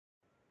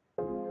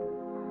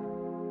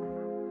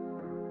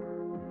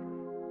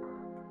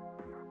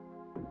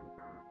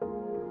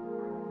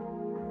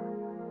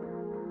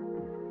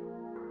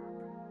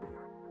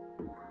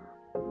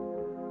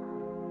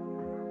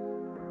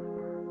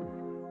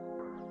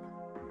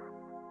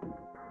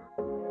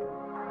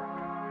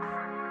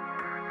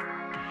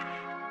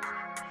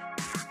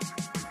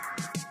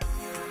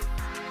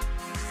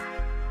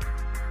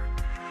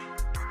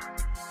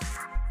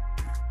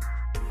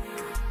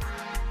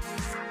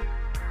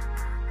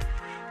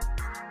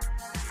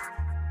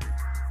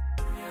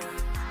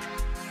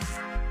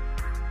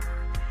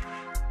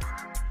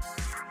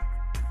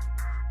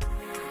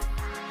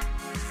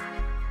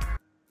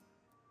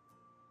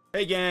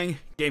Hey gang,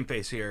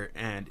 GameFace here,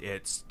 and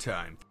it's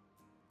time.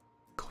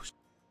 Coast.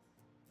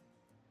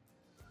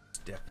 It's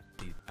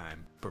definitely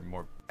time for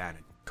more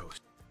Bannon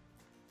Coast.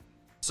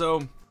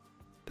 So,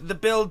 the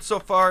build so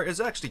far is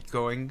actually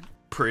going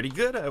pretty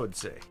good, I would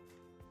say.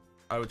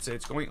 I would say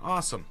it's going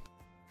awesome.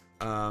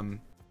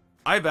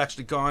 I've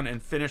actually gone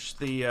and finished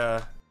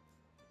the,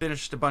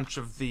 finished a bunch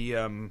of the,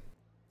 you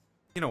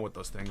know what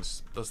those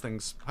things,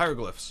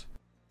 hieroglyphs.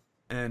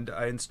 And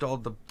I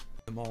installed them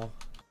all.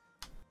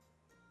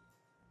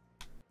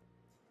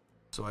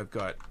 So I've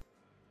got,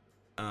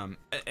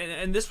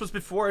 and this was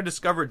before I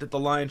discovered that the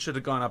line should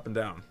have gone up and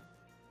down.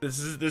 This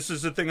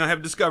is the thing I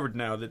have discovered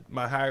now, that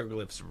my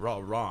hieroglyphs are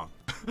all wrong.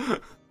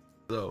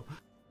 So,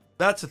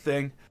 that's a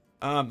thing.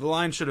 The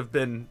line should have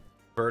been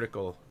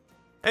vertical.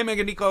 Hey,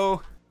 Mega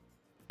Nico!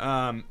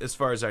 As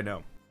far as I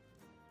know.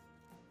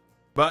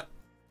 But,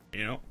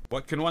 you know,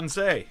 what can one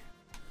say?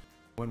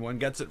 When one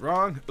gets it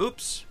wrong,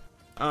 oops.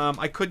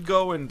 I could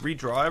go and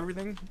redraw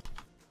everything.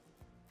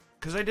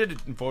 Because I did it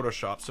in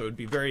Photoshop, so it would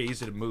be very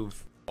easy to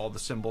move all the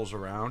symbols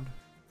around.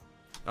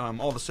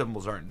 All the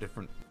symbols aren't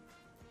different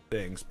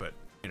things, but,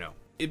 you know,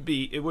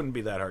 it wouldn't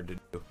be that hard to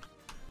do.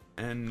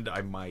 And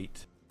I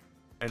might.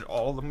 And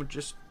all of them would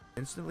just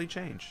instantly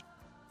change.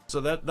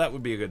 So that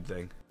would be a good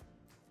thing.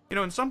 You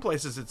know, in some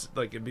places, it's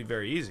like, it'd be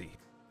very easy.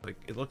 Like,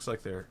 it looks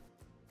like they're...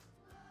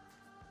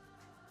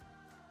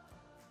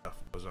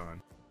 Stuff goes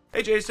on.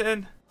 Hey,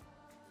 Jason!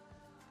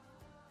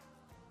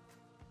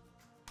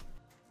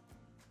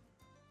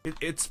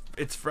 It's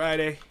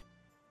Friday.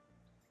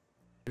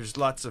 There's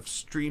lots of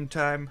stream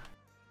time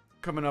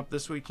coming up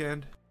this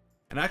weekend.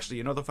 And actually,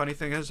 you know, the funny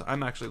thing is,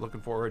 I'm actually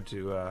looking forward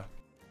to,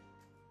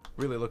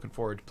 really looking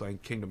forward to playing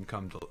Kingdom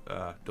Come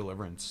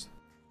Deliverance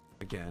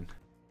again.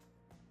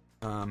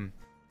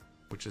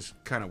 Which is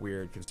kind of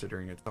weird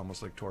considering it's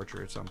almost like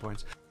torture at some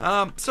points.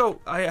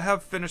 So I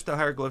have finished the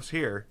hieroglyphs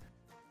here.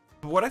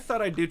 But what I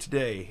thought I'd do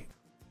today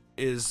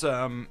is,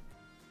 I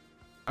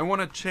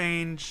want to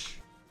change...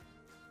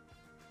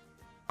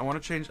 I want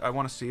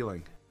a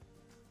ceiling.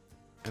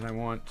 And I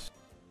want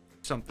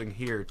something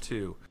here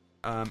too.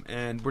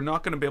 And we're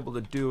not going to be able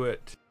to do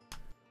it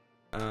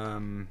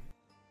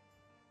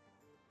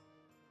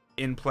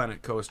in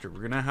Planet Coaster.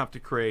 We're going to have to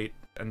create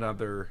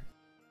another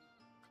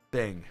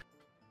thing.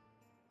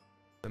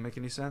 Does that make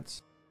any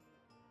sense?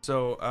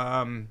 So,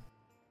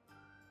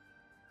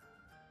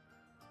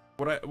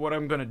 what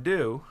I'm going to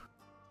do,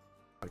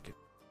 I can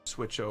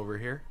switch over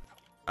here.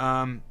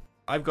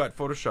 I've got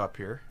Photoshop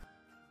here.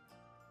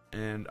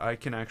 And I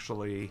can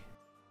actually,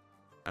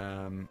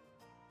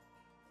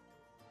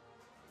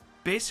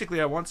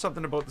 basically I want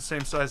something about the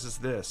same size as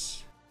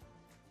this.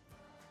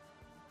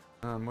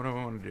 What do I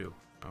want to do?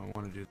 I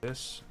want to do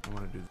this, I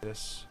want to do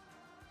this.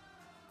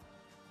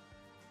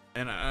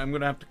 And I'm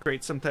going to have to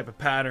create some type of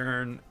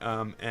pattern,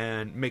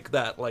 and make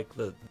that like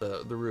the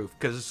roof.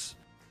 Because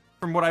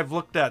from what I've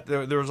looked at,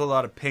 there was a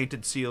lot of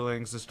painted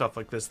ceilings and stuff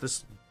like this.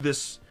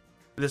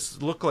 This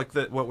look like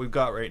what we've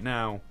got right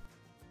now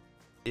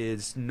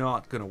is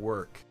not gonna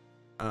work,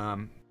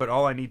 but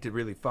all I need to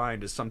really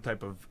find is some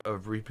type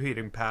of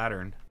repeating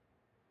pattern,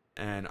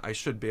 and I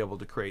should be able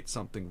to create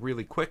something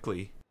really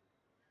quickly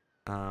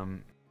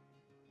to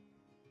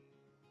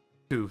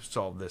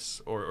solve this,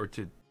 or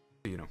to,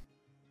 you know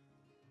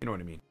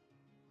what I mean.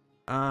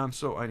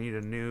 So I need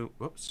a new,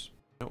 whoops,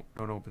 no,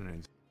 don't open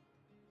anything.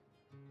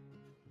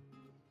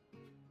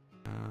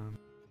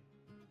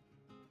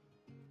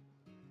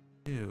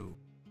 New,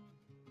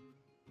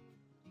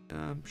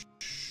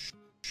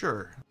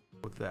 sure,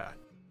 with that.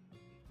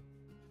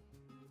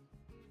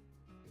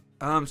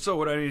 So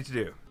what I need to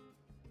do,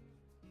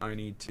 I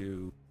need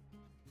to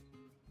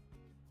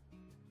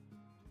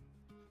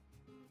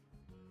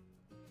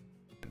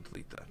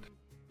delete that.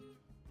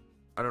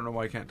 I don't know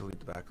why I can't delete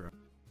the background.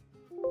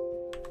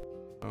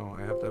 Oh,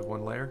 I have to have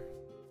one layer?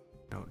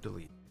 No,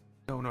 delete.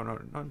 No,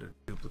 not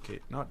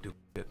duplicate, not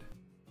duplicate.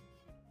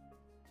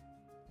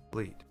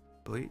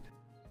 Delete.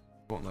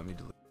 Won't let me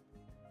delete.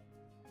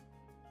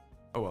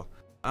 Oh well.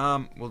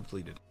 We'll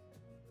delete it.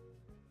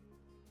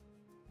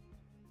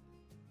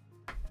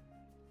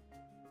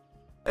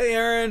 Hey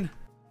Aaron!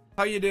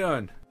 How you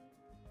doing?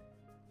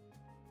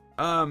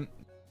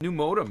 New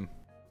modem.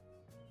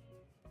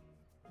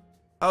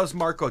 How's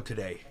Marco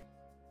today?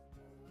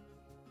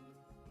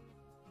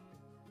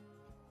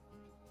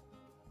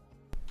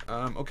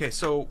 Okay,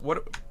 so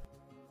what...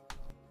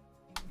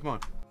 Come on,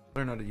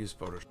 learn how to use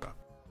Photoshop.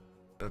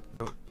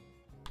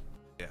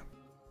 Yeah.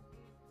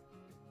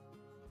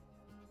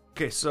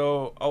 Okay,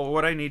 so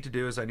what I need to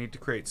do is I need to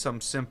create some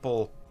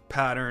simple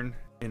pattern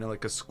in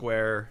like a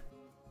square,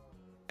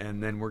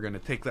 and then we're going to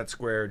take that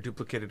square,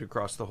 duplicate it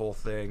across the whole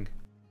thing,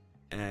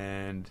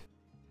 and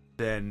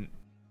then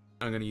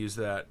I'm going to use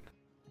that.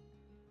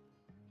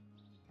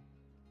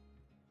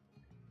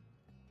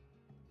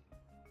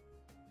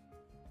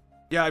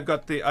 Yeah, I've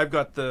got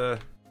the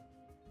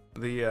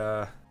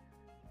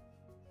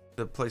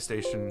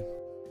PlayStation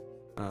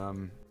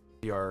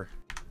VR.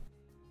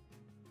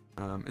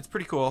 It's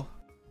pretty cool.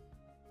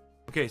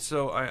 Okay,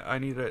 so I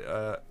need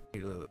a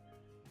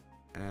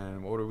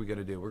And what are we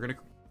gonna do?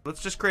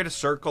 Let's just create a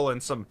circle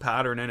and some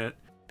pattern in it,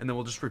 and then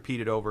we'll just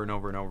repeat it over and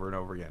over and over and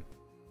over again.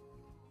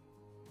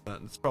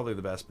 That's probably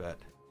the best bet.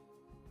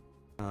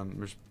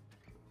 There's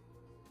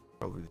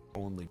probably the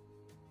only,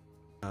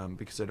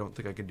 because I don't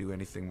think I can do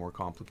anything more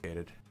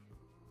complicated.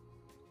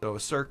 So a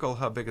circle,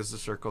 how big is the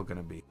circle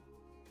gonna be?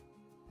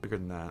 Bigger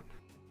than that.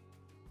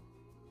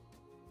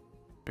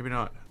 Maybe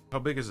not. How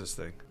big is this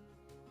thing?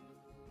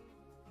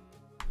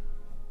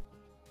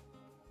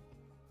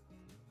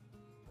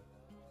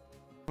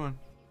 Come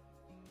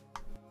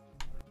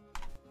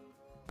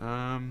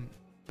on.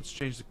 Let's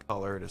change the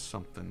color to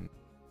something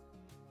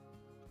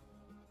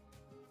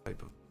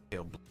type of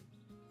pale blue.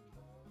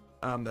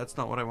 That's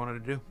not what I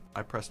wanted to do.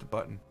 I pressed a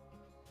button.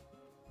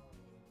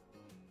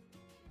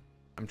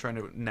 I'm trying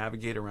to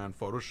navigate around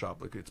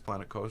Photoshop like it's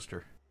Planet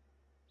Coaster.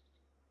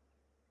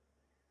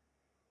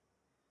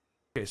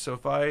 Okay, so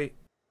if I...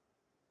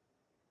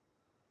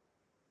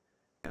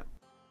 Yeah,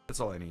 that's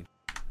all I need.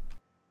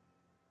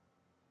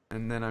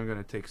 And then I'm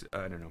gonna take...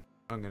 I don't know.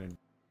 I'm gonna...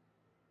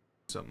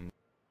 something.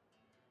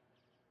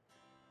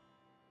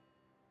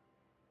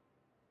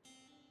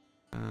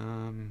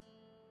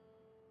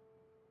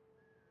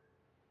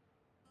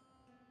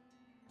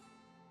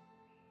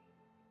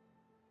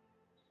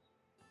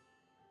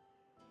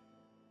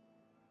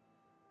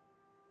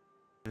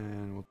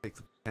 And we'll take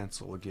the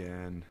pencil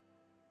again.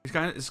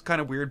 It's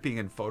kind of weird being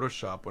in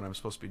Photoshop when I'm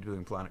supposed to be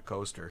doing Planet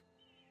Coaster.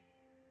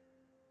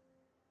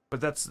 But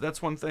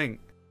that's one thing.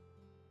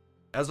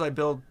 As I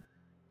build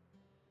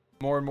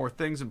more and more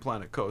things in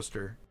Planet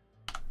Coaster,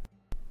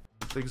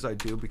 the things I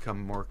do become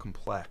more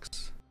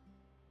complex.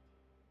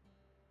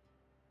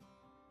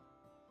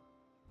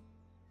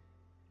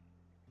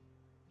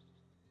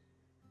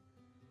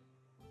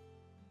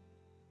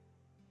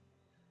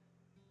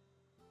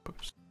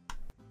 Oops.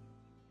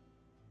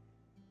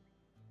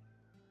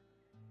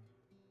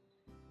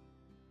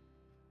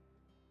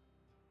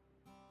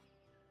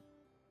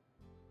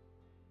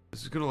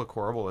 This is gonna look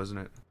horrible, isn't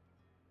it?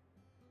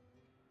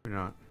 Or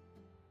not?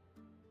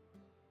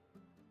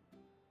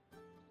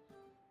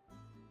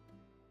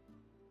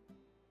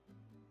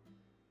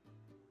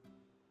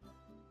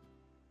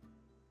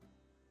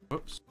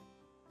 Whoops.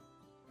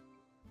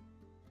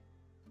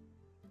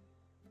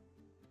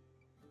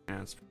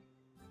 Yeah, it's...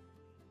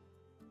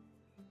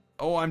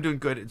 Oh, I'm doing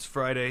good. It's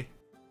Friday.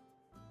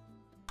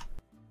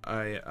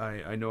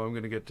 I know I'm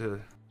gonna get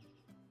to...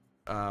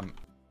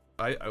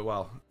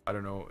 well, I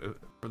don't know.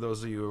 For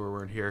those of you who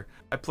weren't here,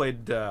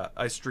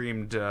 I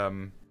streamed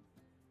Dying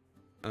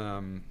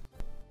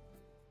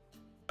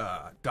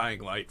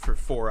Light for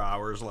 4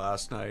 hours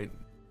last night.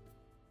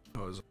 It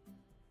was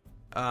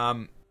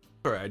sorry,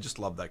 I just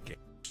love that game.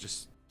 It's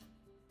just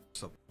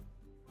so...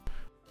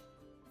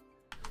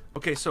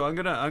 Okay, so I'm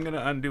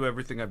gonna undo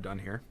everything I've done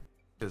here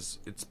because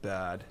it's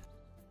bad.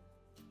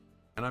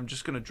 And I'm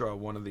just gonna draw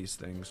one of these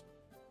things.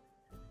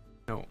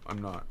 No, I'm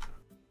not.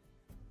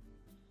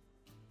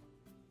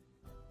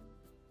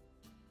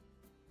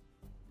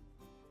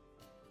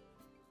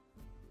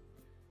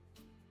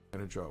 I'm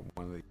gonna draw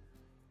one of these.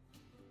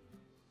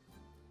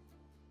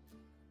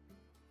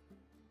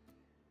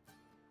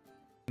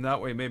 And that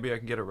way maybe I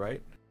can get it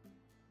right.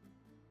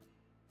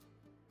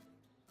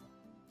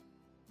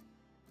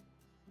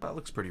 That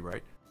looks pretty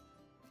right.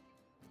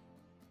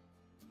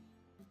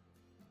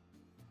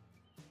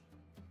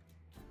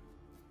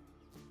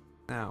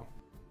 Now,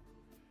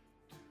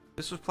 if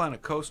this was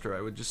Planet Coaster,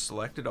 I would just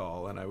select it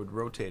all and I would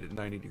rotate it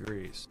 90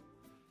 degrees.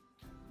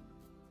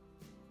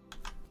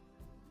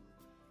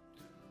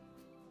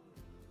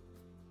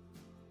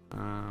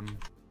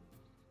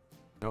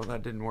 No,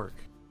 that didn't work.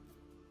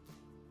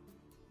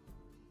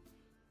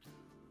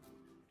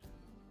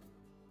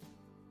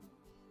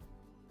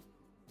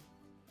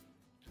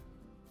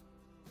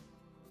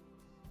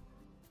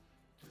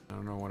 I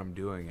don't know what I'm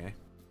doing, eh?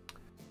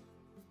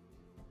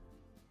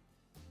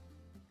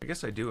 I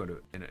guess I do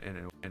it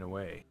in a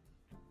way.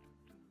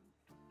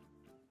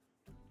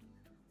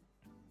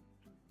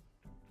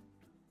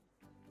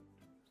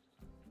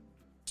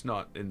 It's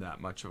not in that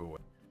much of a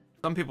way.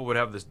 Some people would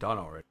have this done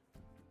already.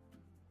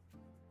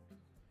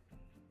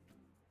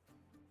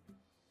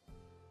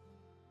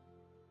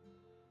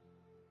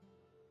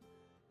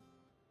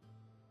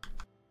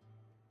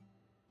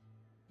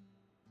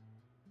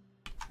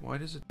 Why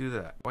does it do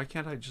that? Why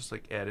can't I just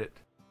like edit,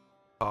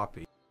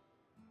 copy,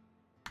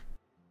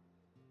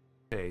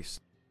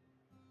 paste?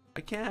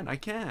 I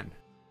can.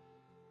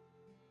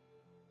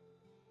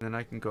 Then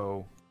I can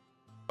go,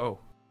 oh,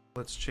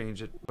 let's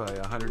change it by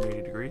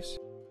 180 degrees.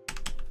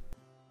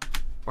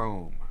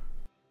 Boom.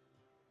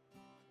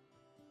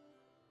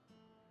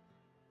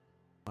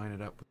 Line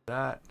it up with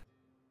that.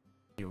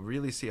 You'll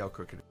really see how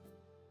crooked it is.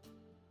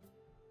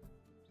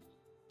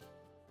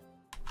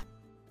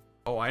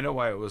 Oh, I know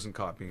why it wasn't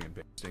copying and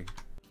pasting.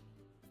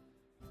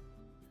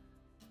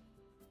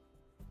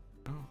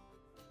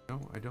 No,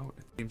 I don't.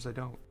 It seems I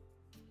don't.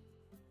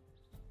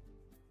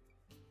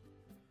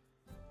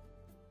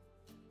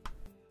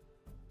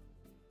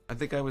 I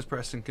think I was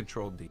pressing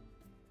Control D.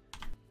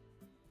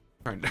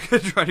 Trying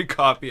to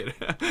copy it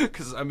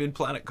because I'm in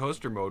Planet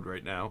Coaster mode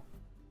right now.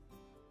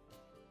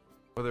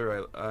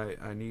 Whether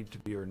I need to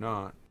be or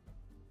not.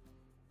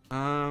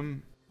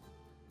 And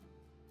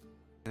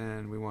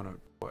we want to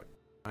what?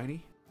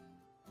 90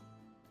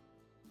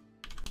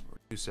 or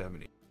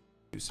 270?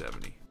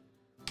 270.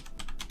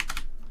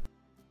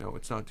 No,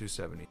 it's not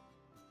 270.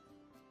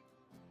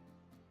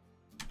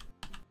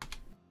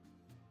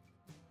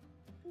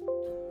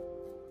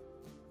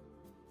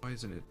 Why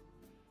isn't it?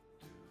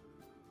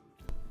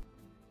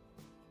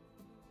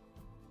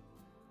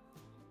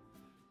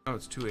 Oh,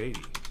 it's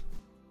 280.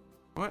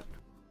 What?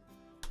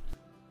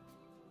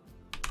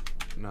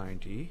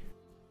 90.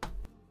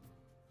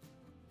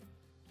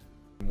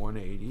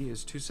 180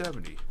 is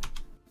 270.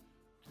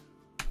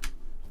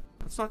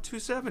 That's not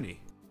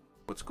 270.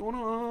 What's going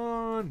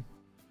on?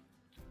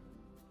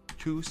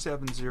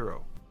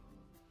 270.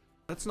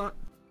 That's not...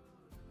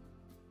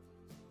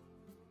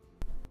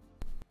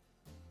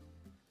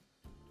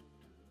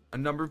 A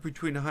number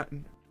between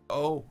 100...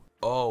 Oh.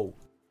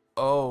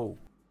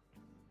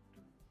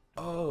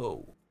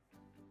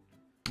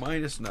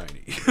 Minus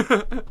 90.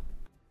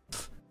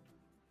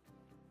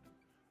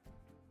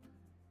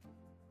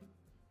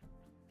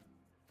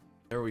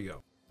 There we go.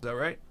 Is that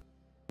right?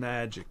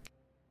 Magic.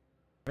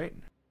 Right?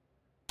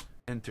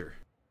 Enter.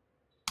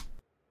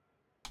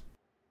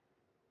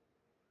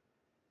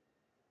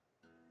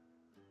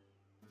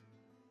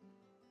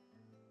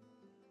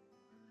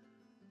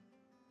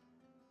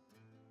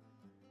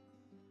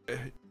 Yeah.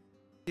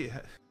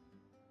 If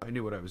I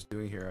knew what I was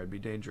doing here, I'd be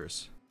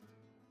dangerous.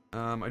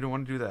 I don't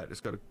want to do that.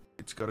 It's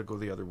gotta go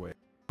the other way.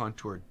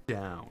 Contour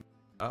down,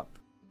 up,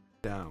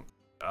 down,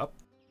 up,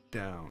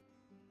 down.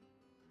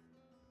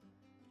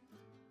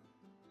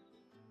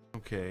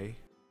 Okay.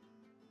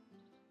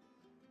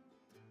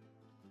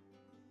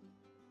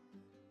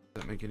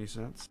 Does that make any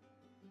sense?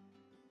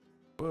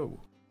 Whoa.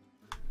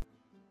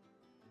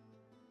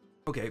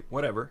 Okay,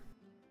 whatever.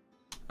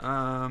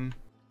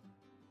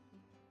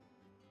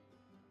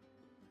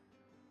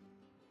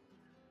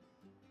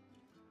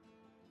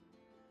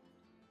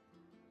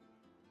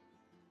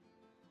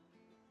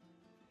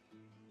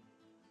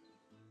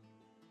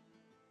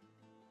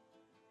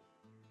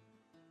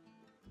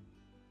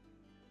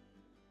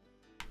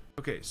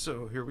 Okay,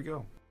 so here we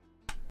go.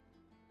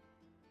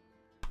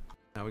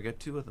 Now we got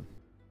two of them.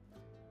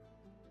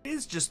 It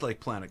is just like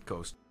Planet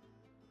Coaster.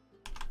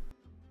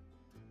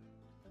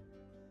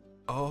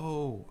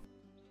 Oh,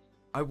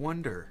 I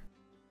wonder.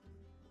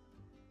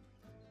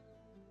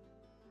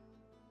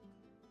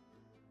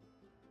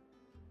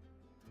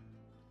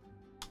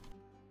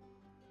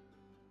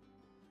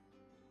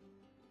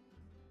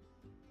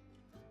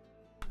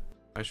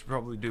 I should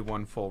probably do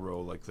one full row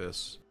like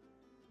this.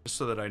 Just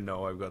so that I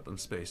know I've got them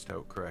spaced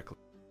out correctly.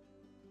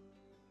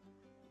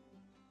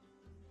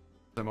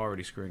 I'm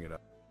already screwing it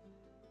up.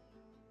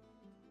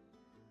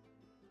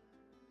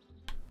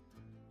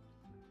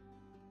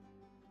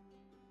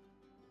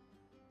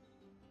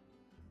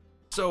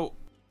 So,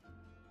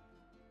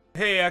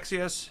 hey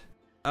Axios.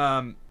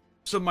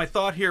 So my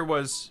thought here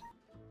was,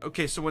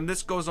 okay, so when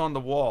this goes on the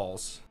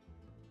walls,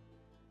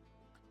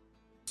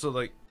 so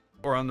like,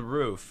 or on the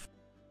roof,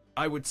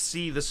 I would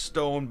see the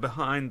stone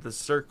behind the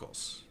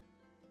circles.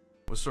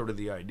 Was sort of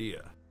the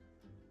idea.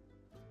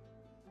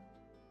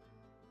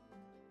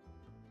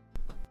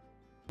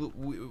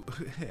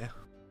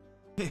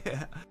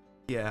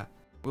 Yeah,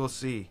 we'll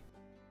see.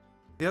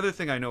 The other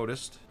thing I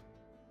noticed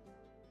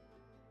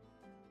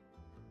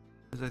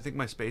is I think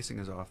my spacing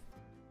is off.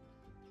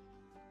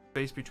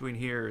 Space between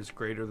here is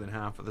greater than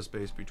half of the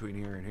space between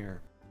here and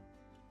here.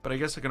 But I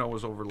guess I can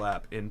always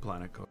overlap in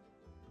Planet Code.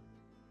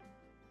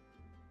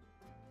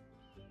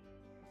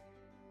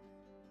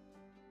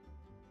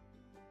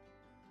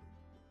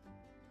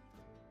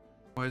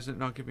 Why is it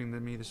not giving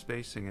me the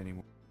spacing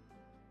anymore?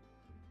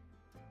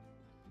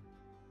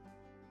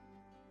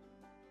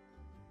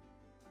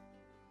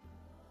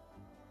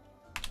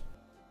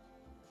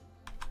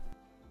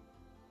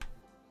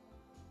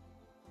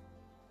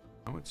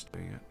 Oh, it's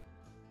doing it.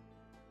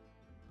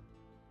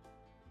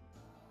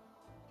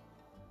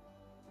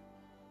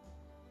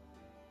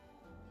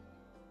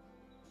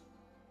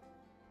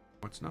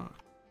 What's not?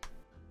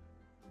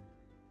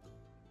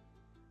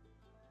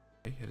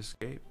 Okay, hit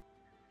escape.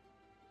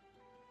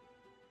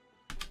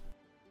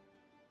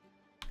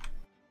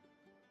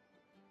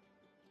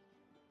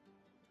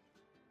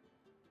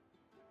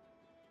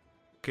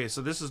 Okay,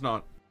 so this is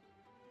not...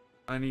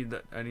 I need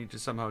to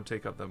somehow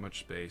take up that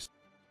much space.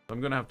 So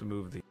I'm gonna have to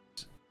move these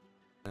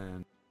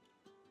and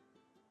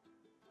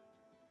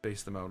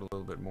space them out a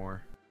little bit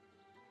more.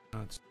 Oh,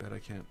 it's bad I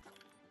can't.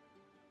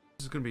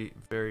 This is gonna be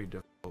very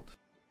difficult.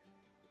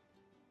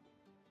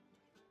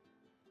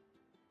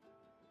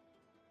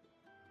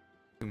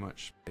 Too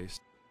much space.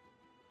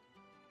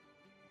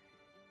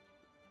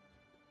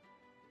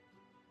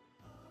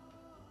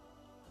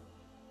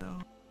 No.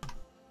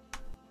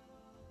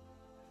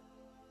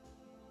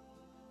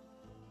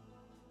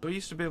 So I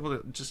used to be able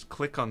to just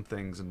click on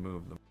things and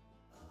move them.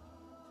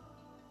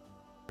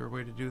 Is there a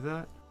way to do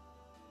that?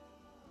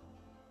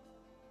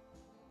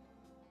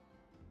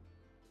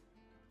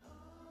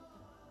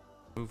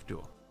 Move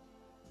tool.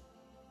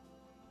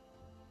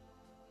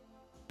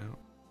 No.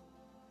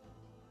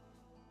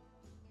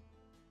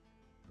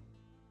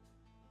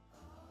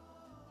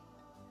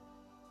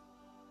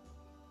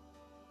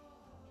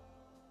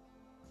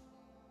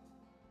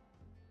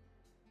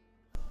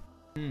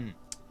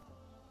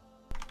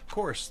 Of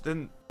course,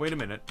 then wait a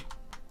minute.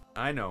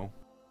 I know.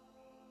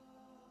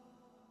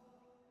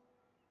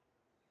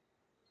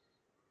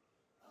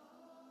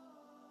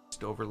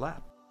 Just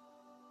overlap.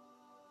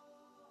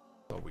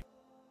 Oh, we.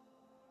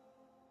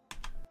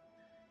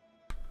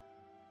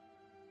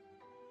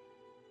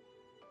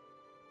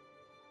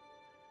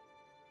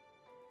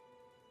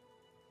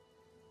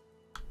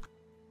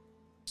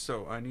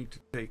 So I need to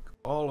take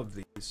all of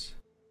these.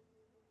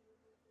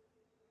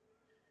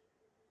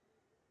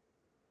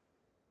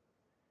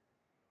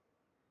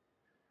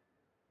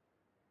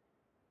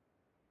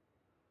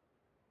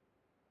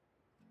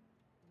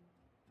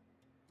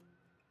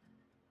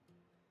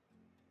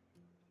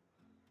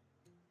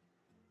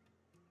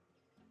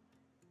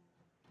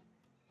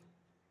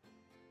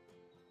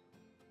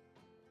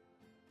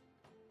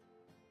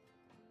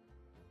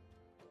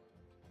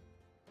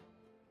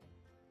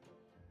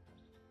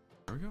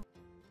 There we go.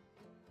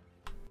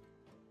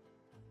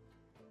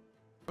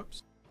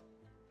 Whoops.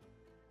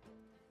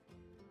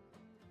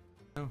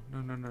 No,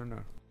 no, no, no, no.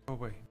 Oh,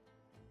 wait.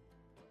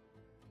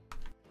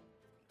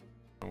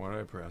 What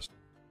I pressed.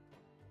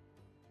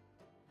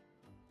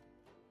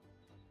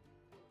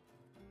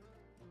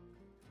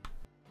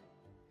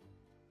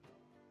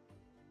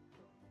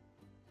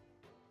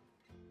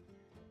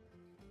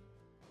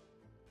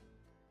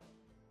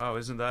 Oh,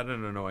 isn't that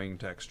an annoying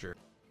texture?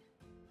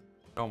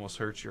 It almost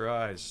hurts your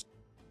eyes.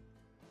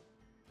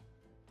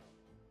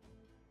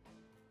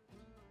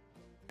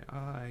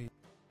 Eye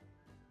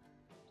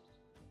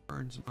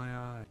burns my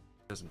eye.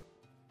 Doesn't.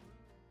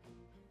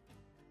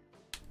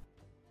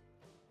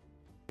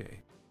 Okay,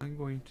 I'm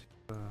going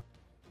to.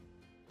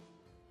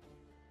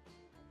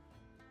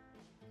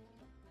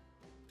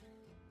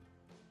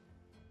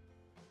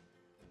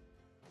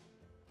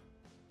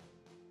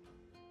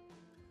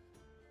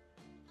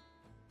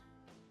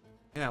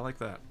 Yeah, I like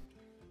that.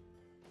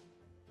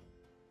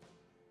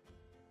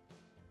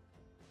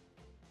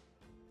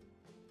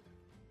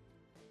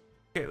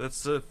 Okay,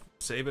 let's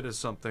save it as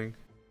something.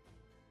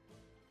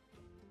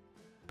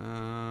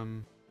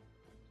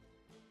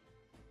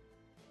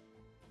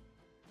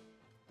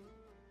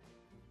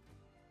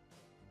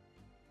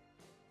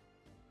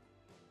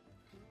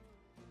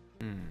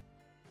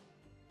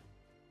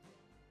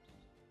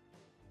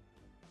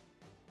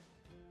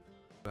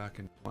 Back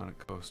in Planet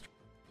Coaster.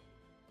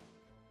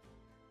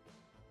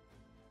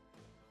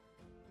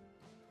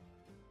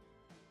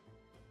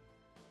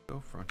 Go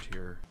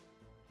Frontier.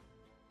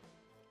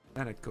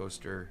 Planet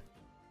Coaster.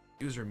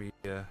 User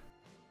media.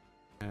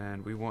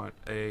 And we want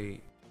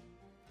a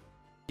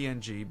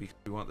PNG because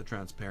we want the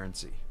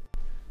transparency.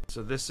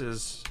 So this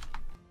is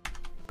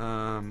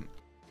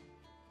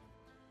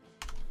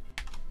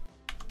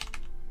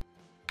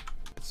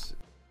it's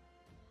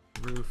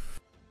roof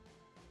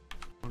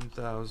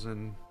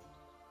 1000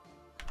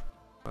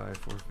 by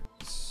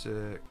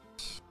 456.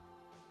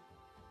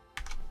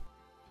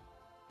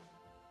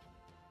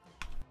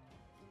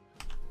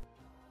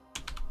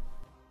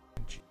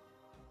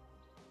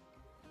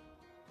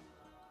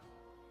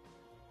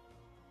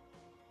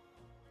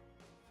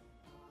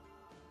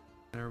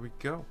 There we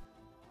go.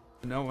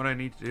 Now what I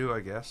need to do,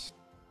 I guess,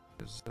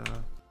 is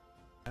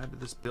add to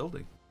this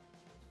building.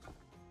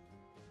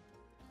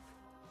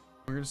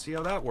 We're gonna see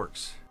how that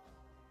works.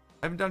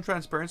 I haven't done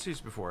transparencies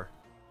before.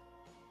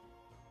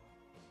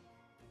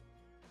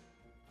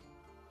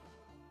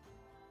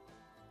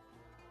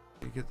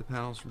 You get the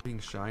panels from being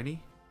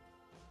shiny?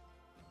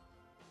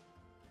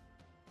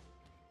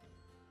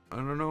 I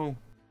don't know.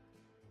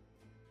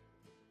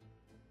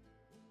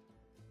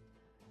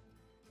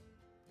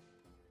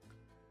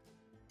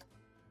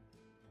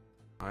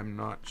 I'm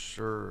not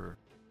sure.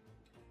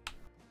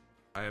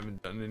 I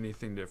haven't done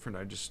anything different.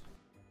 I just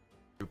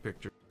drew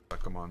pictures,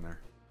 stuck them on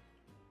there.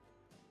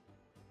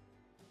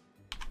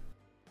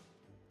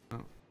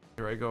 Oh,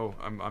 here I go.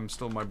 I'm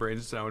still, my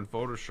brain's now in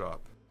Photoshop.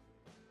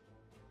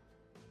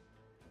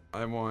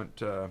 I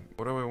want,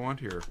 what do I want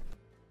here?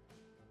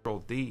 Control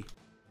D.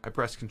 I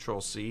press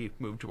Control C,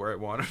 move to where I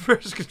want to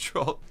press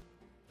Control.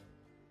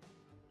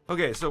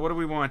 Okay, so what do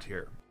we want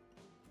here?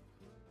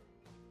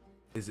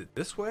 Is it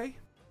this way?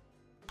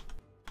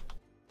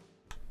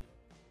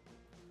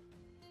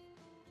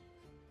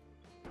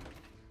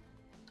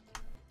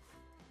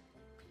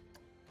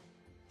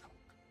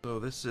 So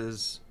this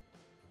is.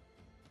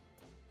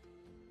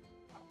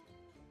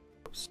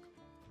 Oops.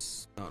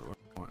 It's not what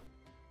I want.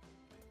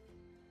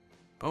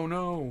 Oh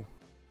no!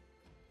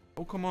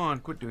 Oh come on,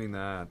 quit doing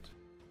that.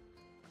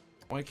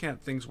 Why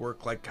can't things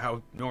work like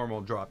how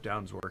normal drop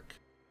downs work?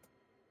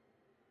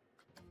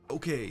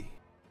 Okay.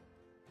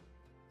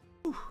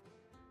 Whew.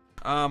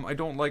 I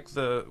don't like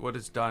what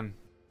it's done.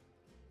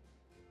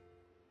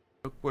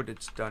 Look what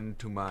it's done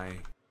to my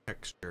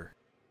texture.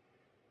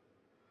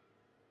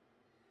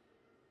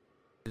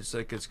 It's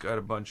like it's got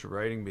a bunch of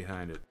writing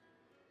behind it.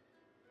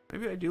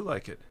 Maybe I do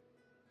like it.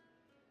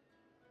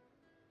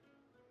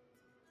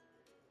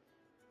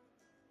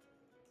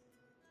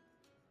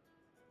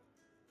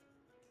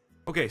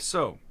 Okay,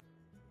 so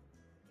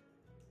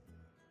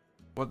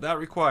what that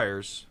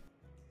requires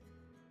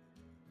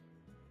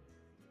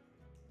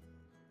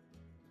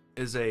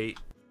is a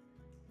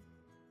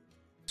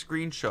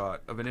screenshot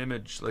of an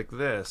image like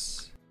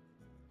this,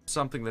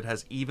 something that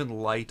has even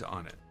light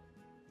on it.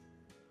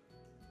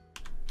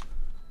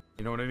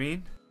 You know what I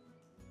mean?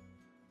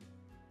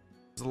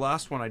 The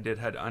last one I did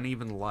had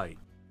uneven light.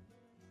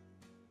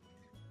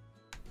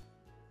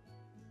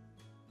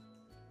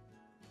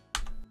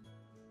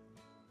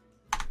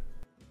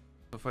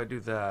 If I do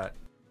that,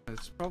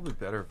 it's probably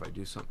better if I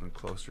do something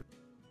closer.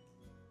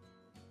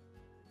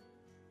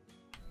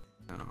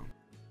 No.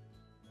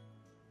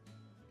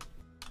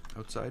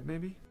 Outside,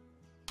 maybe?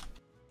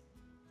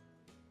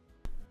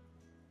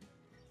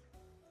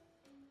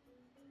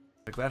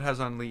 Like that has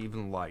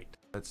uneven light.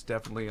 That's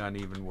definitely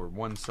uneven where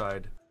one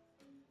side,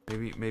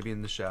 maybe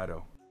in the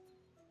shadow.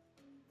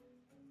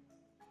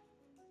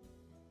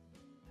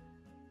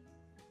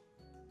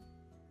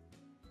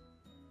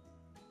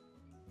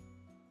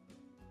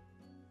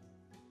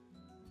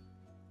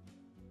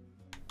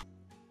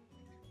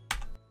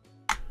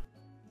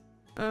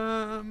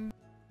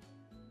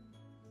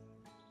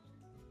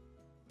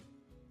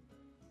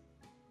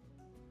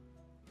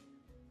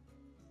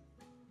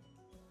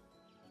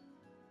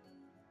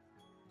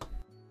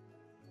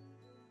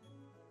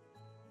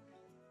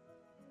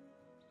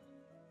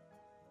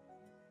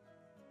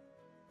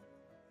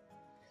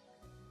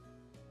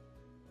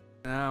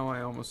 Now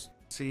I almost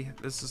see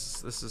this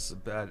is a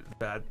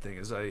bad thing.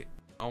 Is I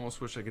almost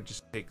wish I could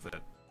just take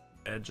that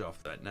edge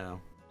off that now.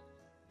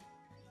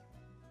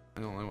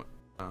 I don't know what,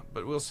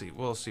 but we'll see.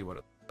 We'll see what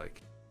it looks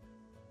like.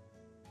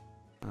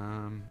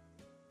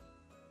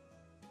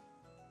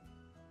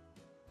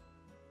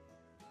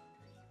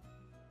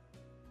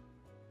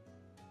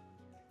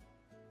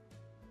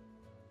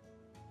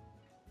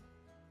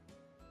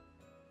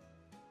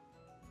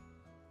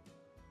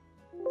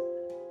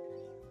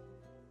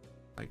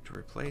 Like to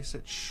replace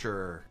it?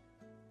 Sure.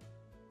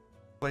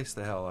 Replace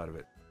the hell out of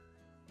it.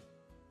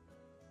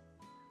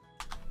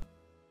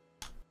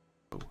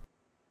 Oh.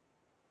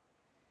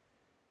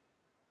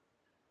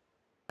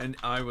 And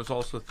I was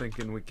also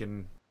thinking we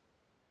can...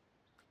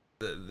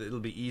 it'll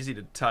be easy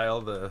to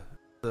tile the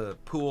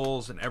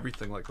pools and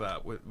everything like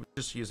that with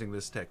just using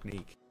this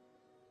technique.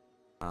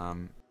 Oh,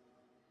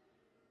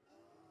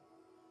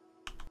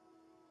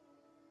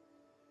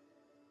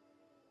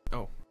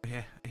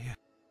 yeah.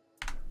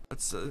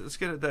 Let's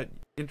get that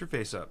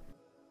interface up.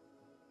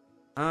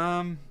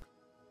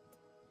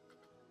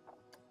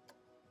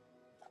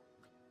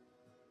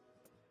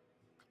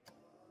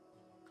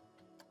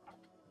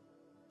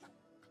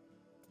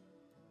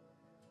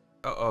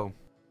 Uh-oh.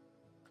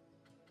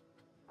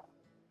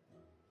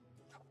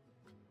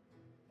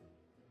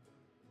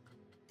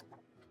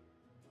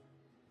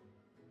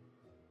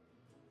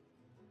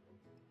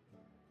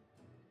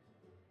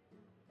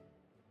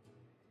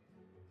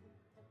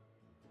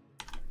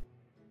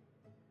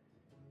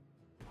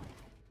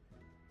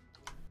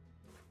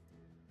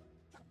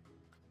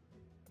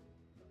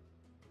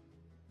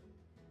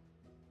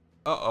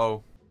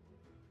 Uh-oh.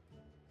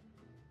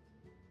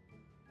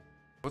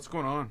 What's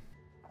going on?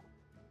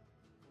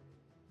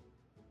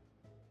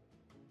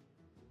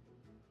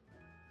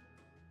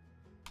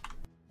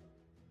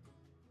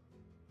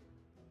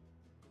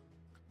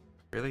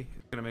 Really?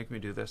 It's gonna make me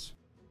do this?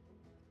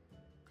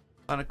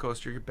 Planet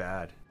Coaster, you're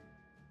bad.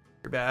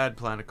 You're bad,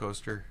 Planet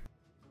Coaster.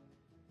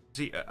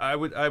 See, I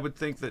would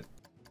think that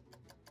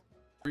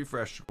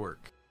refresh should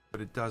work,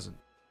 but it doesn't.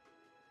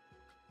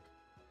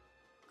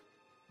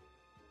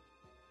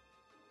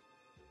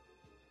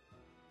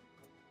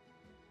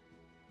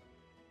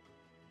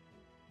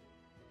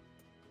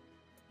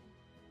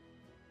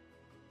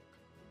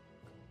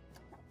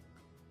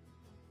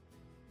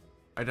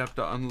 I'd have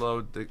to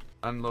unload the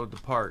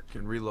park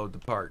and reload the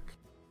park.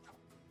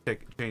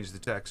 Change the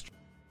texture.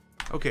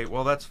 Okay,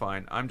 well that's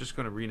fine. I'm just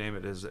going to rename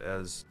it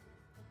as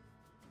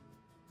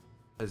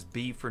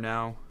B for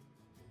now.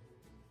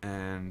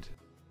 And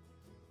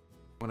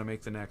when I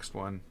make the next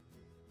one,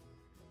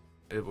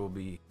 it will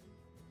be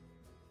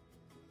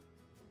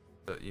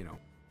you know,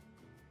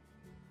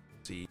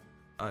 C.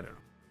 I don't know.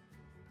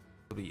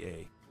 It'll be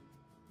A.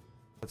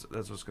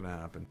 That's what's going to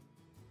happen.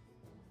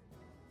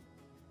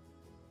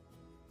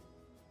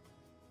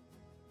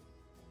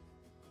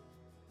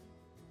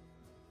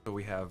 So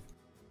we have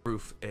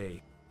roof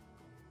A.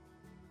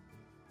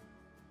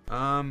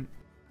 Yeah,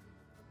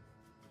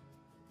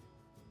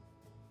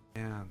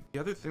 the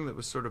other thing that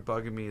was sort of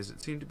bugging me is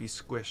it seemed to be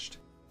squished.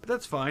 But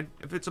that's fine.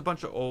 If it's a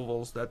bunch of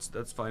ovals,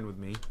 that's fine with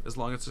me. As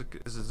long as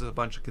it's a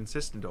bunch of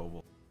consistent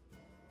ovals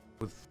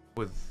with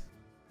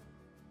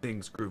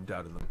things grooved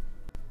out of them.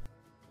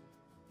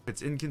 If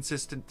it's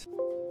inconsistent,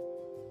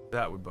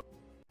 that would bug me.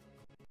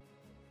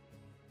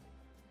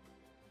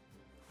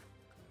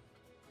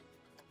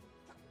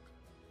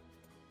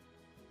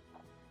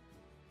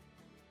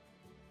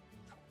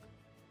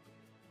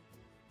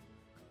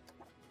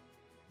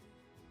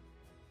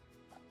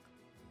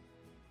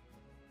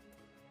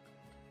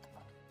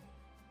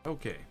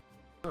 Okay,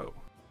 so.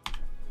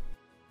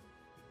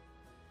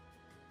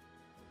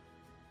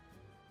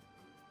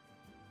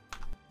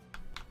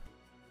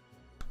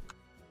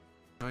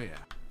 Oh yeah.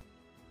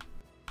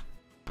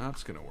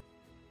 That's gonna work.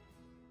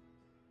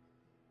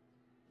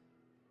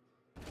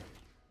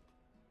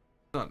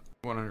 Not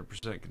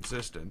 100%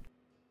 consistent.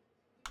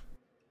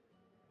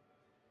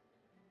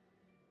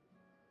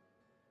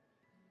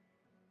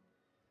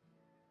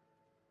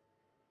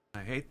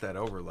 I hate that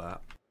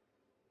overlap.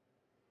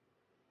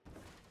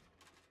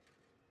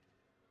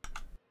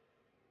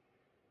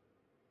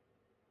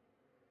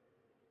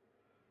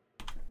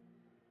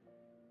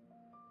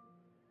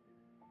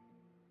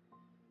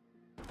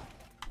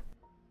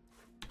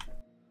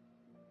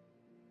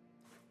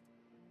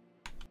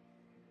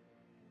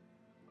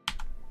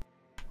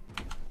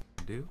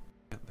 Do?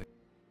 Can't think.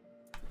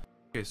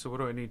 Okay, so what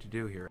do I need to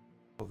do here?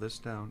 Pull this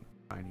down.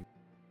 I need.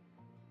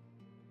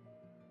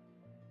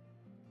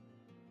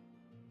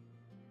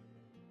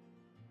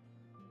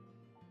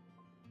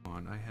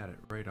 On, I had it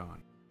right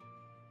on.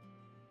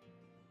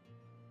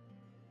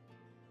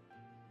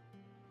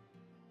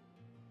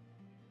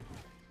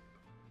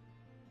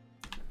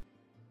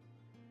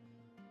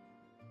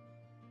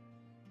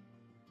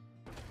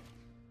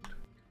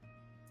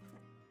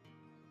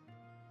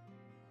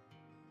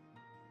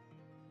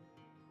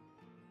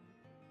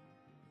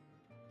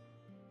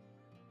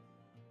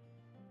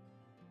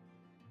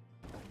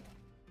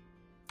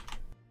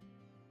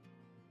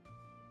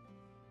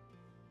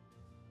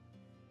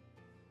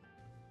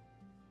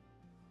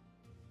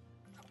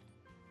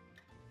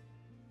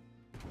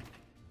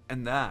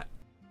 And that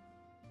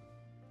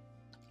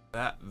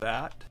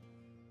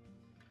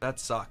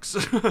sucks.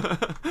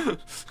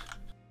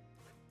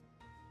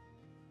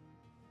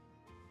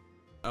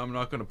 I'm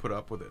not gonna put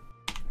up with it.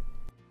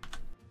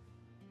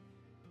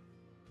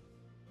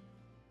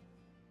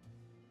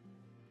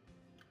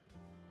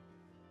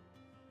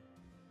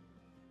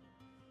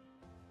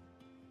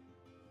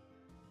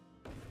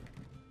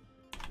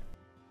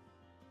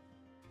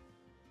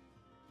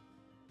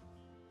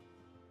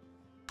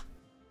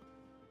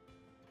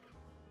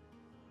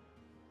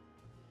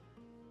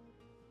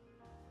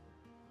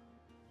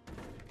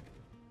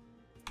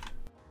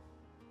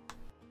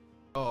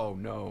 Oh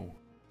no.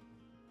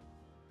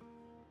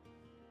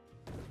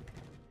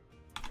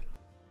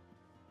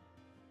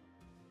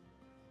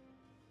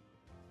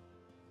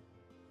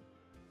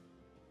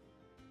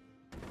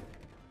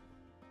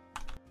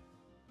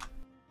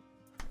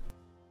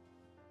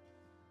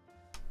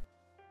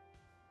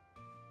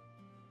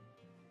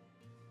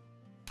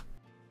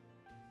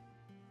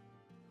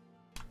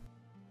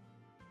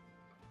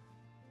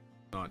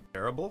 Not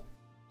terrible.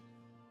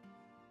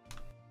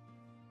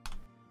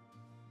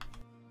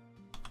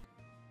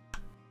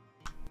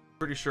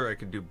 Pretty sure I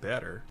could do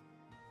better.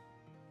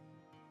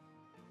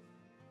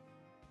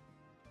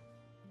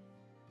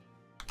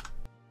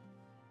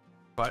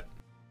 But,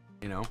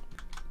 you know,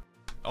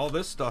 all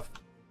this stuff,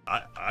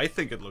 I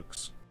think it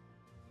looks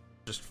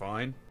just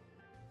fine.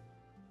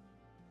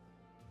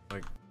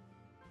 Like,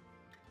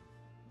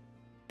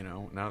 you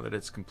know, now that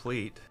it's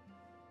complete.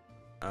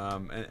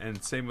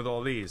 And same with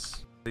all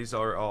these. These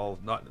are all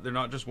not, they're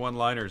not just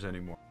one-liners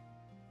anymore.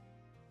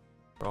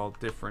 They're all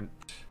different.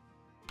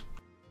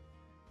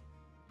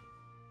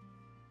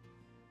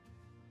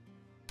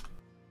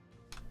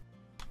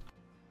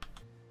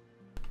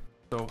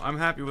 So I'm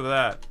happy with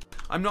that.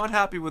 I'm not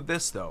happy with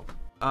this though.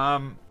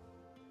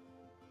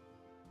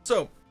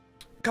 So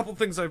a couple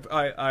things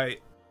I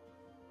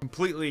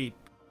completely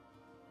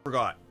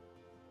forgot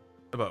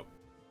about.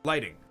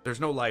 Lighting. There's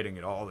no lighting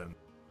at all then.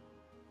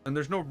 And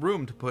there's no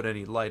room to put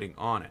any lighting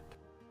on it.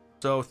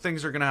 So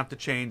things are gonna have to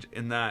change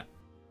in that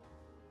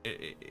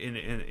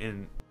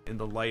in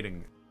the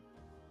lighting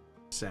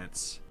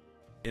sense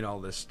in all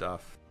this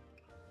stuff.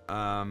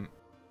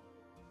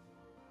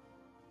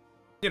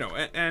 You know,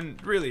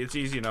 and really it's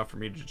easy enough for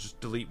me to just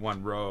delete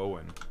one row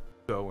and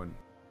go and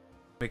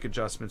make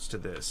adjustments to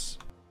this.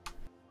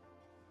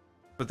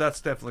 But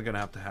that's definitely gonna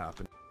have to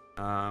happen.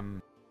 I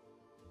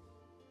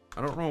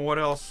don't know what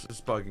else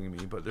is bugging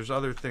me, but there's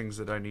other things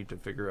that I need to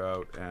figure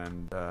out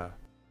and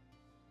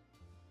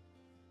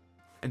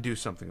do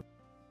something.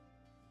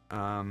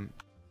 So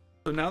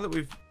now that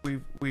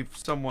we've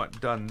somewhat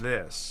done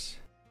this,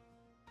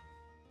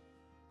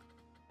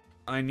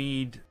 I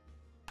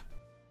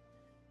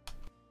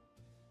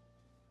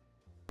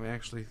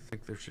actually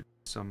think there should be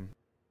some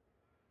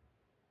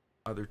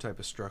other type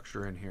of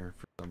structure in here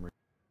for some reason.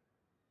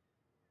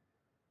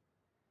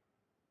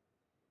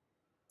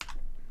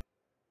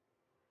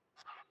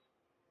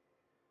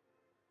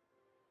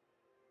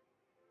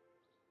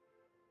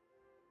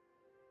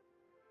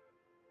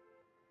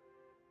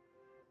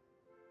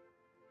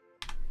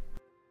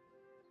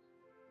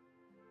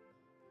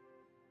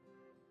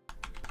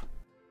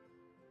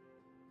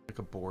 Like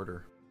a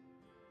border.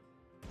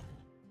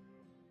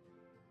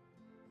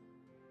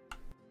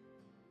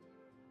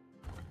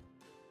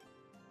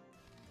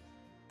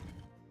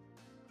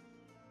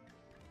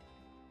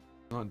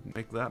 Don't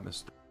make that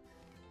mistake.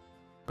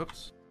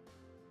 Oops.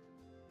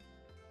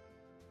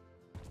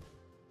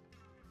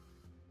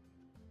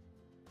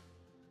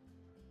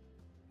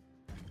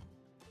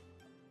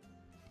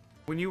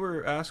 when you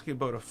were asking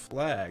about a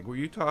flag, were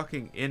you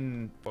talking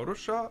in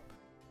Photoshop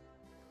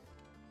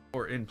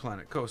or in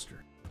Planet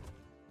Coaster?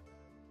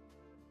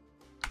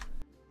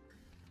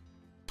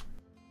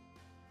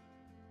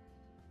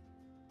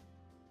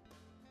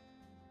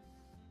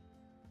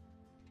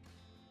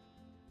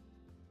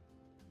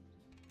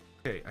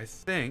 Okay, I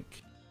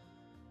think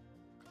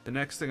the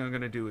next thing I'm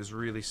going to do is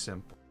really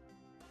simple.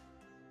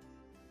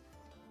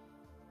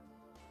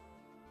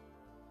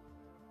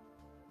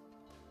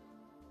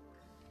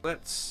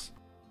 Let's...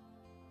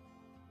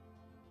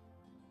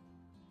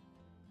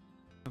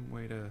 some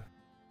way to...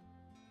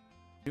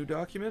 New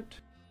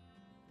document?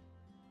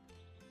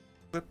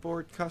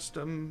 Clipboard,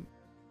 custom,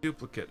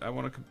 duplicate. I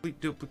want a complete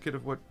duplicate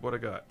of what I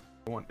got.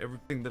 I want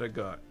everything that I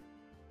got.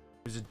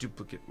 Where's a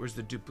duplicate? Where's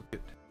the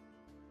duplicate?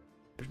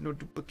 There's no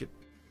duplicate.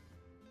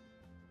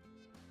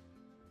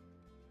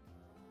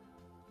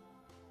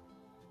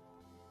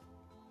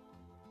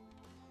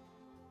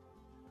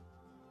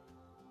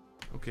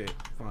 Okay,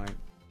 fine.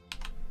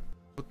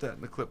 Put that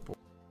in the clipboard.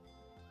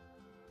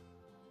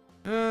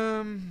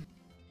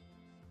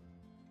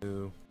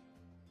 New.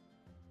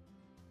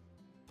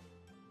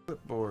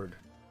 Clipboard.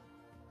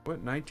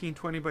 What,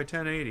 1920 by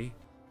 1080?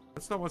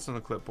 That's not what's on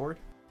the clipboard.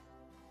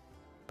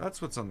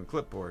 That's what's on the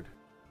clipboard.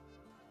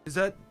 Is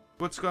that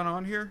what's going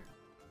on here?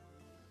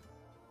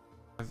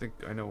 I think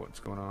I know what's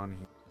going on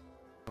here.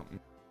 Something.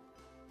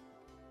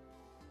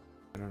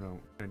 I don't know.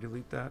 Can I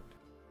delete that?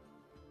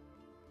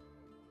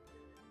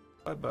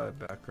 Bye-bye,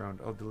 background.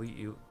 I'll delete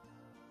you.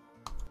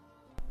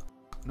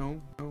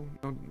 No, no,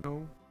 no,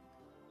 no.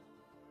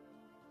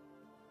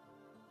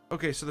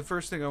 Okay, so the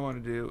first thing I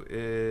want to do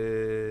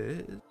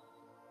is...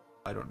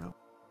 I don't know.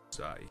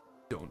 I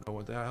don't know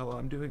what the hell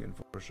I'm doing in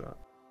Photoshop.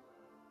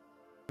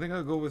 I think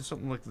I'll go with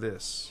something like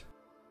this.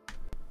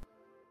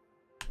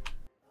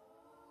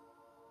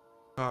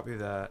 Copy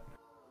that.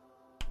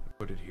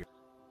 Put it here.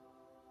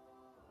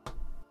 I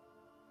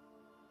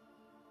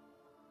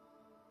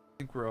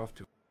think we're off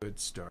to a good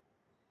start.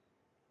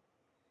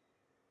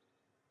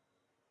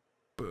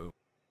 Boom.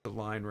 The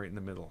line right in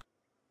the middle.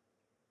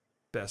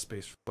 Best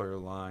space for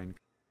line.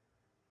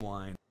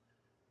 Line.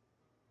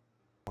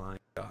 Line.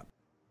 Dot.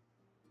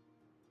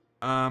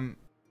 And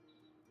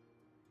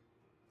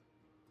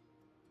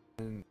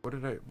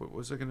what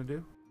was I gonna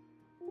do?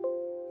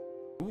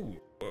 Ooh,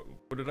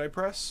 what did I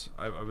press?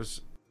 I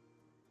was...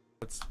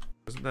 It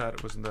wasn't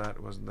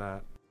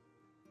that.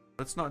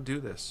 Let's not do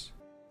this.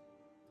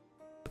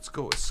 Let's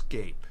go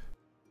escape.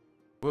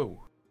 Whoa.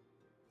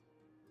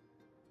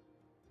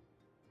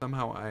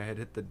 Somehow I had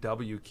hit the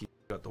W key,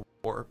 got the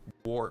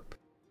warp.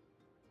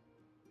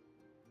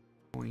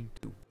 Going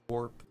to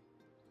warp.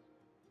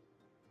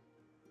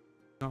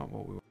 Not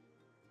what we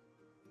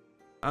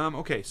want.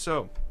 Okay,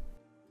 so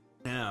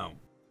now.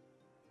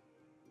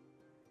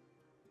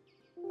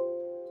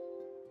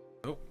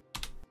 Oh.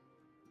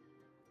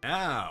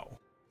 Now.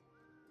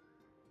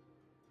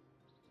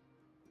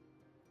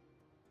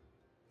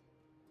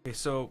 Okay,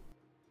 so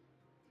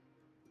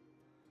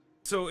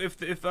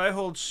if I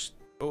hold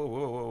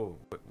whoa,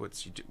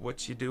 what's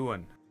you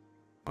doing?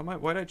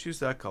 Why'd I choose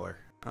that color?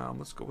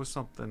 Let's go with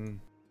something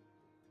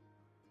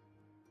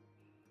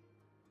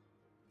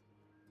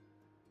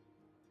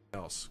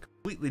else,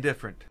 completely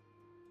different.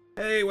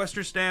 Hey,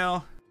 Western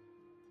Snail.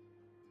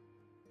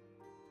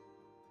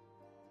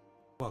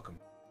 Welcome.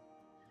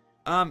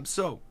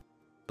 So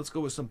let's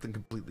go with something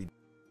completely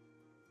different.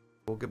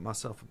 We'll get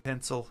myself a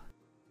pencil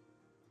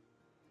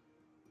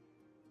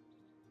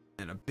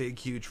and a big,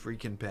 huge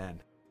freaking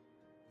pen.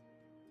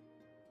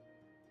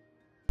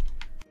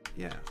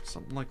 Yeah,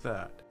 something like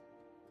that.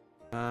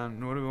 What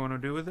do we want to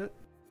do with it?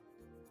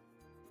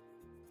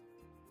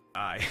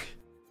 I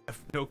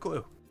have no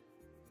clue.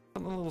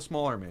 Something a little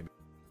smaller, maybe.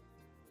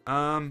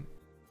 I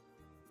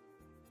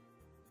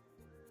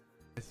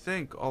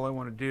think all I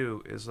want to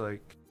do is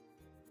like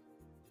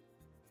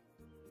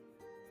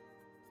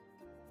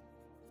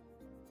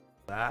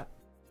that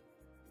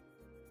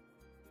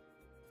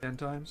 10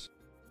 times.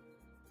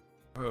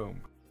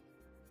 Boom.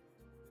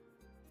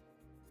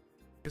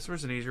 Guess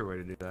there's an easier way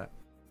to do that.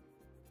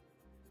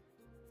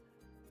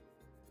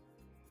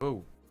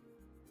 Oh.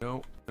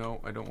 No,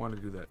 I don't want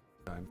to do that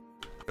this time.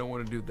 I don't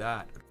want to do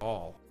that at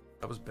all.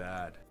 That was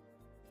bad.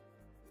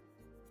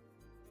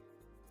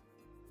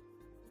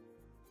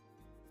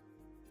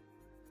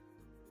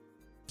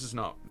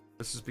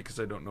 This is because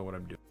I don't know what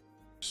I'm doing.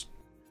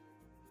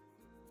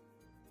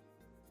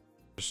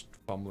 Just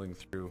fumbling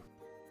through.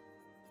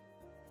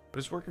 But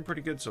it's working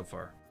pretty good so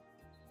far.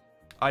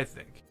 I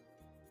think.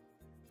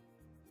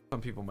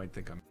 Some people might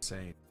think I'm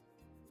insane.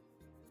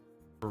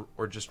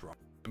 Or just wrong.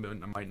 I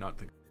mean, I might not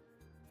think.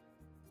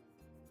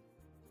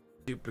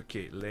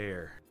 Duplicate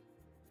layer.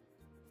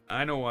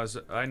 I knows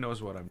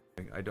what I'm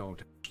doing. I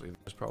don't actually.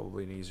 There's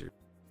probably an easier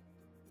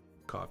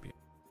copy.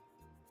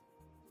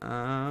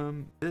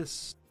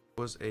 This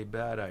was a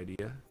bad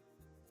idea.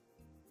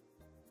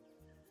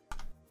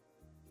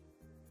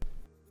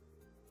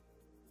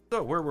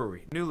 So where were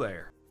we? New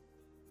layer.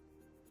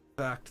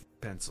 Back to the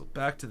pencil.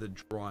 Back to the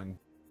drawing.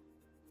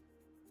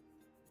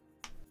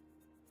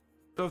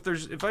 So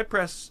if I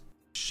press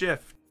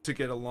shift to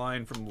get a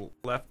line from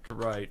left to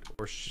right,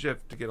 or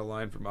shift to get a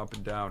line from up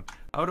and down,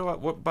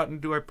 what button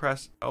do I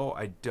press? Oh,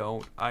 I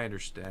don't. I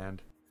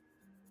understand.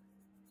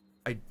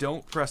 I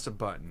don't press a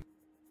button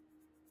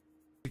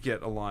to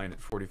get a line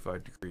at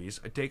 45 degrees.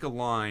 I take a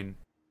line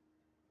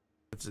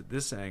that's at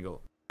this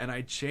angle, and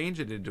I change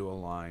it into a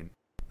line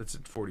that's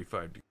at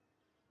 45 degrees.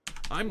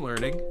 I'm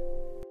learning.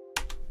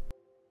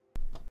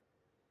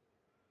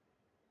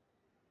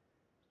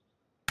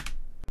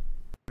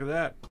 Look at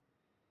that.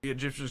 The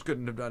Egyptians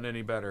couldn't have done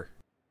any better.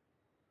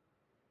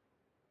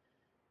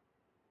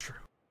 True.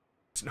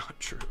 It's not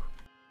true.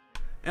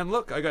 And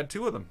look, I got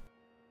 2 of them.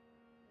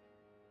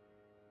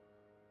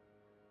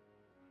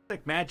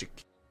 Like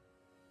magic.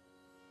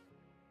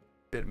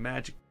 Bit of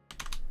magic.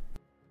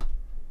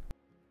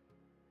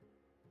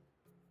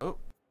 Oh.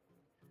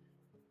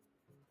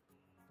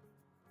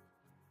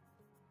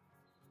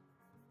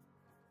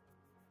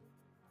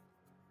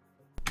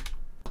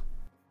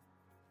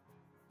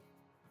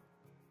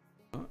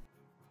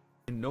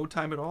 In no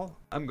time at all,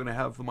 I'm gonna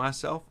have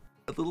myself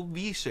a little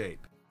V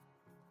shape.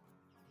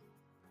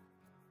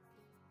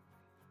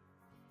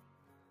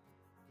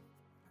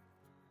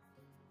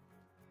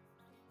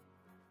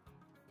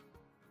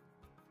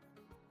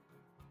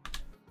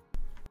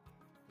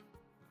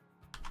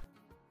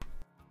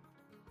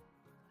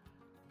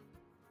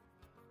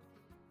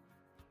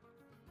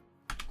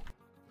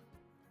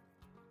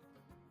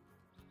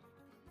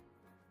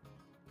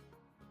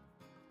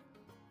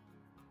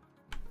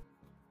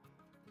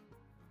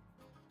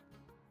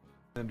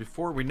 And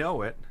before we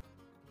know it,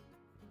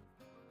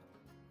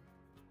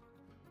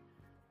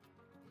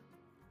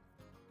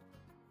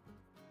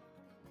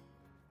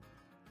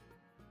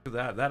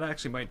 that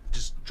actually might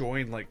just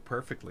join like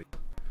perfectly.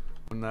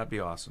 Wouldn't that be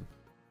awesome?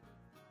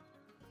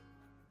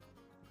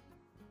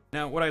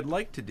 Now, what I'd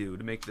like to do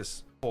to make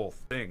this whole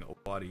thing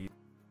a lot easier,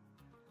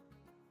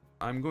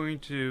 I'm going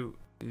to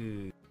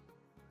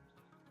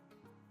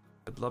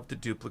I'd love to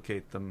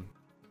duplicate them.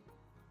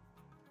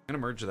 I'm gonna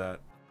merge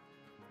that.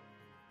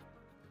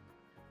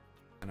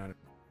 And I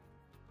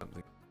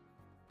something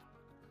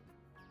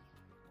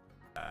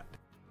that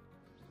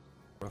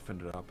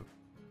roughened it up.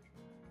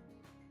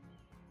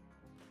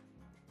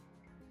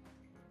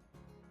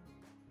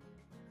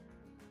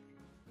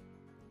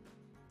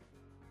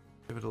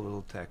 Give it a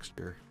little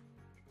texture.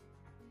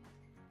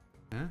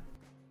 Huh?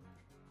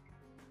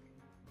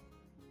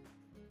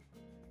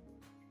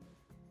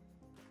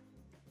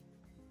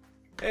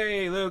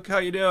 Hey Luke, how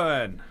you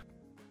doing?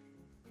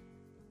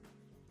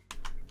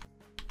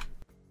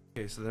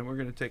 Okay, so then we're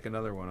gonna take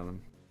another one of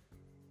them.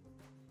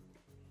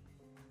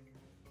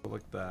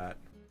 Like that.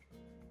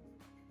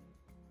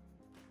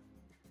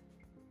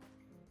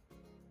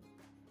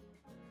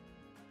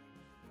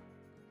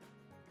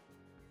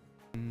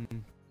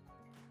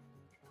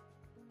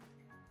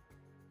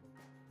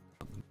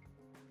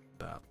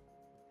 That.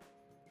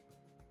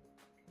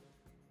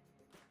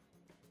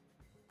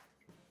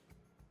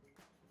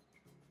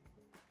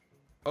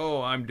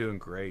 Oh, I'm doing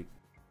great.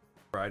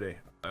 Friday.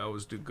 I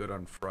always do good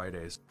on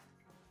Fridays.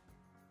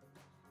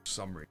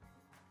 Summary.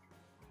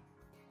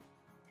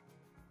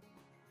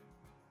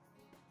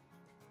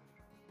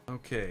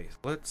 Okay,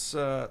 let's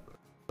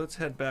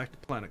head back to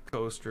Planet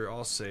Coaster.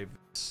 I'll save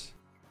this.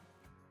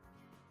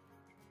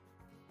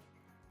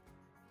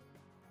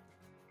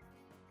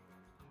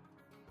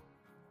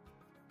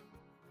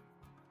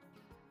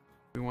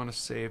 We want to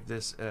save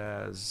this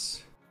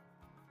as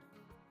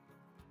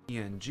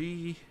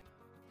PNG.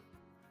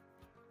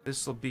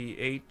 This will be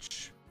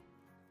H.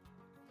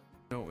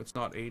 No, it's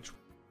not H.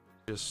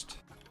 Just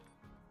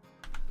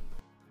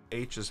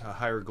H is a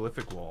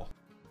hieroglyphic wall.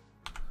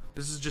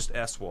 This is just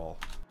S wall.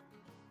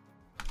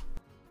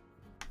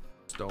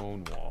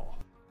 Stone wall.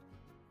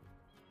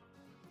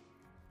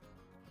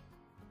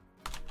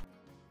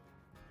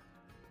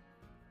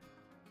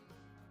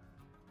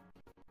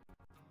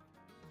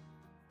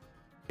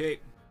 Okay. Here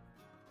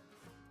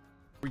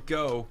we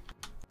go.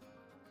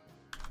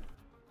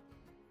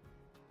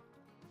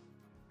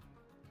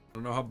 I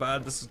don't know how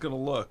bad this is gonna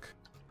look.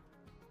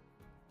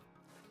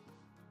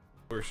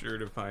 We're sure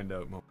to find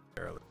out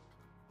momentarily.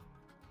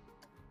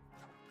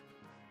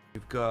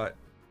 We've got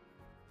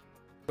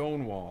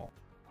stone wall.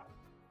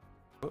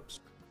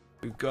 Whoops.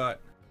 We've got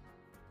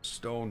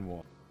stone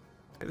wall.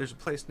 Hey, there's a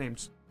place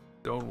named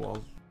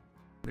Stonewall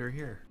near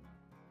here.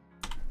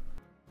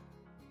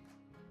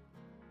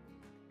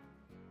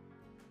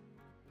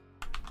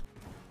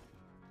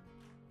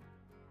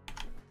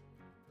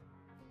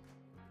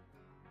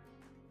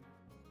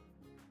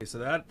 Okay, so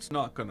that's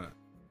not gonna...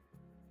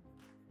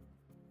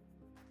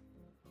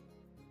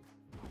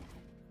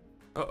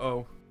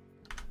 Uh-oh.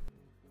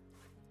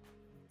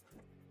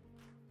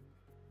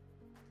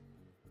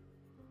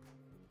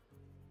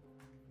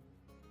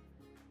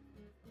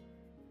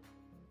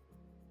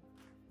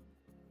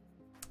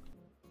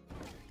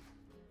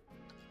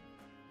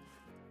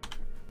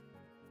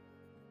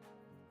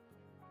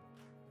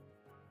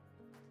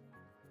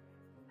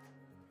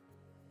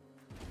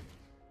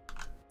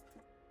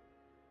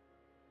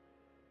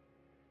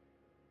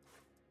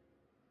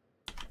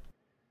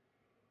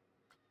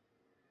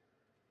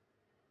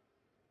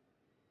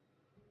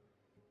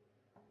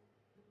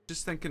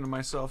 just thinking to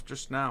myself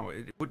just now,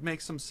 it would make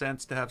some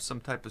sense to have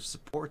some type of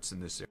supports in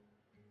this area.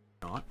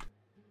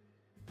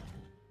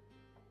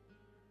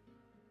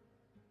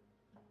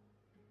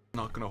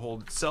 Not gonna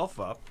hold itself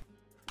up.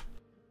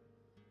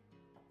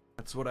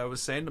 That's what I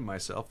was saying to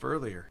myself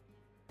earlier.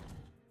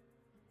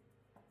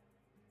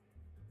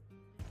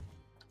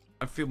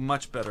 I feel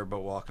much better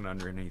about walking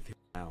underneath here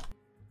now.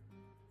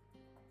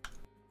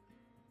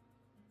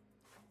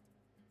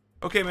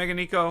 Okay, Mega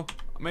Nico.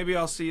 Maybe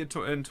I'll see you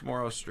in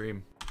tomorrow's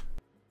stream.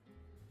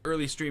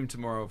 Early stream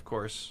tomorrow, of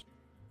course.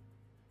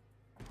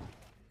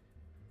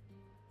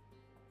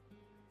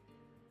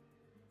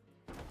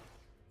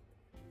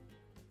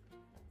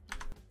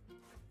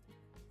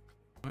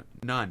 What?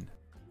 None.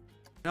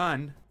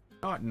 None?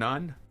 Not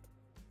none.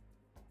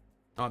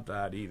 Not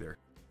that either.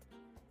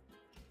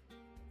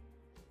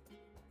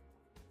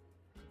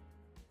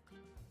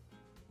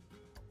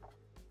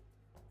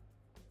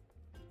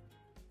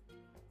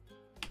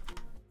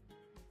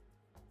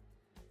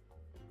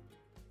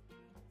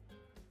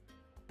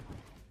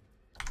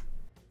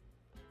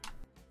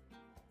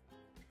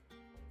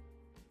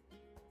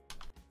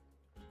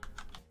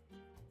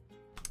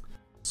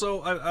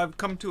 So I've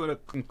come to a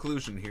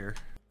conclusion here.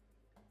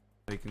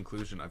 A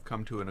conclusion. I've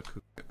come to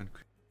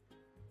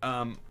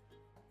I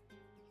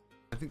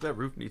think that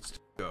roof needs to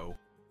go.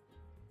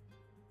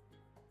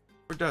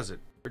 Or does it?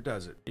 Or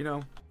does it? You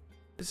know,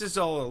 this is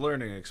all a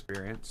learning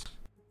experience.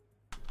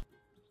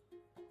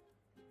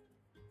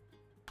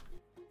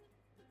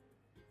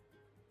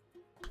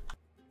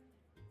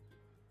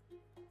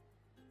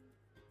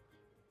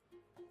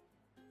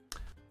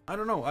 I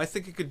don't know. I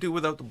think it could do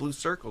without the blue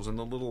circles and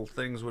the little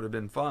things would have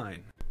been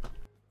fine.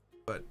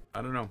 But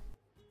I don't know.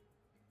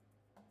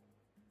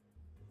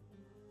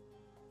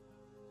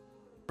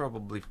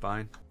 Probably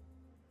fine.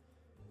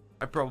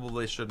 I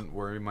probably shouldn't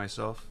worry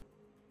myself.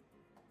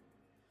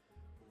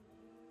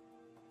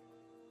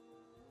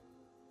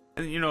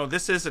 And you know,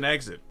 this is an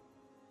exit.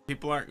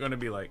 People aren't going to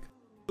be like,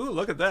 ooh,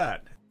 look at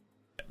that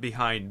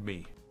behind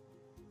me.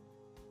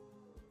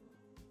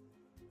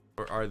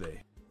 Or are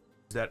they?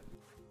 Is that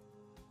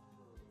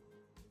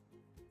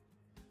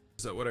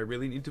what I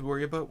really need to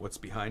worry about? What's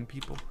behind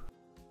people?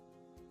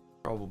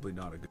 Probably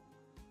not a good.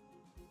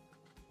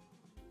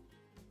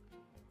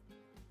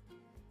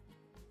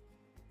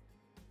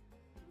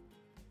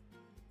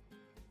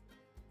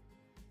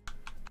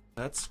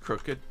 That's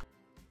crooked.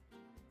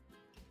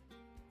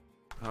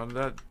 How did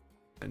that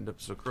end up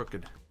so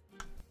crooked?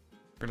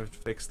 We're gonna have to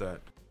fix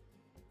that.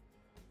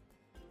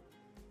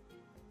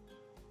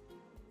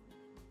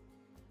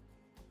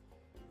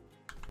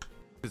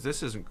 Because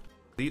this isn't...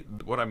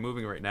 What I'm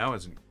moving right now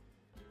isn't...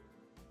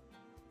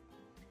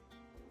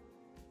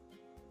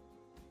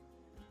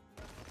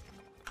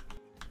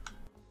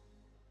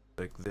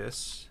 like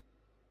this.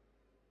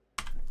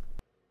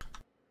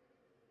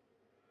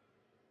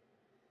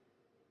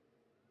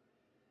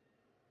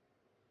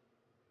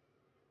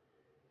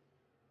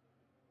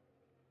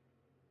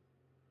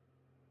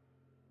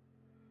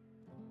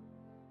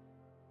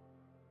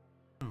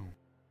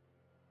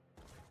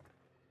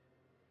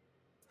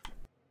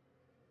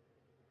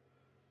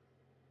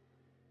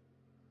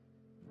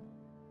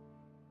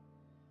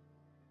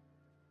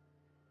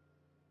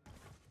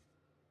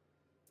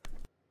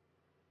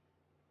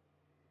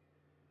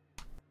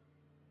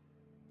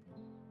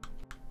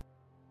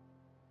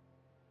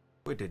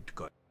 We did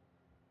good,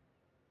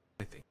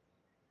 I think.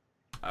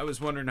 I was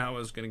wondering how I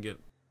was going to get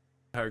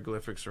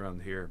hieroglyphics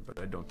around here, but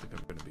I don't think I'm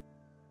going to be.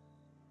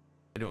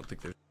 I don't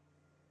think there's...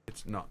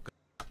 It's not going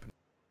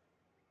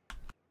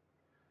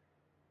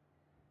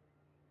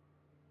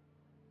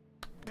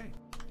to happen.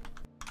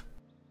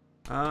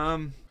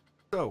 Okay.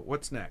 So,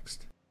 what's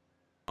next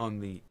on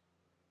the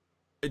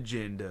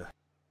agenda?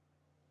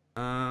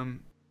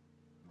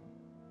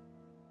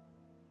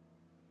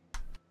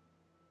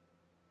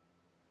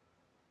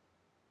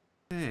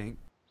 Think.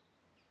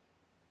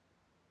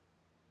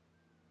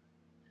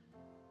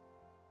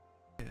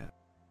 Yeah.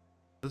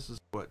 This is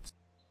what.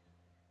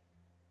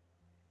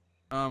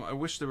 I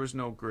wish there was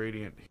no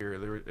gradient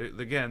here.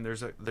 Again,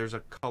 there's a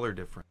color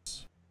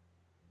difference.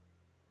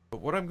 But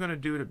what I'm gonna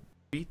do to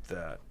beat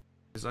that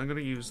is I'm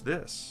gonna use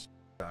this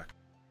back.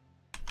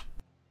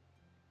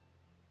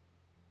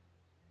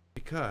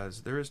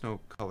 Because there is no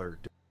color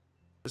difference.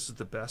 This is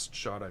the best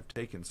shot I've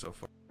taken so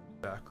far.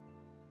 Back.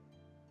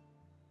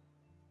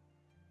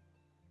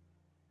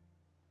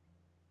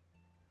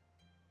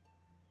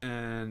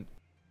 And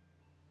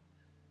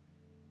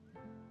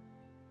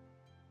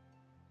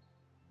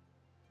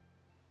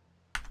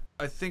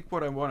I think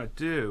what I want to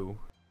do,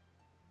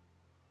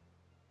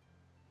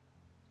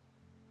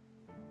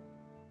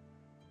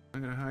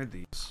 I'm going to hide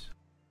these.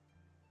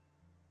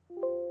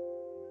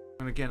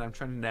 And again, I'm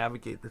trying to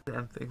navigate the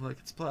damn thing like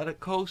it's Planet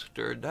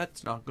Coaster.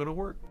 That's not going to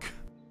work.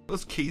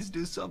 Those keys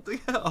do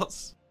something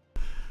else.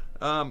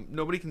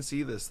 Nobody can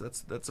see this.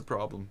 That's a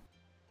problem.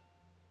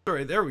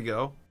 Sorry, there we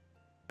go.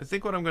 I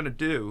think what I'm going to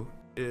do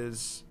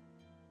is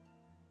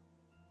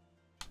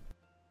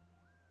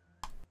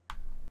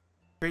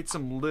create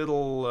some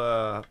little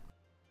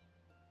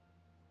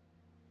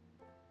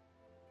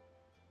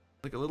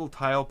Like a little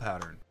tile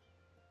pattern.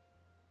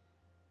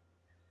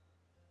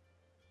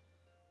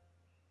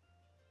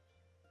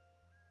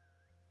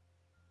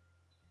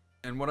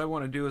 And what I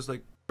want to do is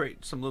like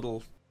create some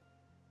little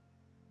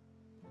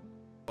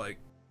like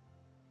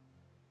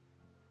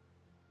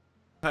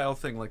tile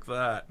thing like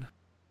that.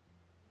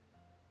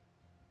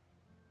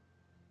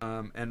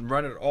 And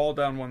run it all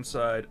down one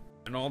side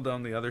and all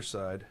down the other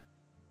side.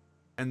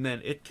 And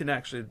then it can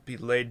actually be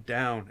laid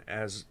down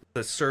as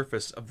the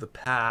surface of the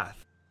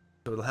path.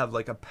 So it'll have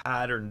like a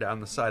pattern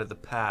down the side of the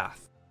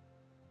path.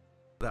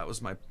 That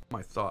was my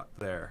thought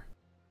there.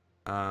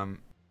 But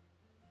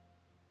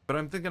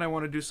I'm thinking I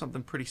want to do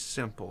something pretty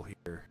simple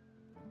here.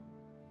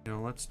 You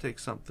know, let's take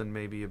something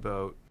maybe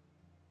about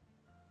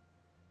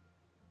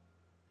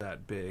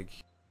that big.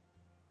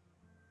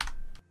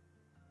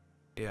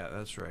 Yeah,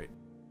 that's right.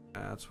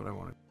 That's what I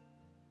wanted.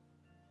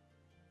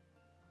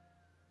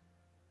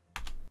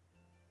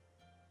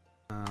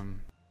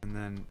 And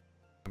then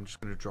I'm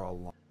just going to draw a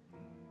line.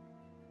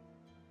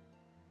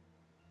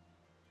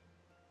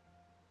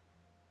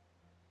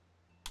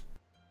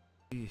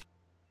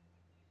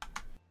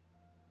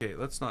 Okay,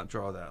 let's not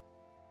draw that.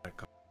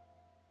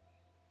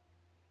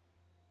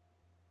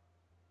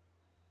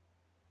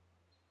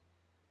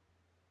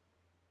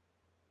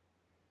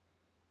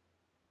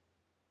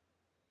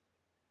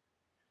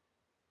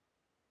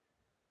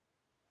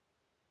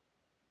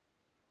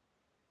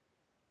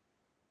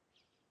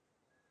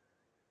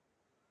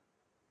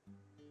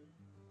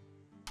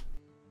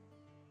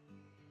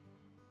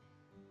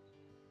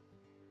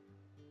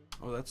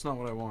 Oh, that's not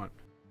what I want.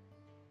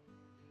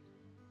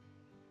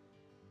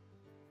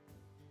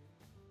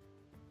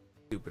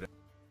 Stupid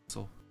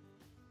asshole.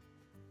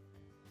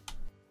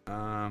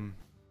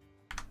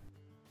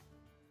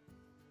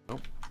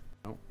 Nope.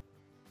 Nope.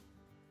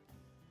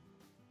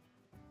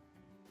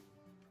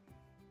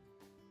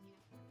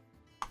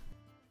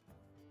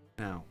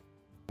 Now,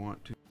 I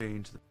want to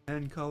change the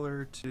pen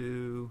color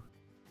to,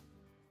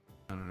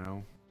 I don't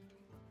know.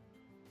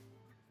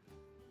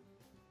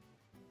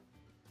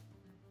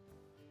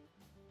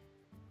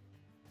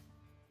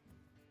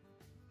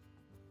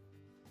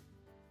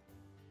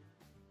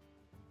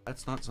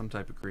 That's not some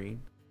type of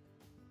green.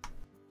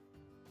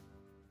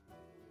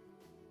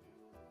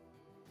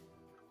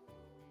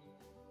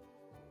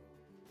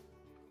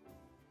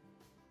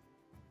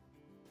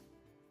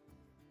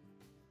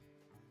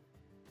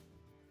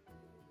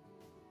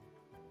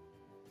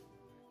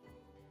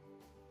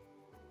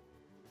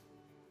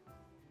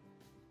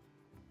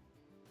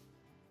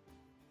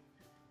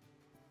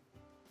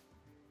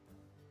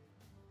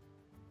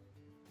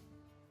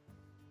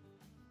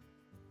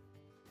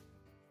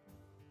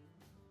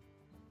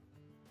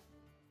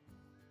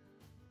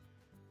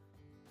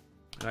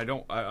 And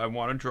I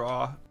want to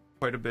draw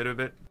quite a bit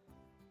of it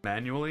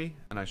manually,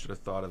 and I should have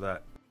thought of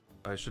that.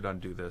 I should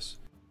undo this.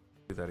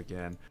 Do that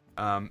again.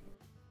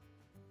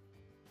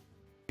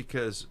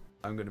 Because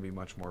I'm going to be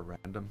much more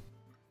random.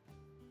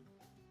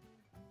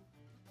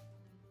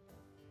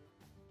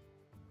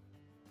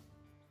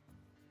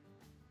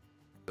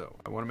 So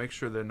I want to make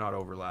sure they're not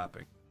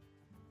overlapping.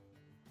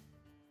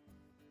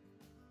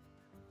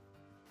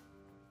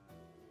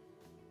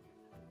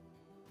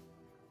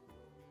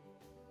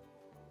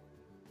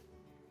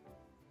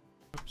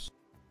 Oops.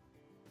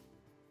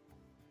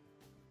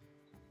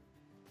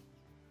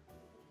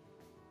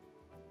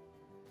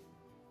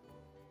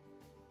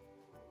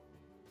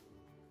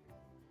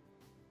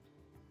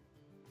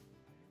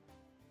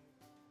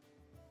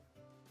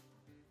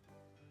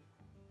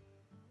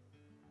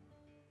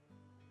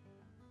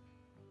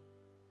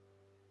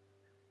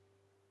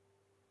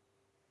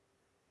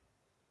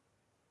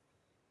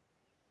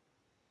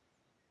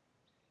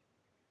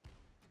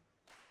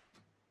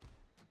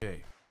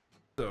 Okay,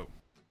 so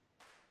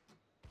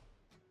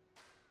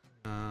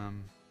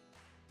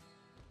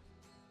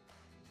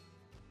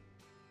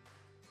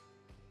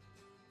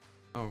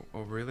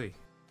oh really?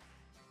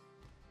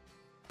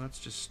 That's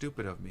just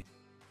stupid of me.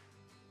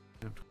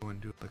 I have to go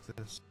and do it like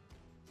this.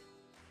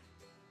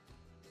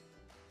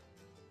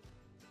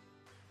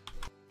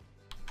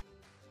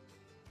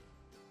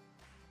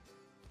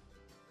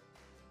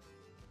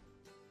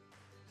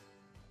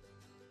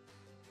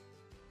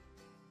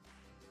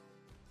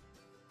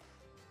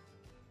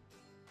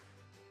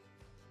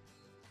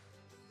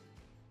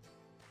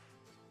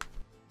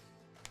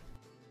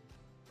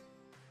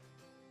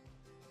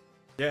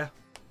 Yeah,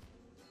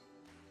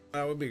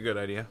 that would be a good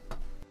idea.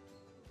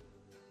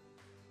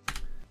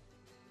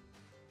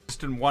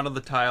 Just in one of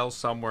the tiles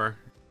somewhere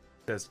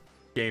says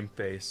game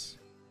face.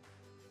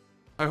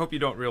 I hope you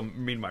don't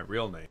mean my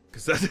real name,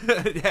 because that's,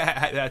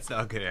 yeah, that's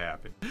not gonna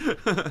happen.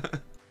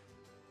 But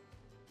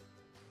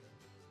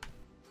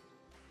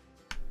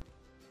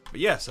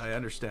yes, I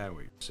understand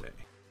what you're saying.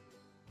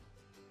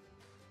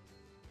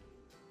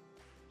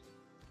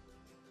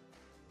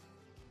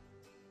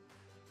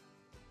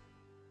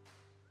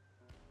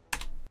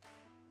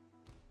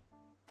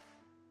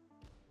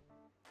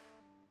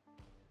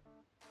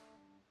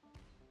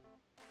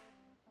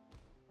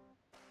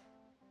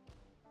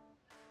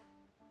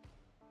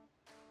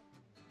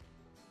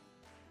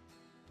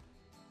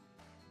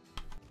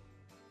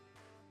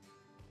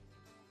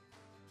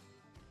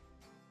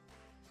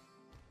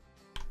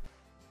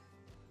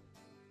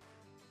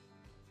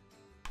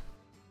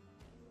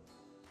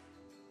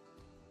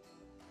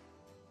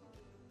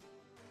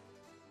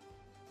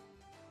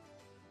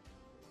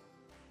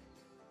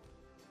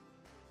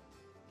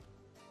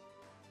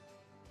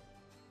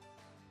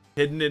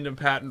 hidden in a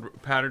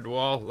patterned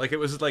wall, like it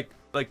was like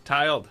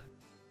tiled.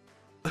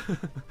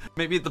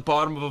 Maybe at the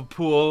bottom of a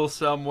pool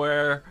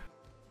somewhere.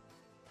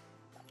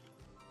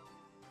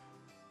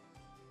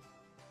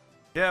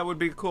 Yeah, it would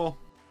be cool.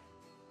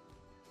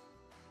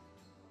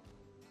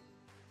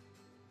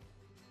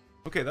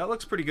 Okay, that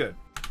looks pretty good,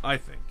 I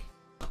think.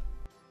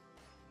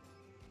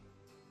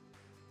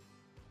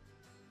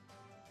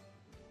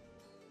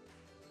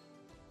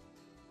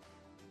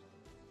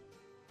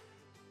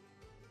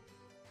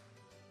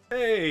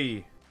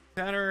 Hey,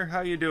 Tanner,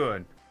 how you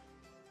doing?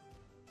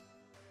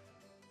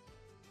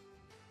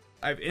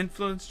 I've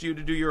influenced you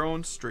to do your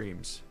own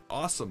streams.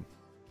 Awesome.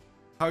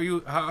 How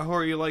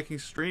are you liking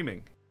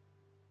streaming?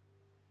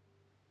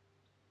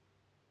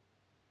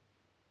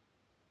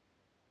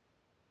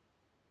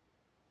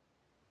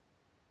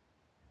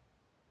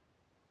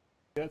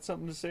 Got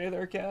something to say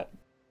there, Cat?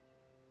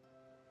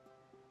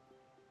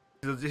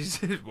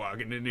 He's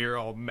walking in here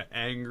all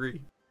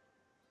angry.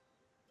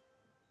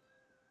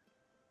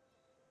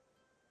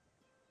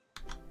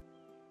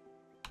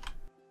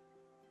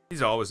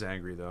 He's always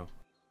angry, though.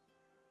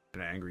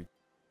 And angry.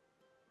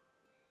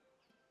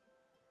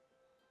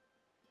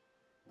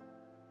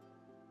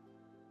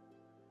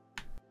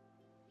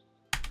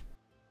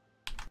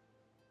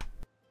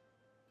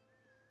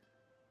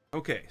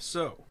 Okay,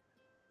 so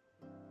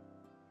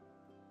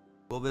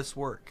will this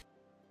work?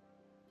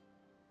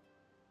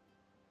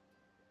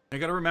 I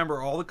gotta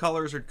remember all the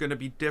colors are gonna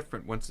be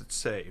different once it's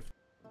saved.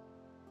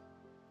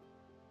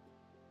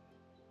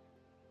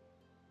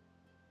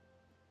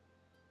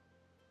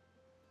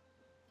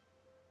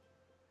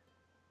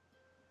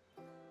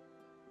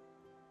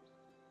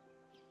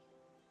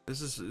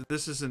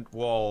 This isn't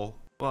wall.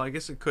 Well, I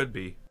guess it could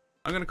be.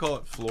 I'm gonna call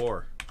it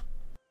floor.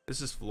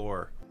 This is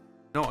floor.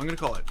 No, I'm gonna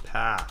call it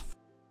path.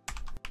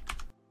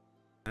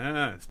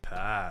 Ah, it's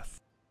path.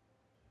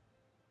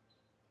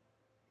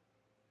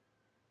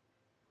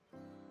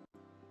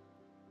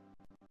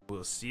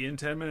 We'll see you in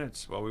 10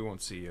 minutes. Well, we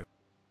won't see you.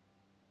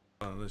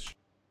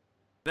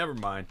 Never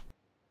mind.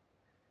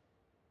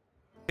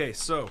 Okay,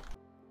 so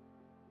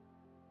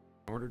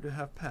in order to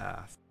have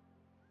path,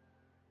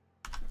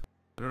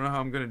 I don't know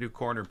how I'm gonna do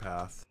corner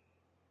path.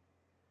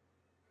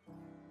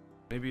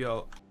 Maybe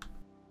I'll.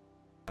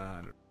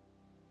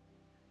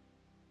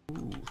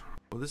 Ooh,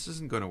 well, this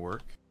isn't gonna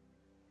work.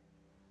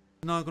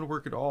 It's not gonna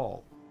work at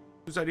all.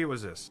 Whose idea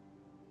was this?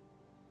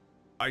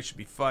 I should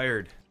be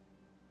fired.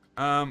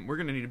 We're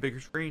gonna need a bigger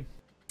screen.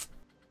 That's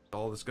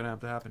all that's gonna have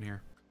to happen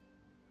here.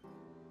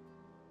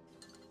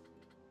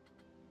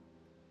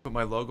 Put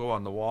my logo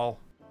on the wall.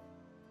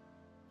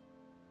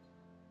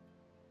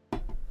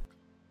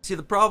 See,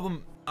 the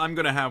problem I'm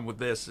gonna have with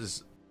this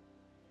is,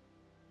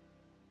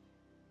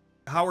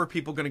 how are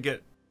people gonna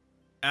get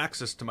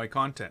access to my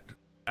content?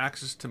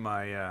 Access to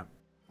my,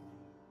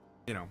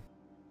 you know,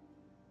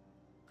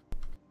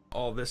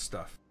 all this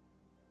stuff.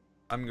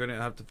 I'm gonna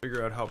have to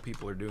figure out how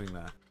people are doing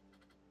that.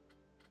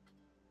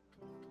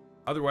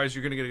 Otherwise,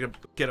 you're gonna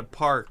get a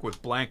park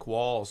with blank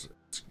walls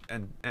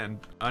and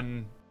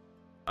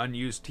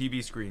unused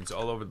TV screens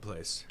all over the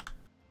place.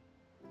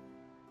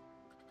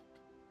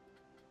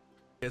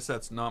 Guess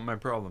that's not my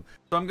problem.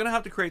 So I'm gonna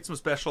have to create some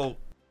special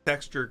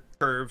texture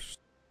curves,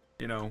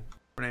 you know,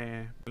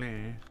 blah,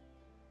 blah,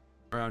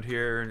 around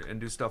here and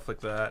do stuff like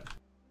that,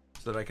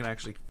 so that I can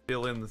actually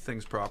fill in the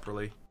things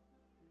properly.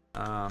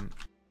 But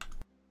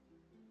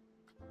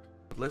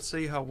let's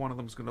see how one of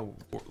them's gonna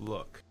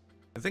look.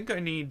 I think I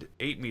need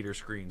 8-meter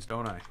screens,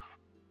 don't I?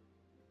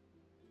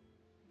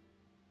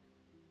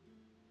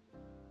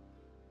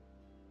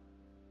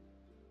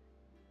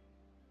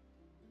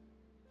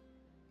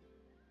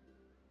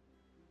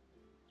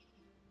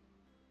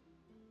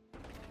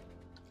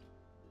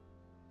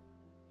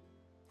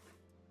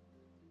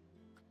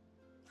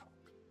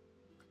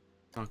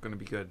 Not gonna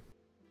be good.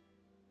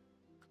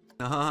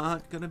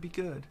 Not gonna be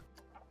good.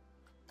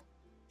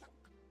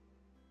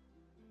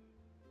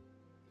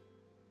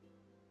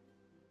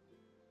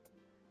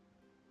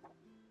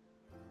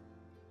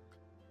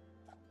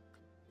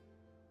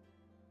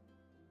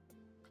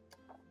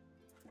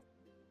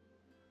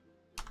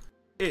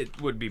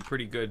 It would be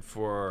pretty good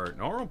for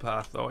normal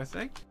path, though, I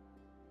think.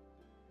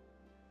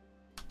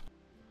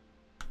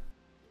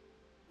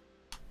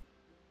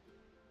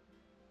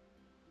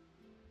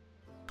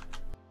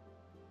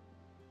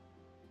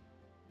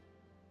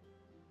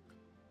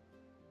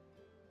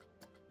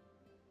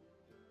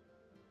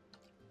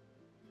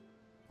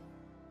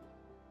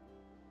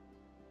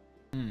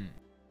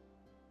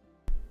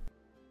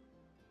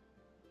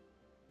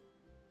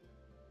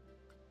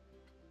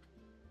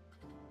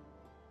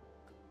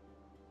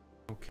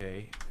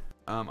 Okay.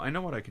 I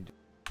know what I can do.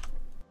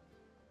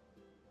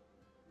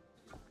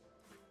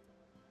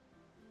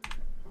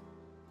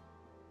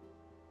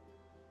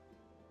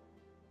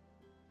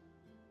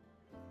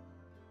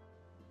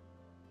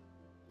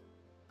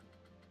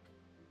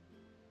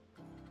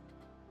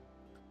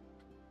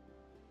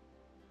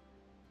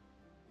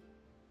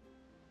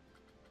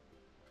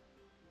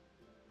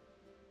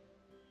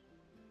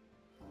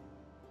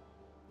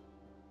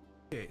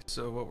 Okay,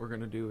 so what we're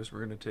gonna do is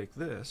we're gonna take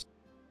this.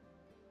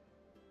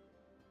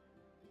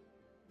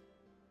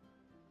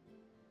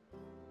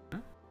 Huh?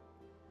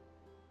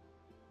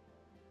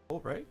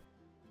 All right.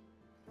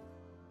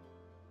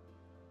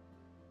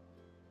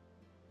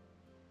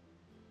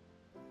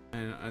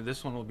 And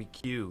this one will be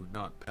Q,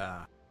 not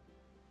path.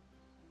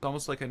 It's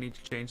almost like I need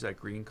to change that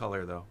green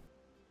color though.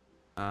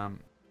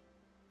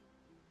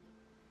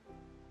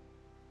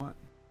 What?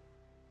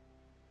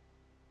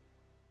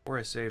 Before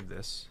I save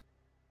this.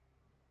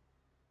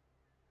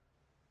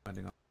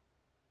 Finding out.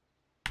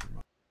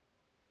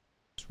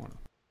 Just wanna.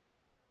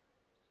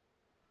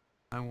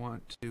 I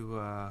want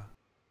to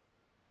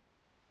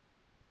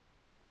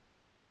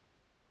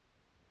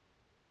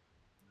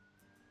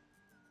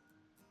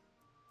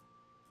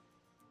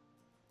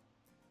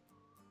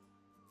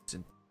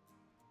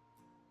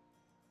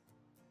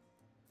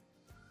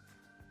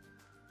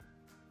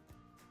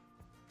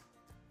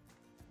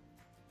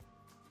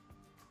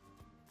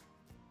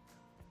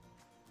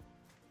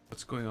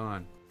what's going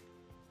on?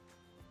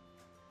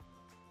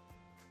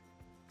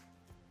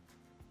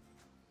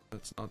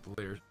 That's not the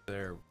layers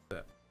there.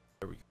 That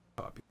there we go.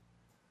 Copy.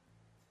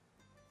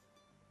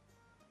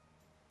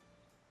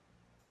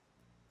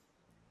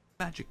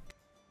 Magic.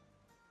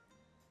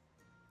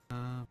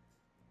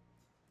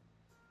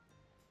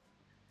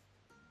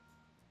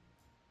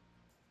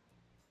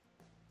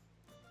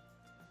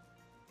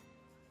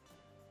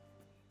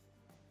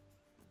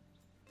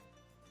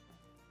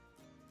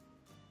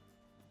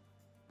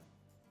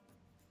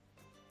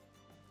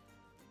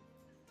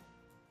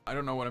 I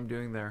don't know what I'm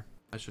doing there.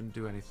 I shouldn't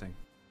do anything.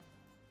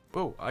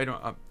 Oh,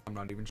 I'm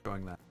not even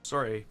showing that.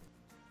 Sorry.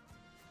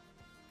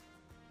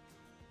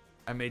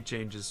 I made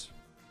changes.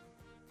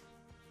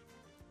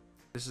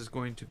 This is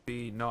going to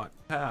be not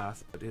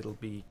path, but it'll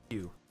be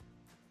Q.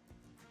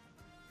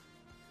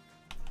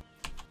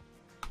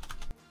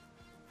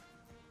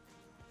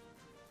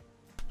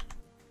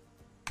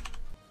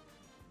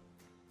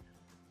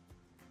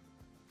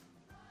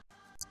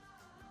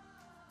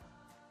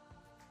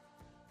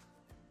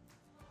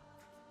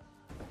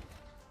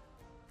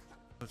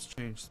 Let's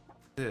change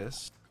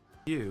this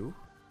Q.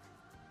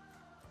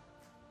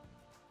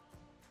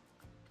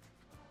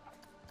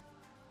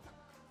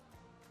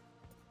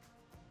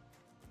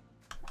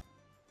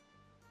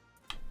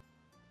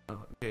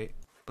 Okay,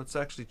 let's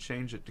actually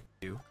change it to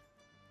Q.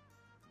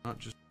 Not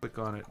just click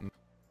on it and,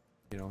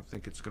 you know,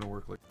 think it's going to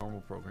work like a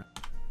normal program.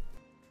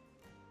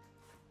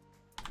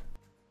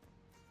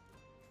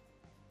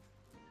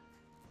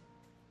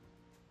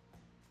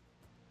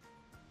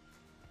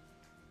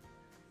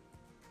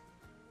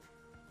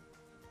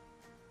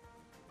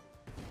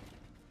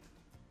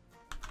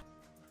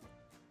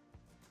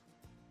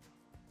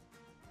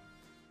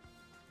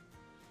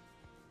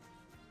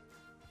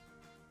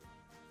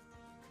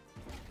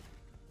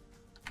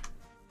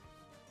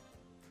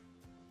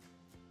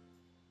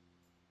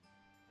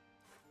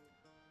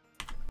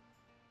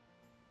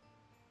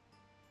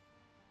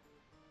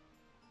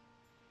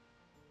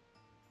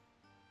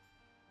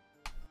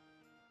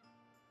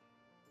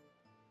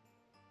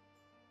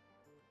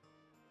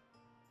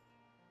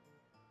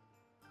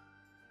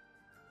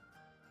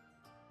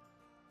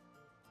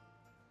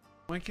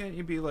 Why can't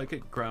you be like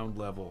at ground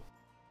level?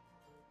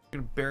 You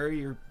can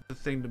bury the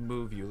thing to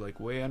move you like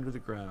way under the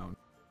ground.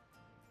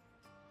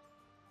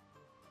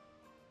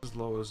 As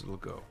low as it'll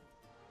go.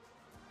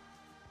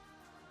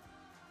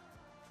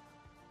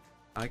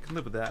 I can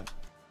live with that.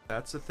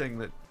 That's a thing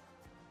that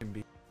can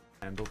be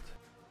handled.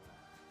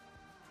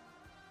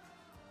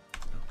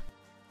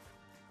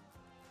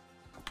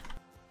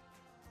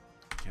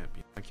 Can't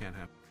be. I can't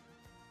have.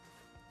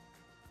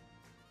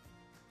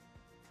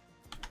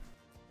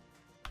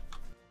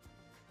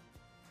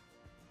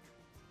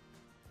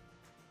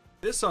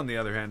 This, on the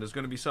other hand, is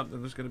going to be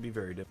something that's going to be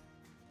very different.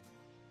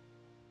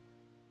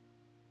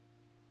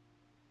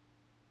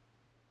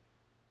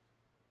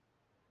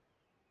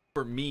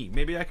 For me,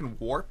 maybe I can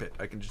warp it.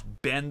 I can just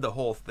bend the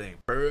whole thing.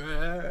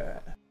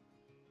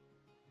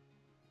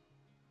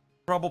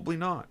 Probably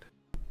not.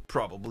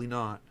 Probably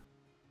not.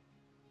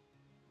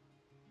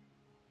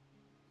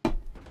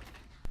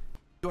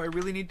 Do I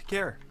really need to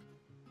care?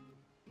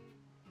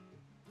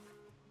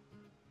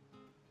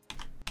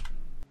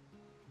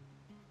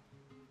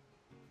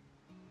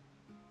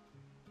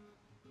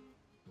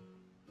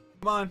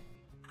 Come on.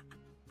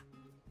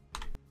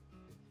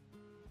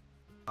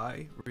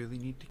 I really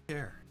need to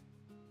care.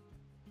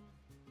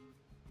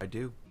 I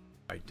do.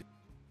 I do.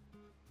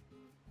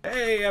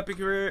 Hey, Epic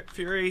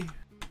Fury.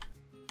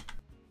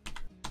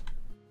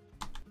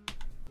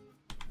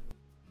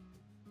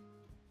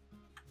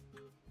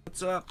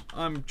 What's up?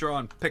 I'm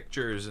drawing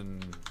pictures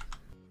and...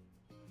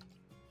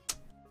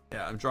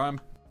 yeah, I'm drawing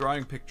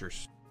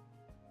pictures.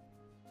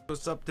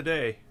 What's up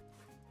today?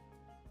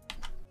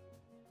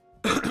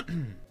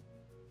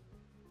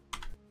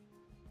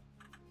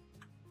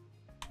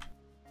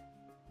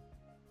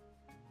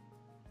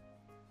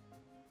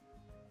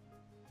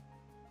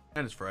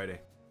 And it's Friday.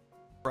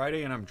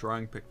 Friday and I'm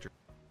drawing pictures.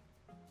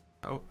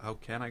 How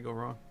can I go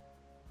wrong?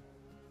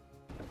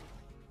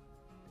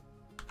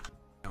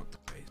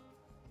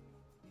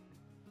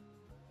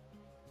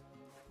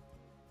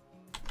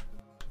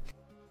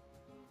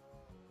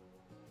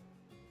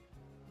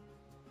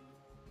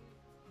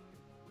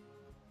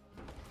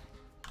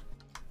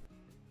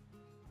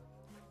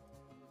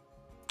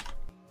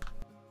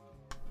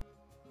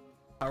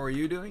 How are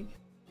you doing?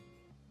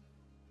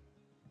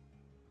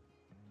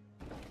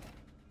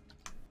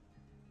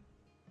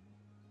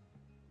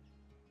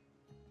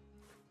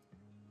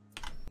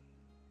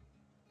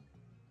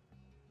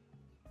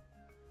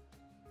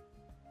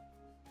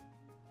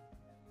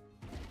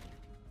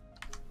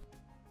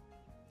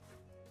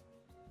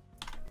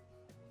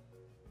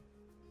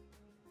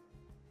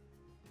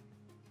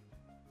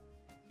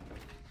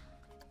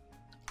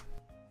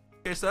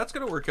 Okay, so that's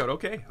gonna work out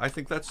okay. I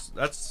think that's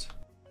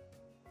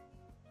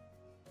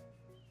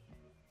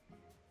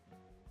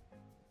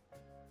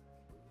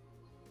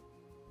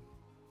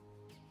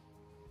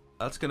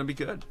gonna be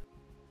good.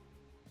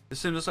 As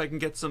soon as I can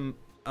get some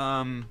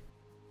I'm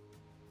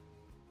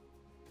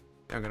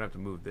gonna have to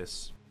move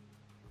this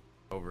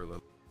over a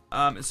little.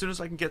 As soon as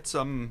I can get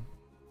some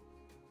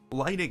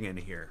lighting in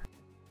here.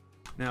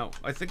 Now,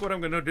 I think what I'm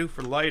gonna do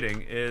for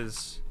lighting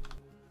is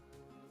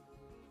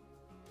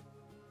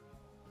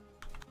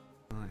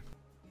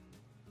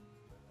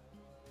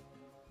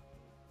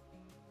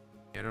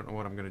I don't know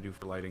what I'm gonna do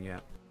for lighting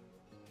yet.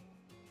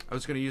 I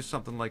was gonna use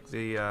something like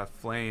the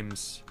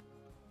flames.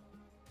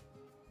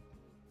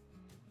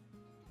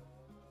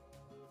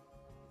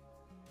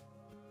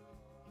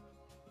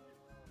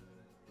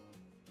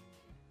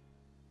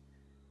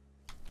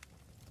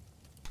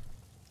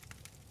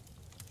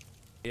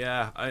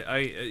 Yeah,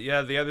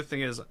 yeah, the other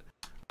thing is,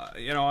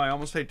 you know, I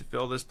almost hate to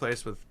fill this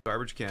place with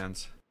garbage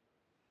cans.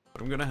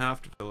 But I'm gonna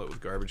have to fill it with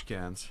garbage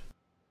cans.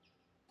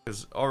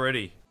 Because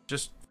already,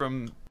 just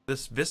from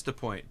this vista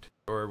point,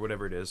 or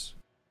whatever it is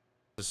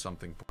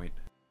something point.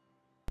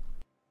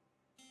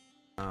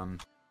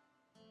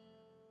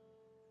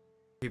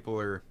 People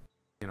are,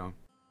 you know,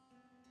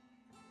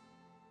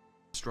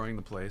 destroying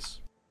the place.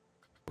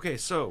 Okay,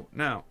 so,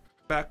 now,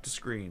 back to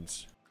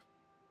screens.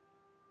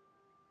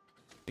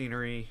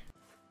 Scenery.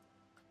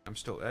 I'm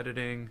still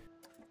editing.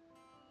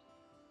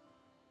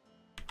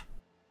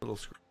 Little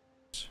screens.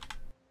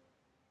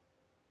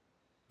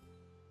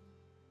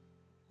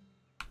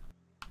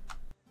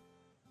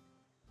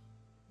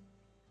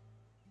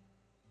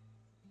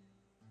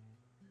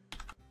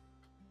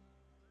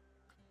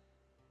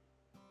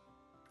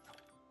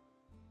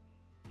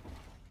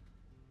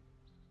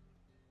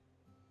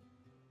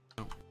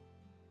 Oh.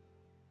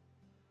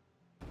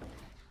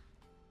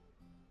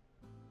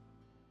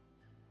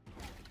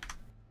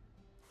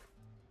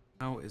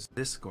 How is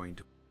this going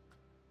to...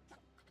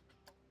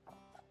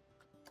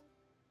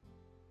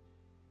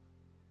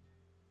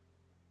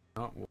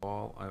 Not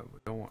wall, I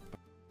don't want...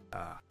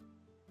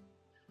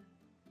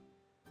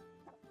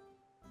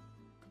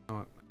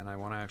 Oh, and I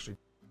want to actually...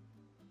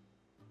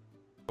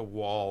 a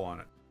wall on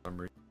it for some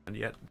reason, and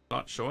yet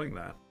not showing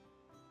that.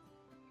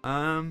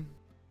 I'm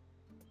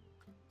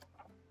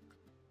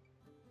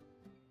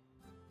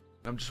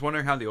just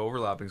wondering how the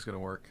overlapping is going to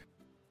work.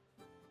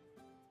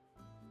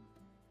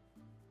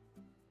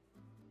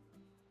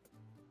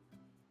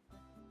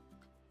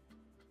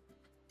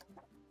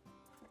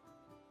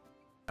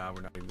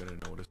 We're not even going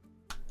to notice.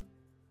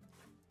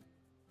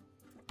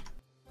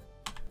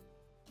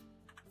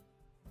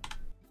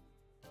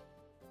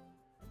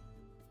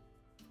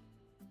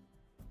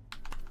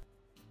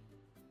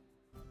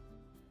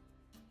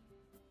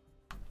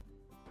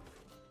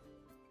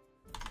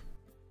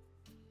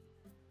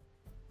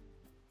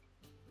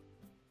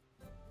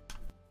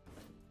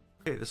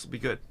 Okay, this will be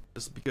good.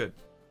 This will be good.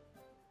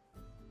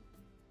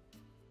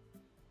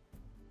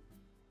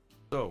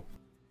 So,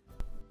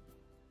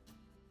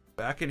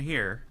 back in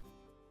here,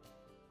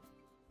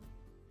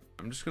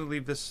 I'm just going to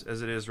leave this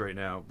as it is right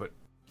now, but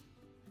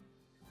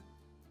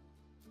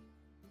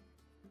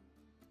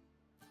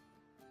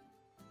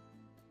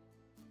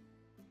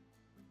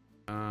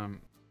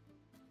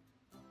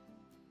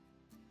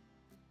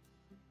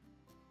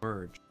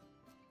merge.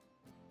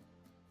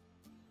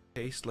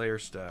 Paste layer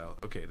style.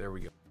 Okay, there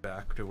we go.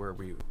 Back to where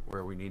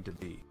we need to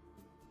be.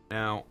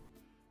 Now,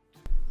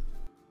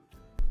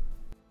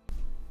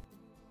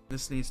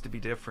 this needs to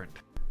be different.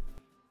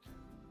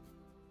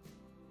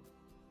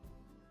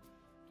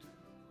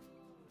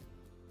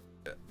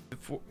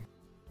 Before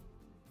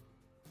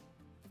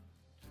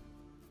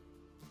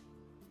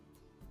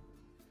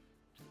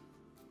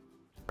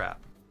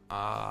crap.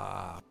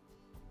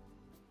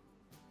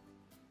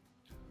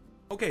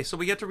 Okay, so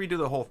we get to redo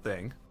the whole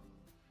thing.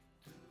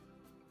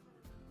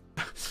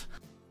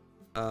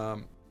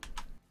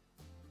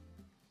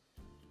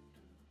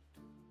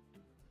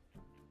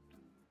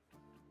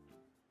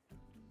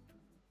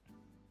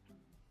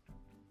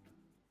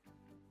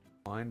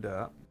 Lined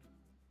up.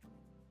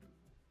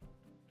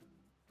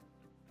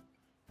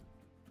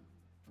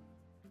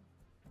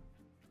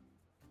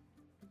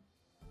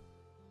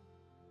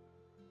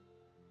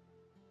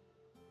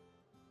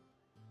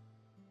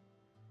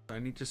 I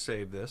need to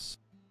save this.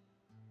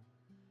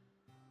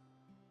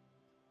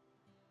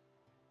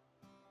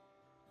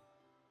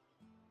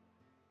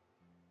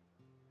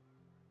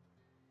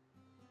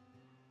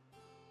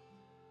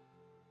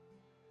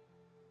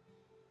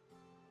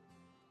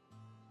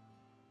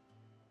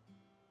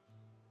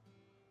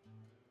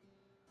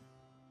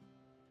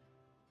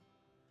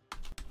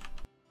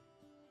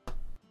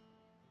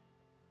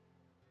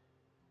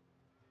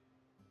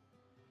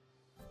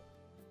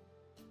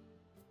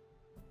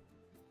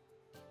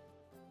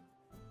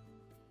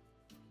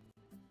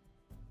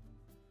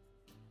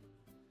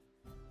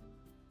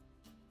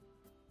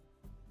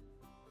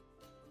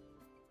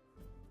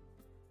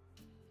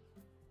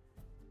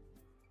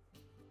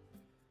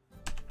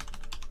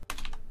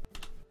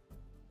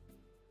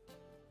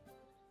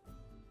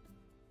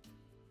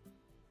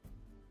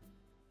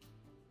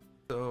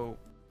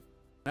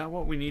 Now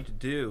what we need to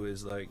do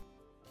is like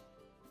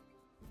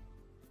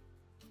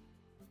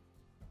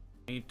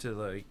need to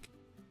like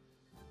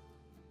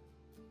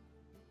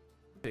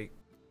take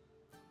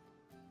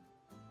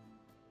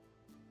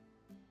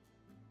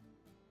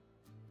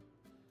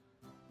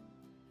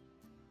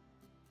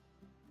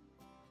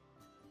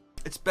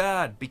it's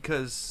bad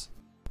because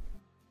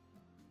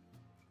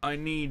I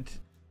need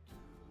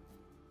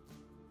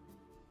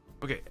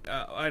okay,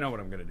 I know what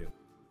I'm gonna do.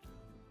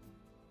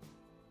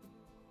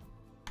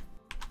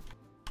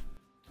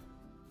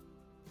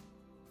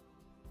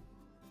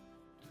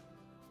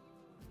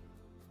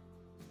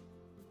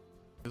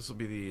 This will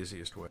be the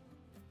easiest way.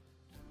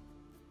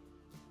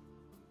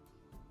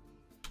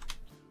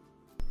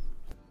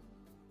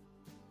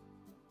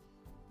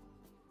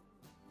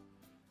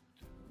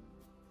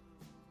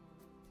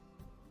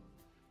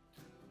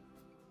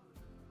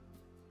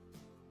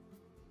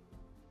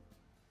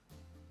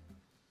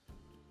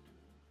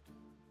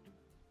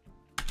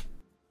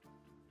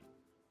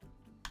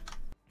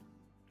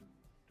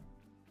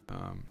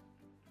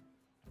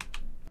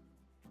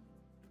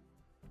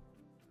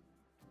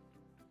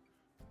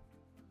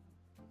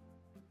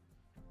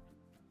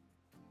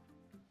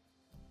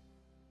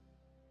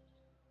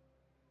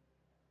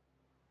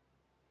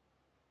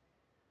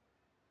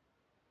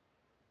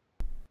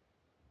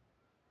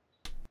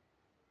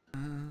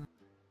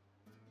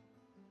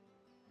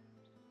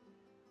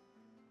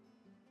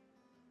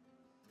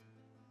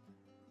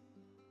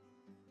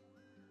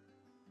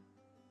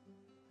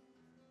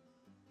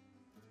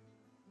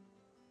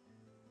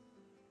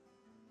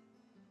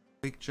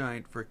 Big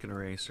giant frickin'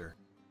 eraser.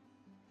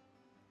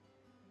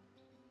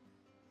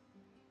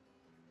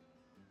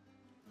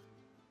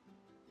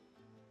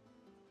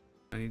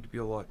 I need to be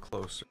a lot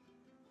closer.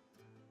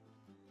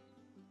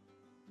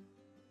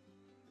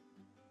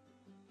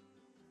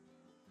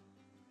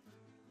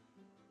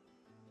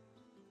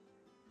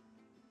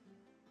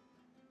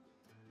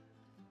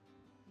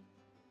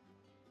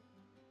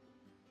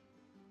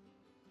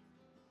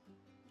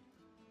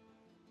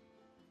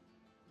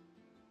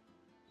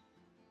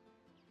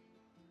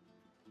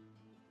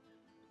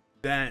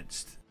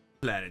 Advanced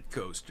Planet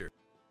Coaster.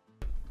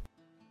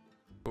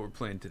 What we're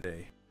playing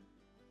today.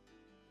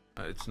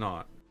 It's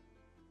not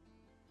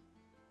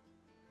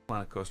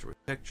Planet Coaster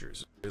with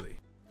pictures, really.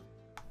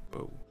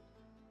 Whoa.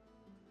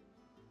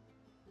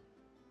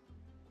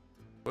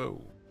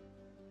 Whoa.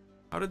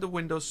 How did the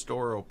Windows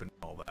Store open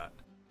all that?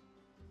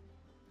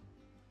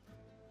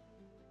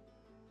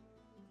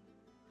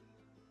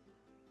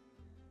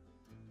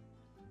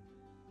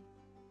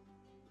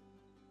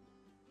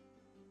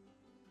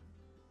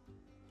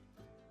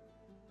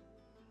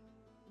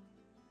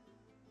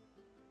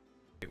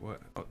 Wait,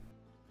 what? Oh.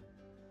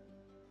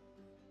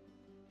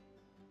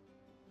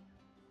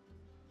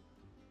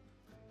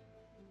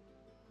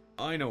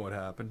 I know what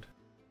happened.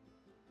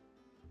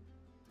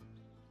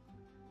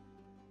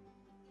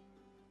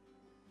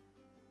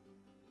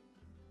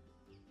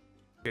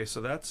 Okay,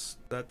 so that's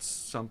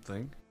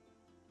something.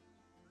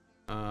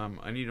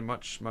 I need a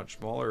much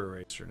smaller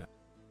eraser now.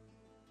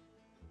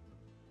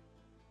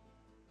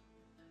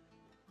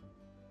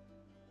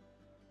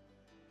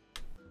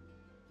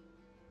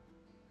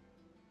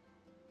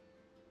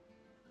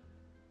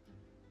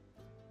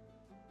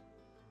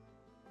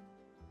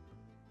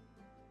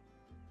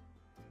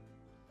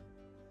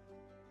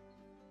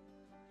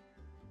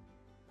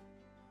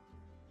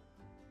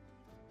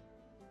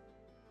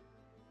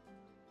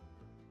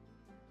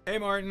 Hey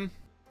Martin.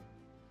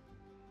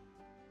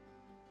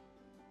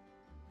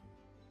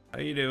 How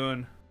you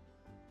doing?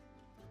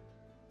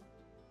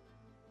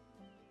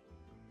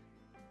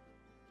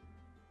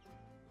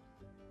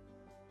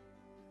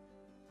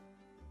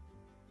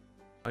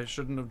 I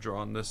shouldn't have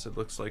drawn this. It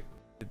looks like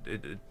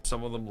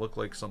some of them look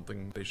like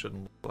something they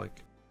shouldn't look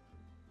like.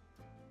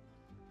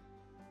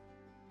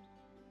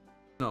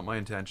 Not my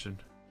intention.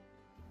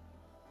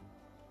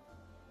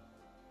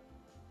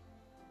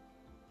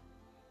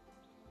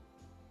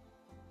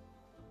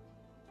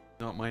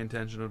 Not my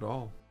intention at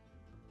all.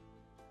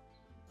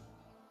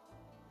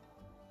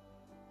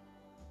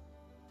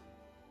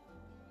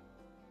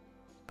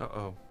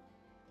 Uh-oh.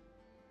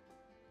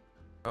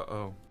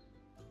 Uh-oh.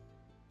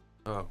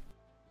 Oh.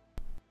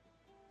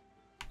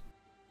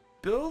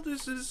 Bill,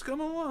 this is come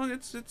along.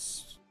 It's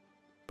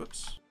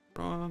oops,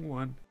 wrong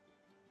one.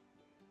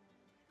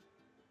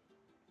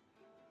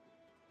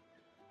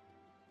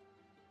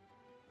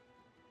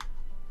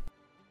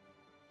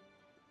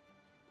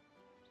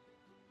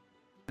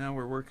 Now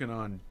we're working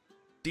on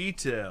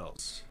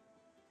details.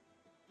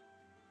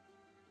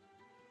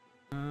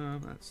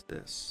 That's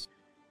this.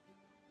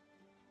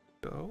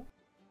 Go.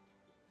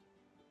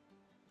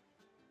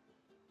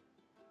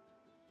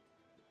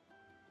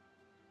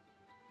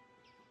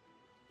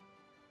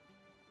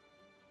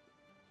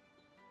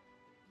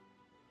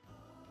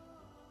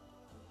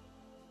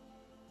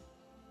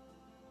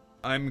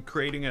 I'm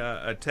creating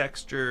a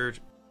texture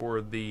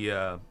for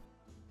the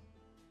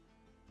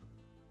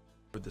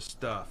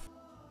stuff,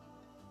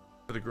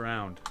 for the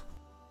ground,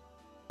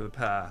 for the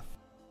path,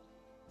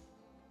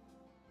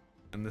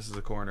 and this is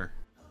the corner.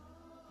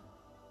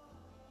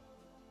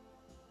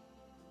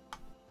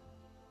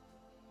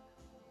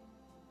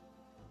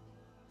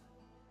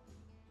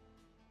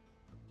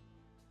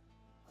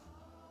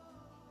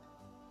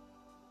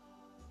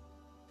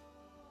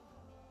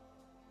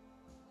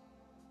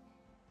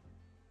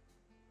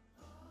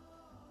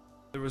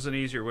 There was an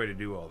easier way to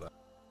do all that,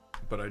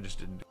 but I just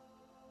didn't do it.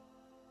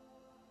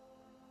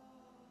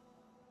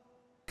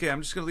 Okay,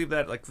 I'm just gonna leave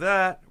that like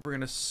that. We're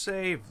gonna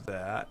save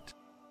that.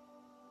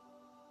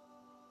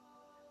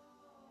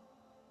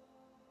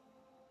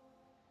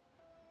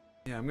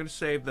 Yeah, I'm gonna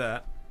save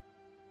that.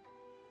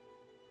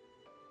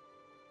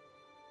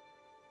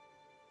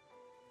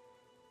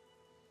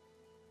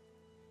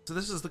 So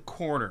this is the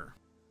corner.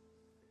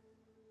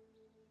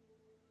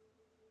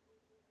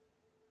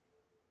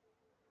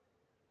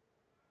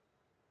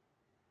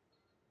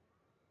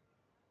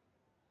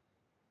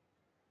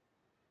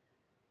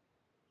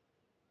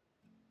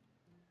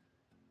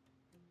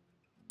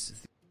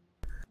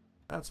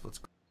 That's what's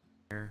going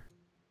on here.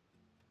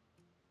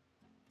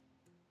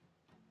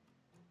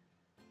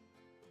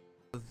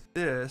 So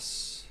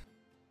this,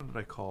 what did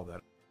I call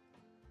that?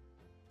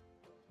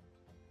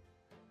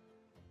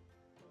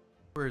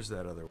 Where is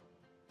that other one?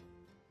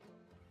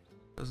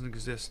 Doesn't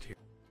exist here.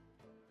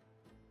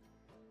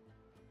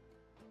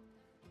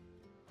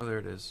 Oh, there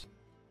it is.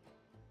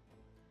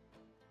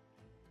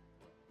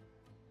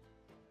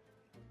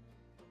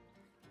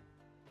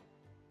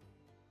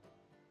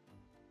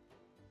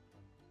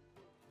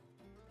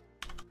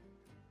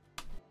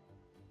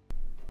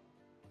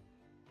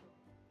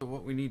 So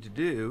what we need to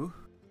do,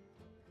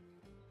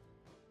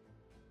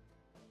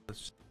 let's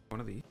just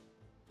one of these.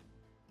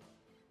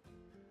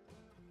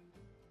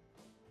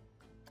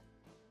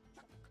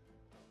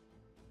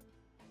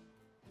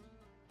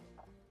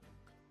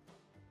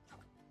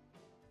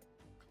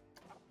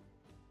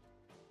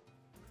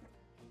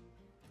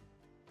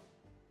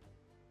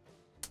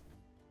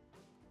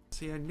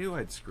 See, I knew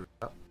I'd screwed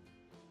up.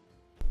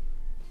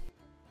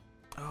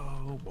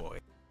 Oh boy.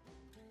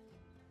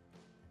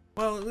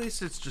 Well, at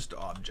least it's just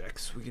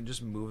objects. We can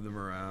just move them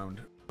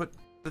around. But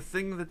the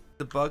thing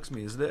that bugs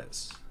me is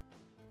this.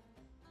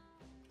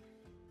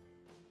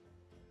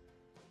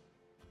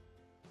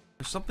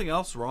 There's something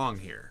else wrong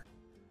here.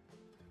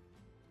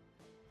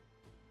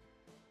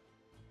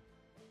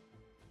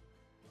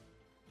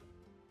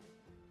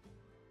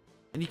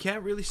 And you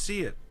can't really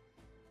see it.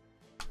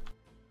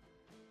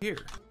 Here.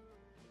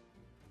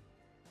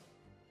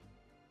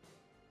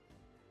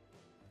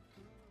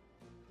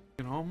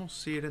 You can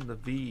almost see it in the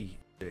V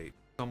shape.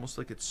 It's almost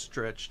like it's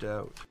stretched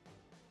out.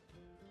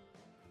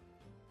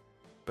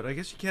 But I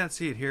guess you can't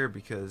see it here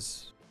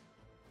because...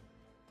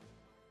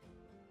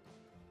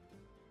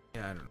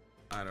 yeah,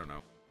 I don't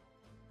know.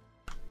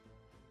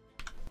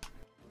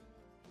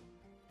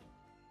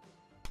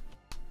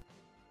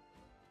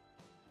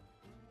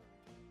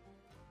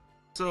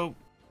 So...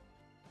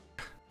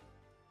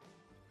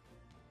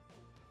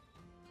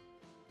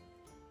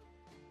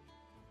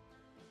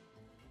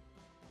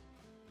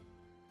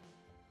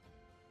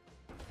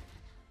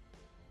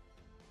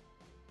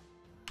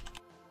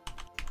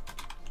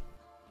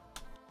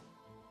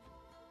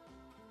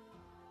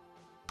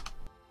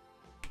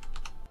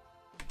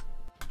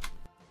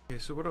 okay,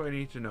 so what do I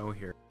need to know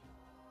here?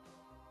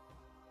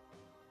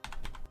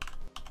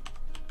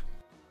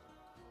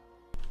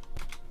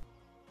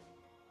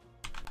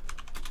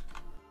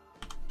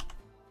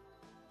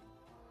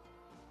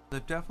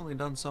 They've definitely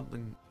done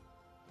something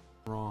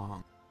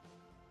wrong.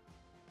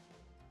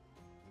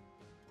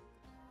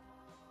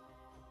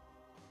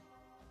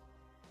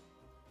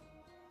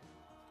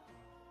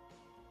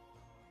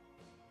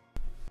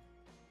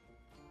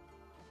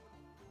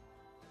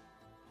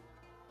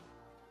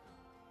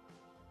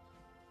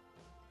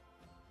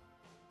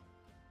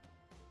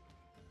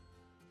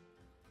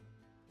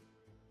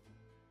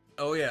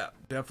 Oh yeah,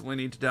 definitely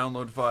need to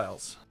download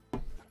files.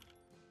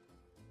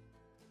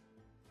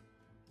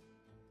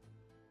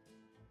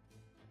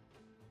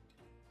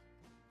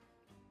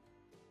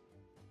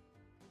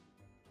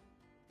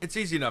 It's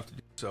easy enough to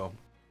do so.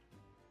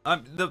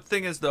 The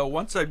thing is though,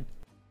 once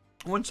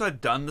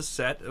I've done the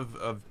set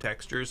of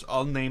textures,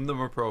 I'll name them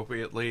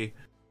appropriately.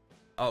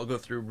 I'll go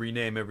through,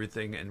 rename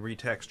everything, and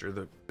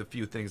retexture the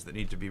few things that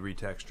need to be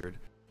retextured.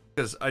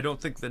 Because I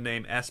don't think the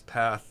name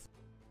SPath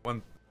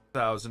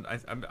 1000.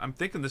 I'm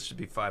thinking this should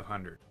be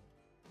 500,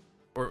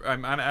 or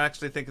I'm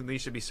actually thinking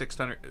these should be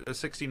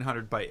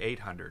 1600 by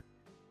 800.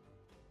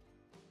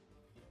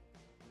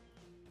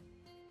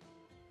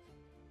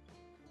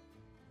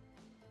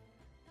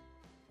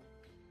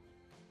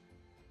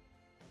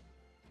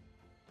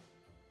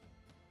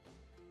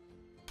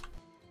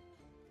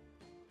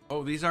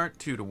 Oh, these aren't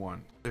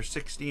 2:1. They're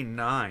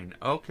 16:9.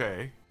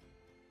 Okay.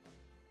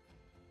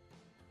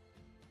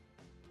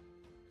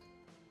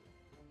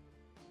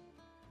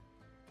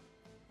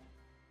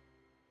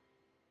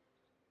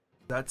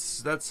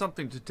 That's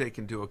something to take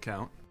into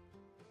account.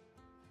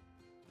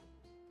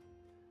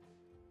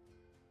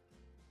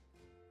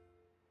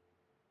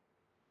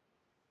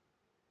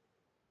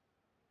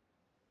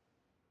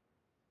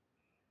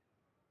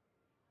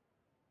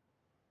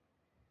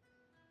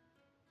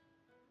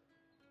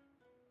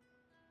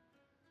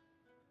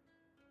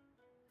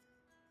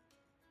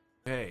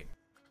 Hey.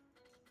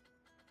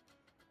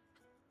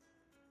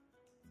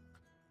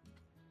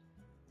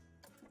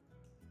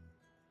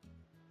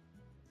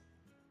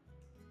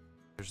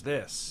 There's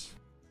this.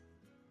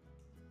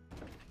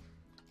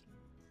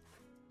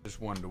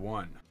 just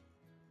 1-to-1.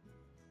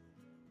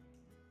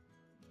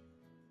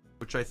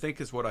 Which I think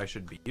is what I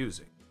should be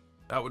using.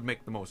 That would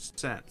make the most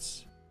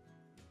sense.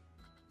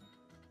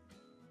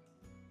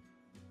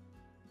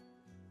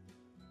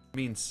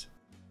 Means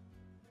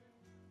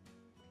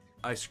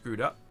I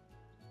screwed up.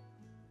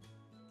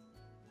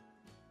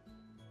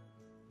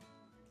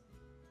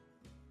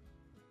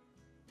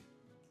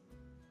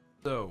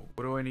 So,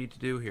 what do I need to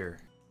do here?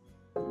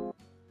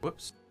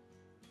 Whoops.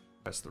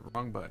 Press the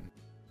wrong button.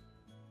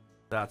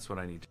 That's what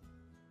I need to do.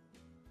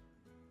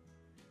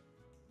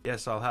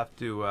 Yes, I'll have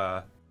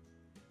to,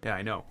 yeah,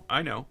 I know.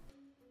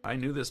 I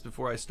knew this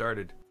before I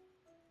started.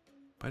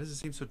 Why does it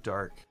seem so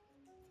dark?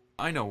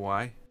 I know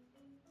why.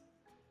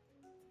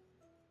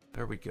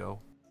 There we go.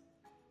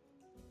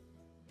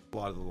 A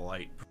lot of the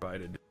light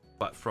provided,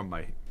 but from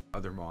my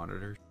other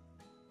monitor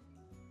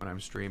when I'm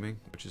streaming,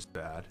 which is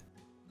bad.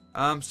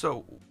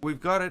 So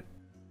we've got it.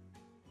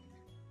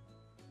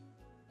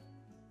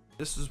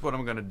 This is what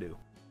I'm gonna do.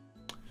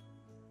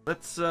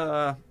 Let's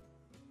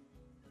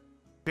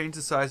change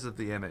the size of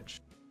the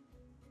image.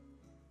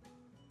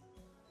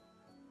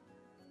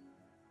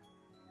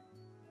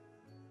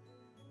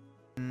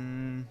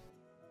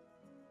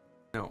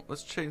 No,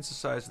 let's change the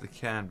size of the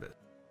canvas.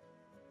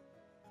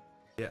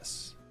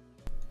 Yes.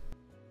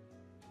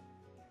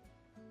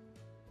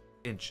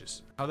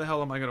 Inches. How the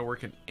hell am I gonna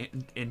work in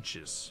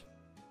inches?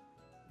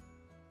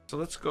 So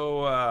let's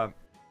go,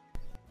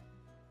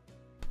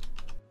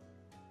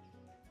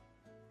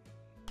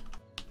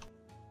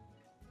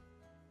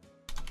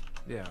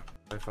 yeah,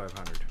 by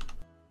 500.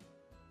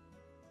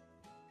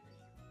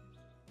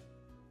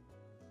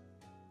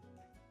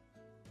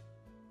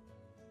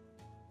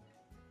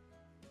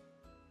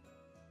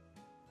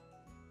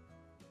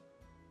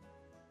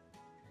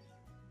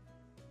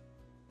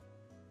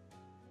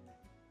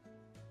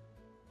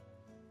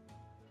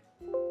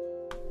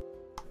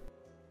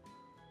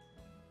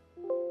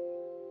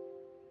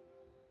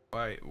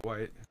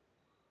 Why?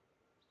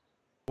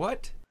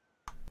 What?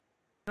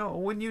 No,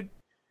 when you...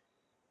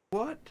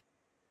 What?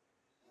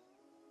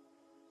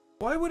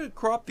 Why would it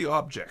crop the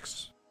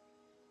objects?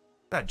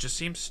 That just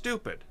seems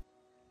stupid.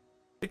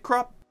 It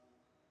cropped...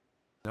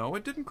 No,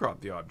 it didn't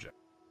crop the object.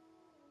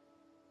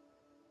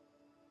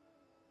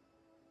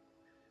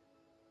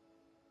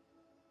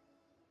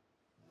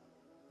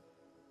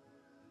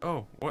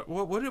 Oh, what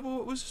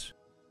was...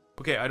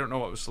 Okay, I don't know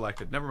what was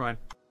selected. Never mind.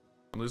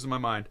 I'm losing my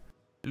mind.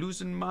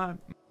 Losing my...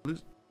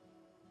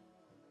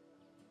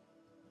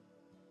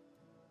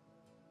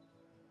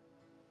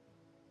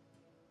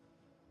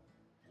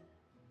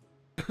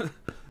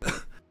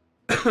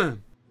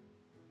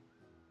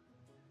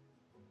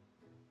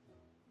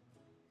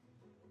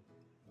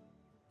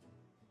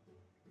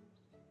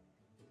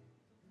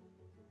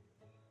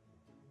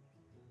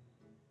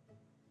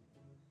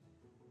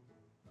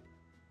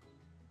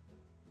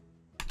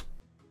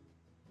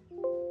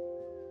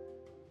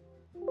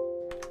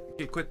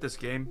 Okay, quit this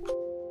game.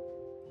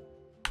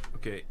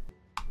 Okay.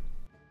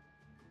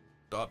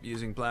 Stop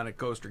using Planet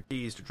Coaster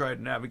keys to try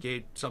to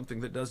navigate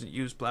something that doesn't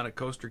use Planet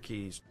Coaster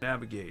keys.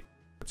 Navigate.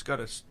 It's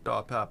gotta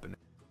stop happening.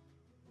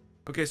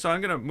 Okay, so I'm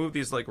gonna move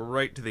these like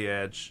right to the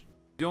edge.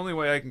 The only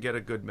way I can get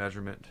a good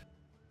measurement.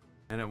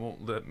 And it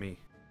won't let me.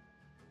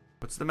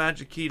 What's the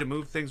magic key to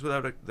move things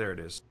without a... There it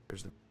is.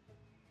 There's the...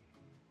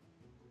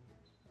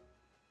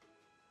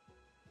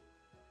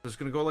 Just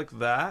gonna go like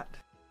that.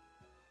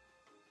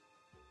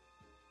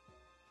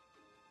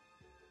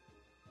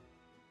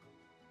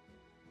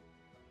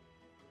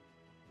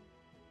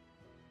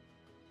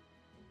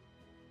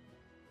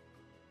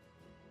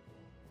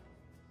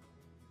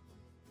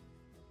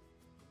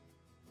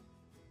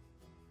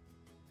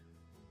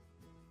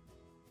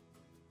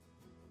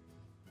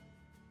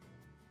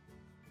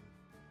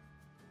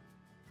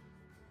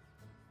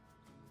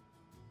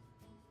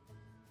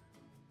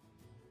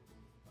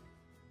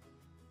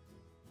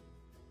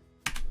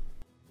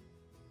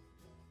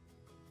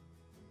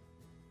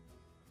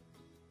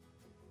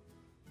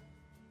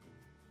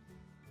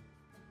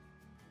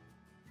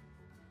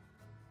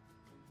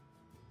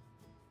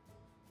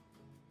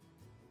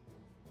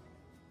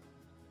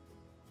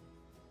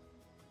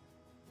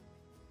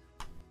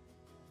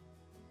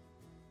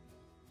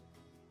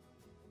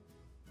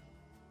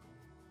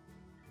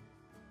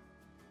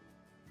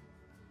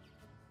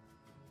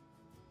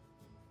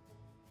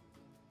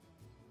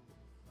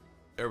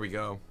 There we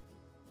go.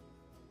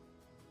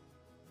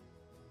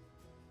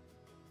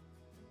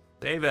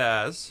 Save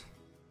as.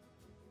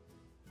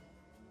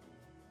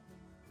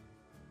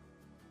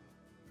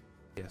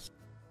 Yes.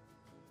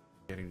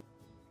 Getting.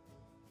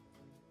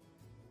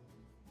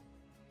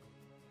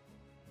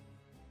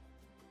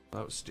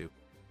 That was stupid.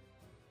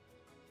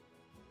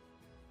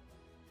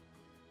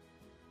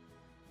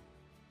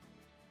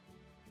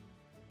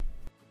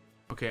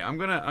 Okay, I'm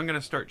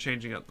gonna start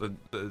changing up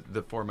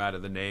the format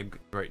of the name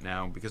right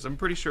now because I'm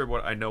pretty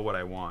sure I know what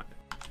I want.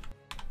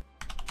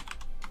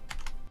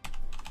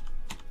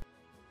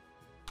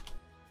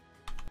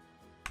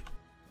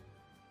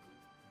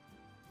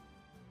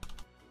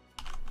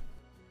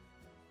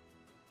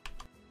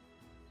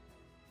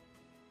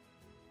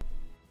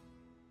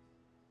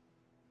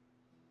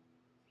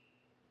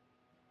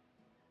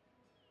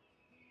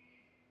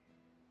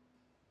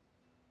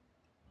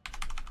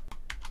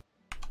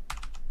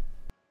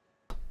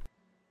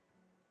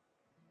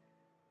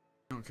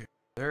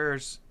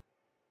 there's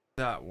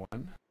that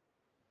one.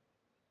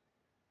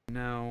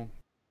 Now,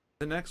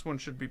 the next one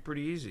should be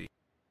pretty easy.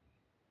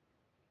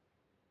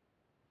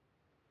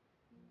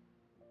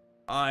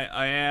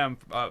 I am,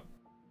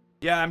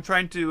 yeah, I'm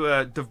trying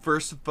to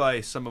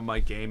diversify some of my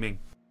gaming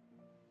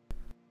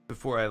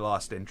before I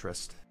lost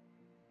interest.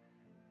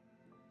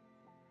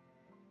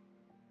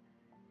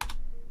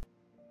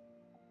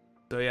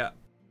 So yeah,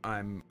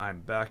 I'm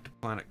back to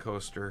Planet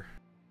Coaster.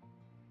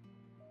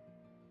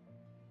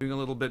 Doing a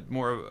little bit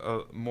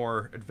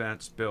more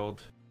advanced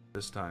build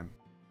this time.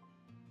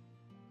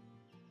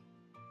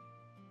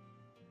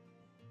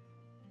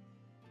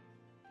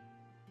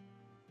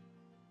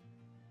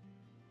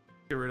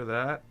 Get rid of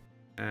that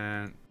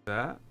and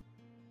that.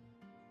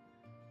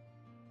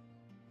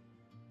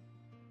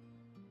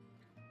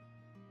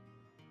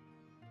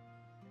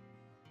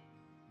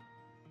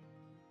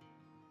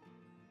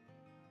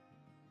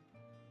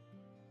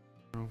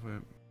 I don't know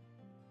if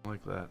I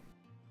like that.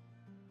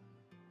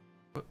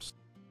 Whoops.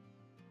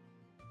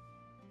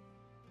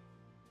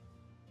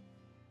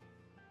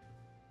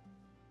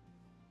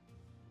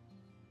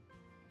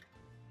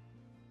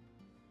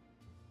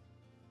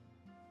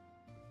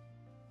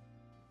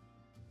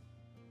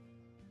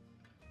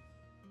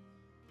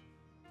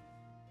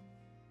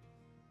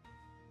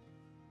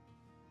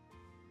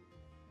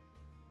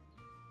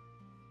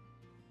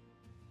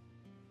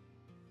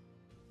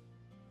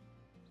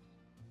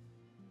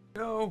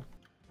 No.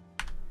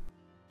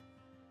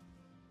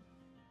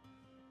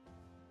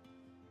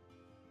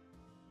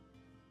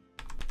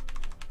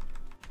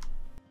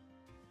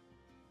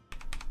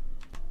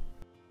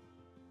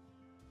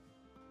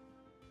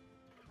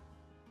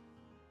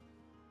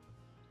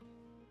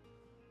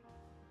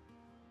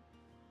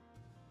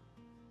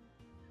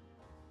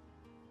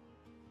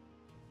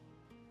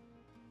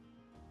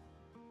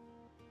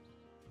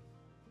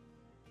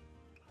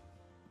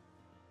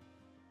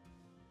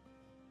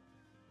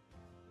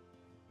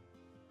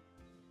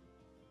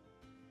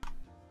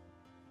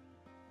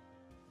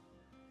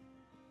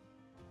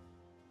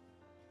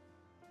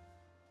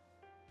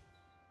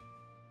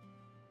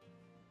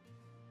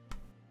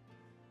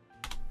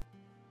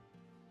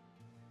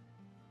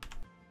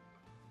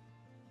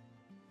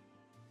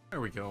 There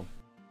we go.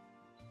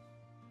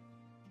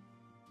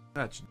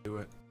 That should do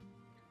it.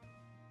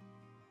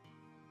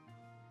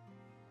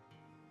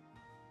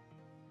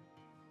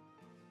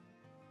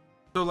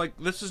 So like,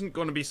 this isn't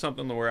going to be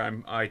something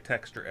where I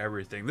texture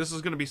everything. This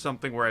is going to be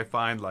something where I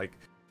find like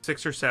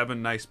 6 or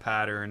 7 nice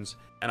patterns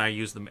and I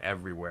use them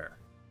everywhere.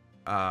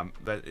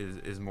 That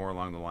is more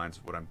along the lines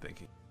of what I'm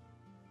thinking.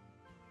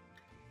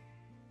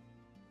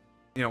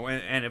 You know,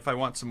 and if I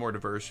want some more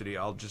diversity,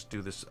 I'll just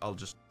do this. I'll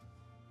just,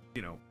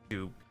 you know,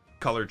 do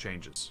color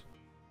changes.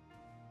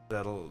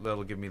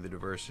 That'll give me the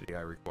diversity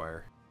I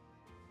require.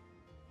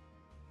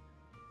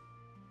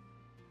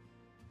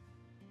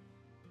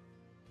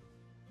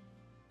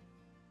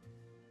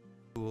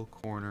 Cool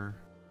corner.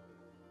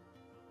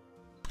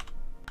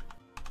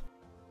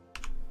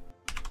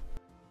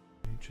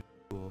 Ancient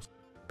cool.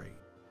 Great.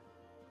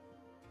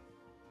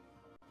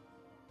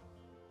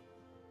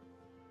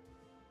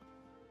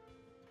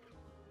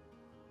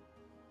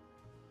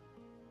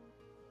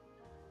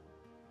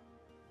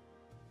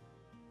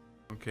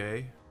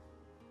 Okay.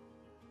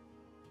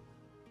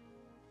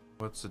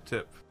 What's the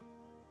tip?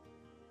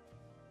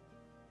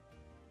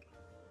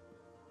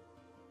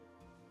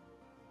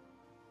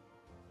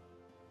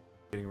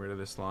 Getting rid of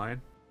this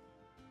line.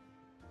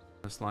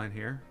 This line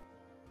here.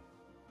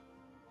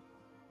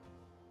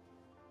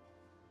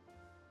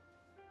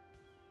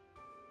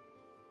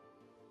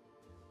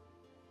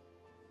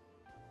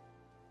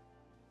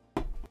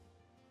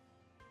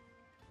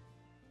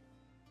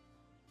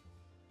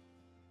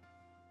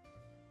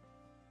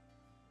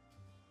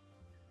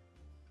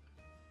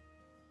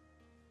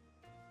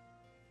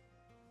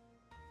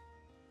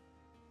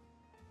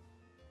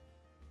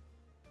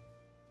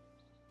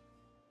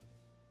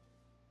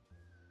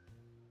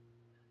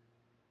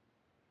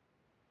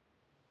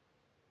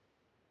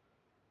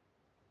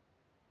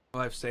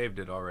 Well, I've saved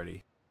it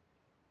already,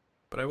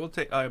 but I will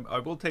take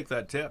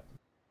that tip.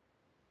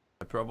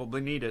 I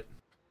probably need it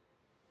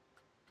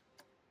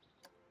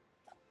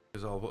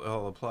because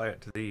I'll apply it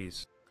to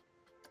these.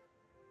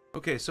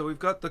 Okay, so we've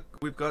got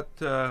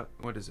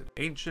what is it?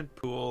 Ancient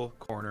pool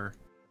corner.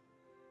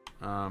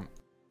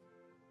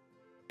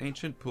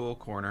 Ancient pool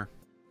corner.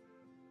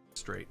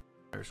 Straight.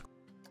 There's.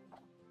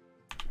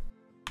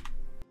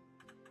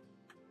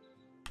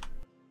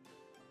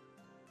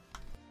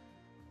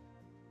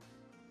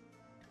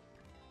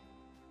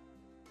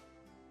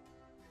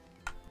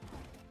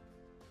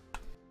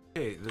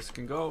 Okay, this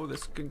can go,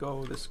 this can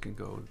go, this can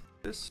go,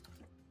 this.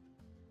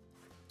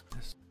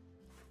 This.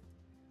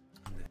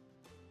 And this.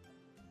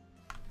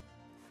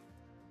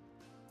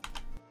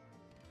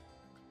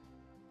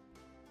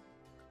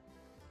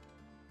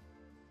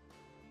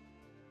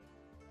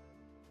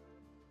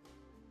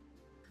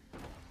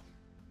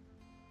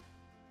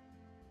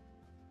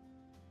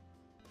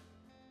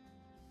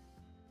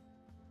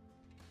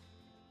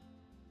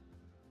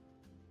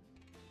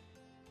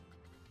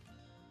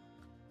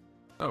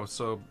 Oh,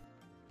 so...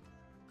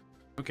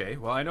 Okay,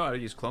 well I know how to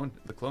use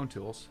the clone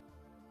tools.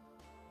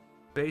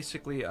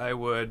 Basically, I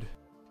would...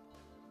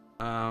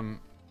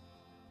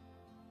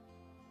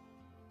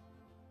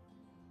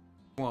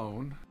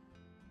 clone.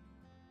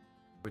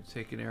 Would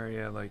take an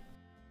area like...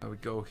 I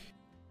would go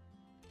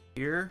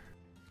here.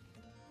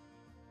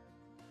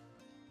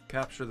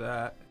 Capture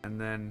that, and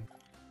then...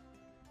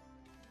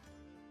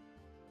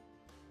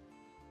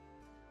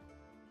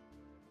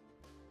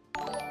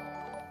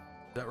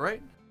 Is that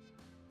right?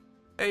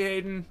 Hey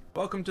Hayden,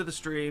 welcome to the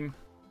stream.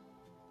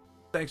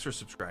 Thanks for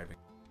subscribing.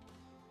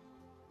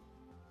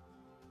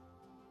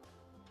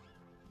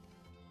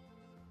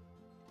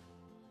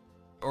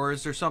 Or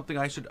is there something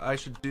I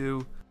should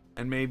do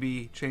and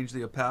maybe change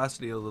the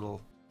opacity a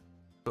little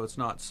so it's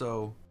not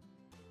so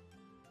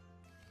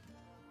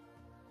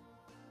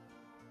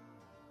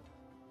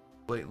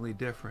blatantly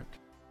different?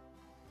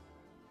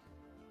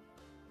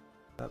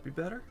 That'd be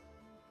better?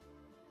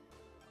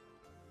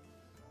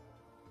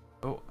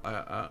 Oh,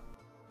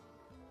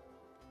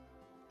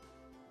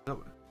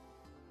 no.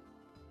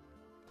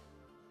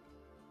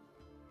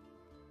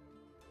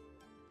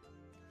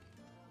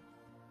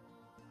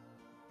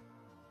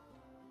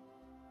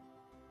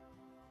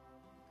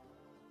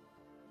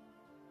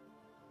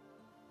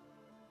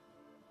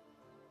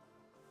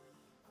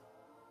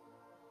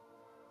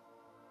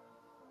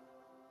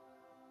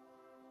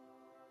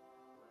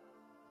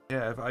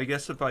 Yeah, I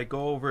guess if I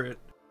go over it,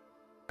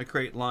 I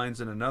create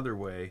lines in another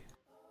way.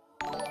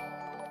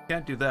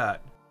 Can't do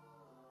that.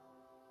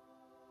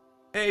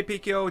 Hey,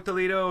 PKO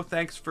Toledo,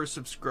 thanks for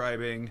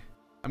subscribing.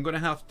 I'm gonna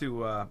have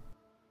to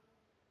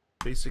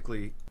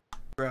basically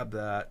grab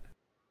that,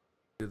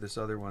 do this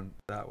other one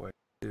that way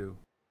too.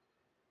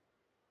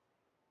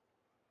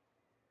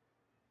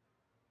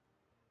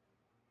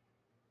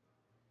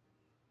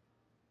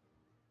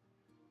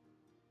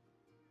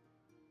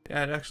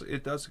 Yeah,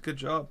 it does a good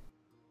job.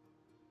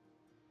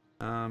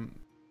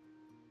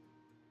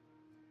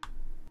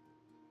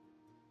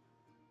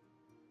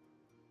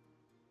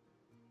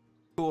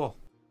 Cool.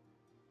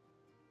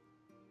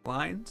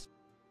 Lines?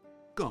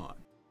 Gone.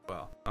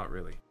 Well, not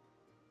really.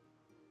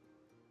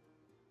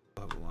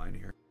 I'll have a line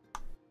here.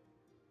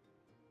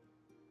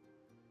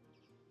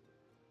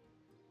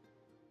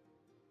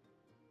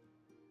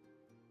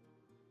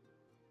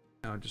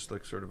 Now it just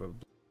looks sort of a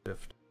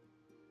shift.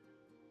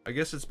 I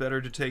guess it's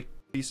better to take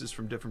pieces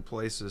from different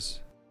places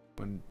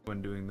when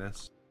doing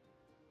this.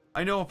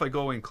 I know if I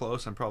go in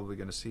close, I'm probably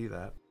going to see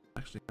that.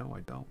 Actually, no,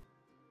 I don't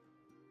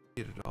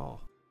see it at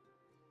all.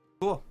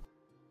 Cool.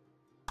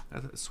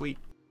 That's sweet.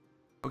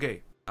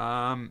 Okay.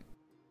 At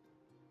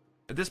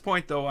this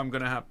point, though,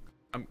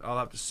 I'll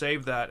have to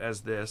save that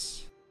as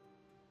this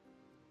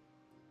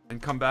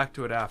and come back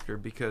to it after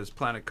because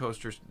Planet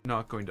Coaster's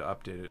not going to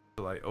update it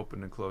until I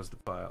open and close the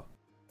file.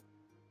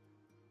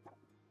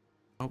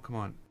 Oh, come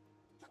on.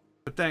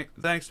 But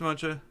thanks,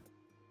 Muncha.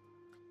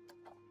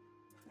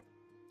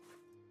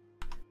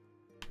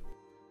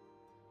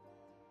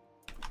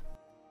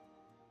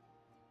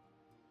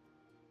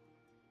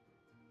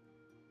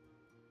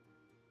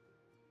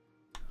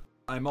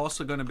 I'm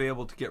also going to be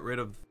able to get rid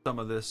of some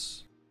of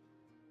this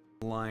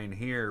line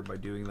here by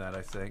doing that,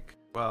 I think.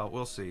 Well,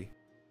 we'll see.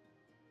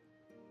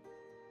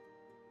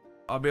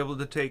 I'll be able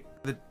to take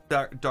the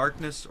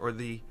darkness or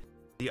the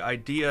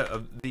idea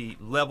of the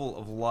level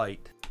of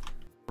light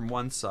from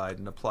one side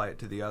and apply it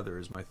to the other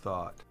is my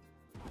thought.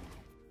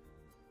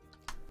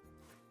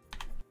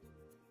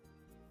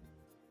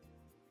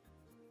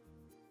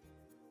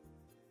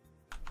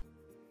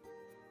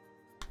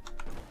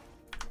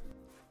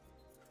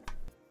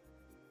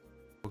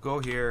 We'll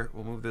go here,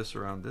 we'll move this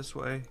around this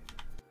way.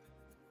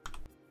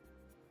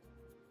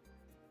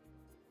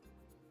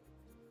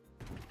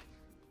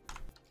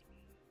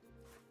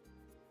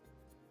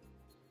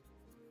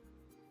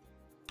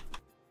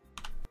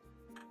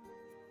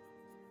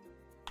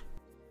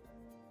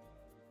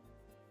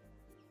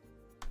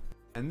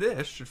 And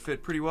this should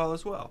fit pretty well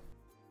as well.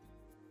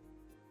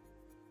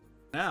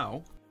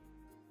 Now,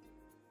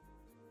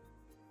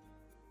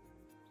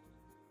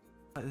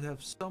 I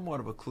have somewhat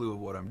of a clue of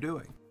what I'm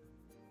doing.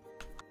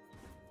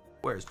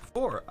 Whereas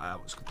before, I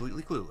was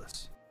completely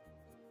clueless.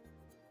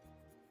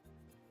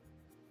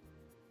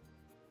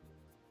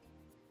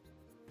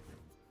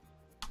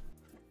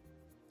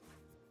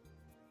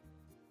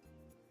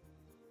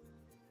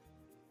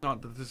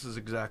 Not that this is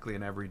exactly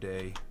an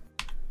everyday...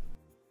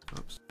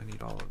 Oops, I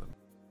need all of them.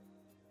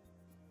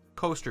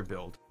 Coaster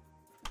build.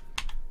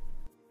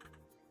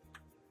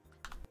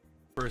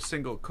 For a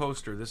single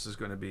coaster, this is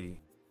going to be...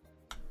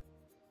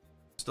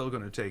 still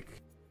going to take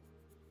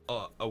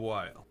a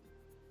while.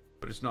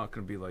 But it's not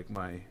going to be like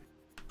my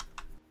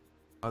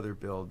other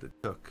build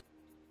that took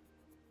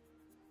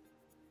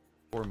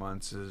 4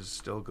 months is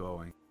still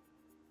going.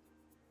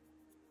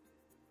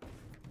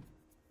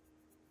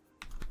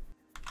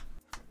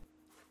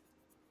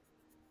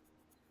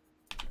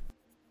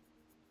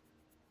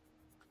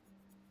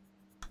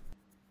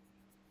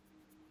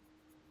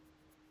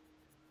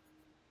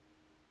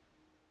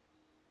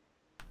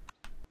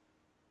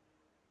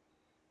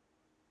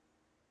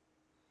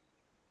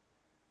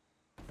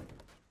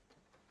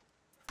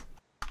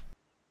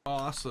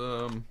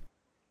 Awesome.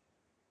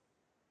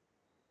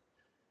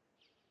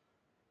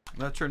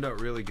 That turned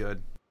out really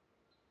good.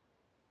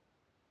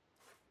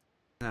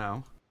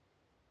 Now,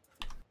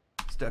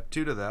 step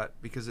 2 to that,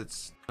 because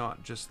it's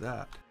not just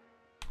that.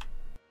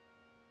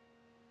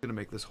 It's gonna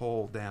make this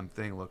whole damn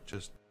thing look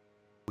just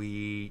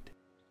sweet.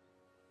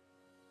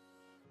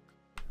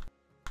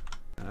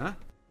 Huh?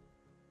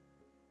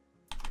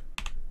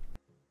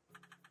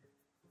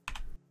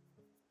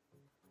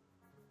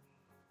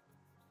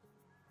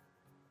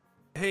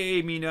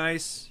 Hey, me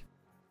nice.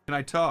 Can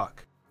I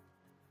talk?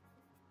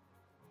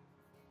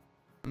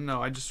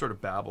 No, I just sort of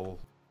babble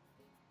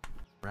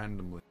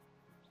randomly.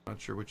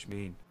 Not sure what you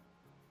mean.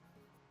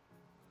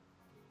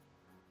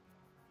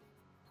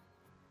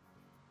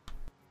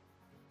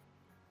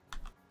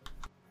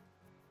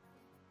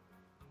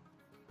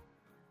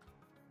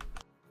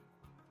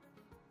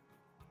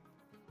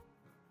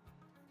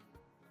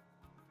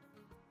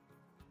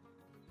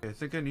 Okay, I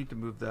think I need to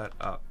move that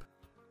up.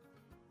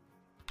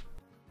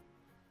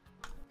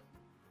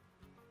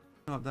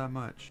 Not that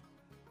much.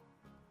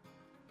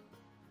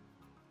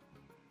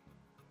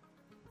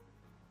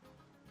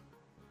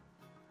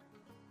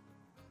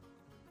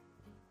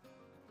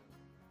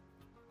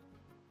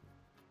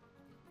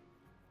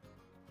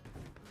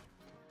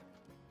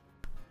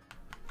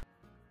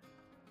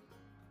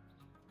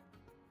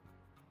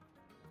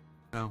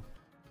 No.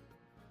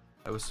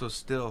 I was so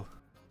still.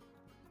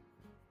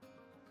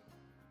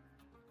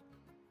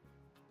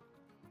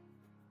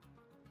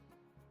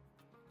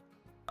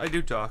 I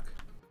do talk.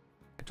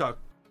 I talk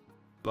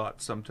a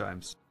lot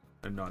sometimes,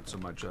 and not so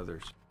much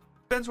others.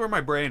 Depends where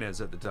my brain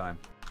is at the time.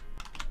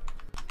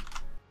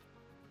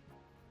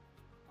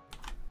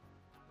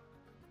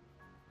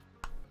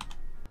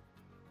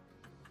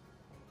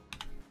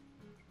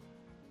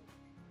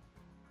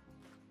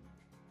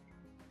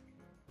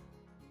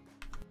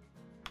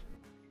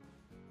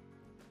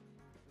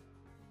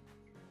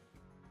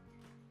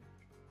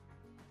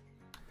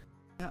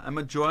 Yeah, I'm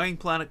enjoying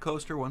Planet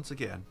Coaster once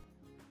again.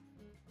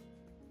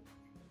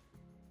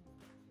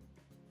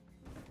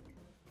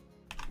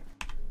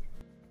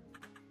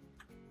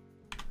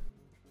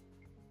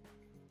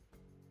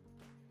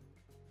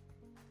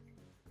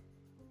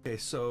 Okay,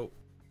 so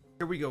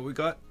here we go. We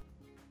got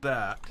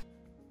that.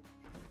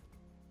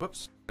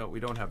 Whoops. No, we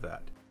don't have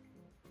that.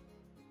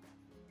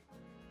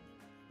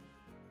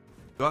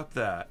 Got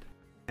that.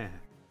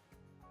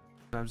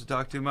 Sometimes I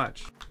talk too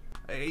much.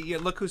 Hey, yeah,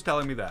 look who's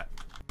telling me that.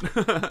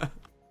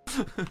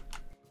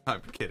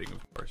 I'm kidding,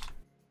 of course.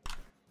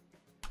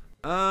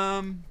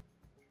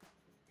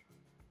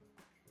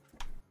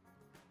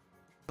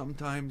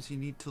 Sometimes you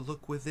need to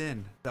look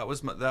within. That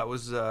was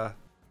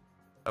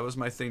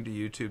my thing to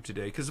YouTube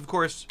today, because of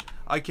course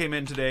I came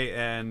in today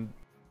and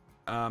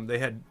they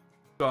had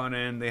gone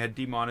in, they had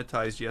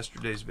demonetized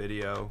yesterday's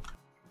video.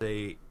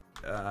 They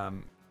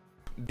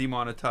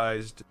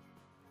demonetized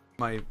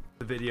the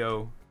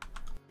video.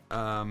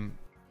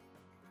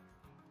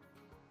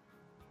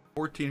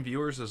 14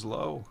 viewers is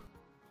low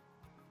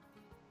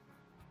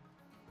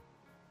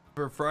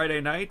for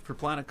Friday night for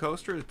Planet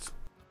Coaster. It's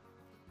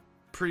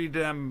pretty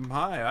damn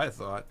high, I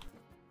thought,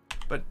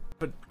 but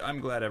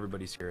I'm glad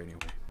everybody's here anyway.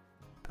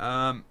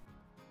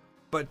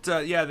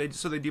 Yeah, they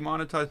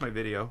demonetized my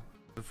video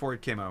before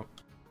it came out,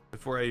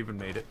 before I even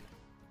made it.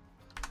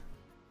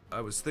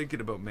 I was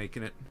thinking about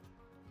making it,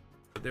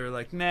 but they were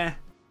like, nah,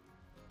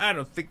 I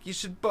don't think you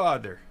should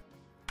bother.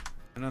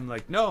 And I'm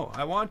like, no,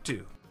 I want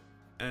to.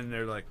 And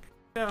they're like,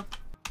 yeah,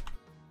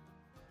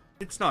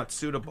 it's not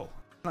suitable.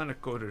 Planet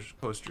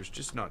Coaster's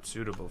just not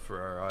suitable for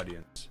our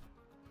audience.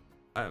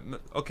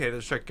 Okay,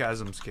 the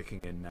sarcasm's kicking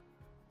in now.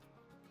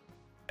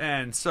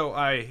 And so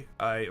I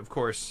of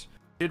course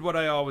did what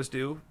I always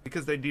do,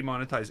 because they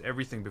demonetize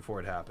everything before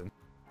it happened.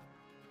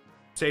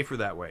 Safer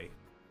that way,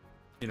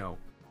 you know.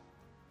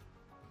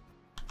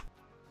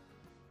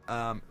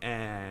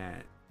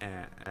 And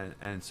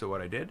so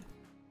what I did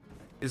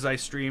is I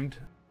streamed.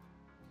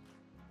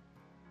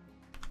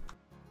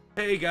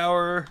 Hey,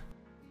 Gower.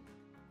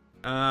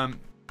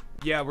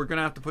 Yeah, we're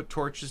gonna have to put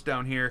torches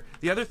down here.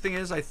 The other thing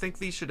is, I think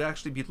these should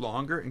actually be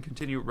longer and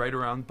continue right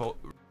around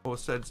both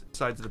sides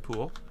of the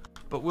pool,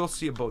 but we'll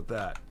see about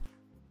that.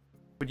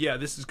 But yeah,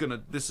 this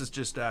is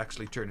just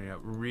actually turning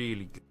out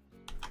really good,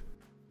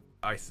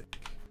 I think.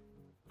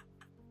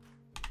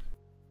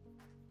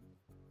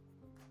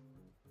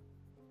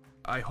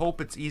 I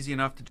hope it's easy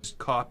enough to just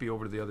copy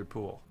over to the other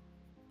pool.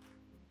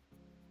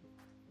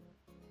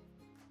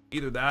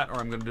 Either that,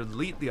 or I'm going to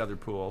delete the other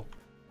pool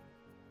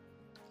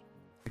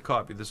and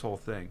copy this whole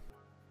thing.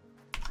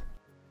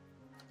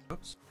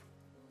 Oops.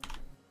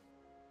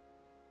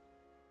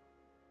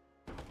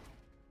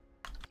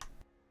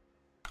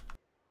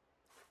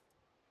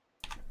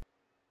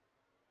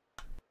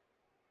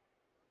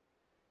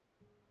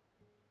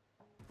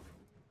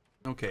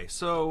 Okay,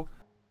 so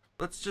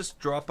let's just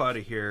drop out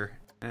of here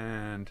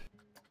and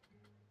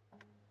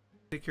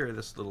take care of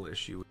this little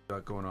issue we've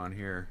got going on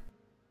here.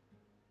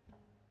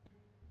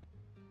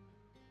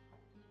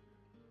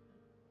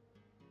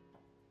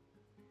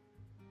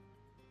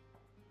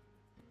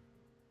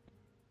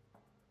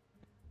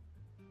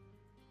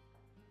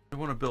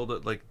 want to build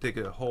it, like, dig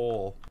a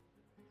hole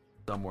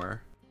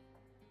somewhere.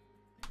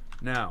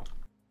 Now.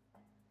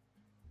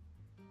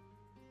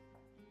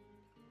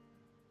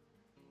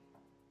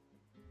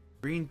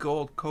 Green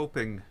gold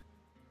coping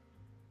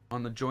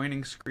on the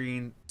joining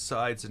screen,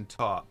 sides, and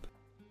top.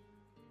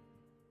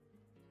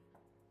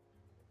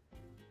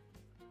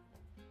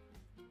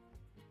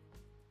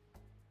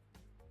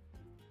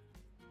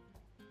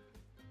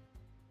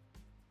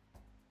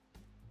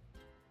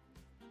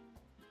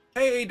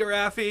 Hey,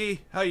 Darafi!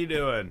 How you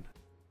doing?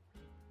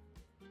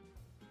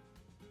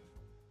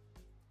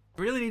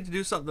 I really need to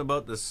do something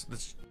about this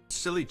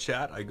silly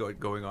chat I got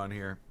going on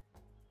here.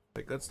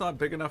 Like, that's not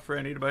big enough for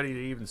anybody to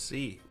even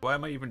see. Why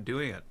am I even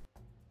doing it?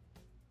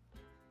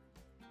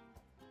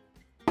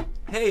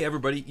 Hey,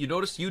 everybody. You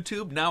notice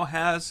YouTube now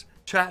has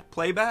chat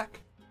playback?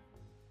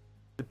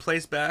 It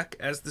plays back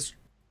as the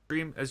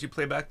stream, as you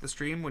play back the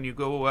stream when you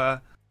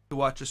go to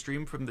watch a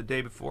stream from the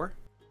day before.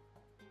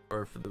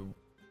 Or for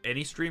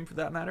any stream, for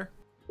that matter.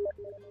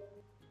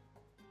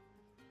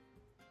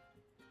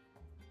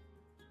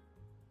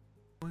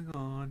 What's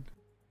going on?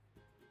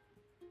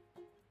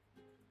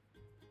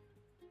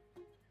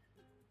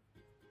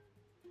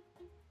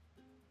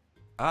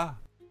 Ah.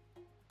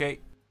 Okay.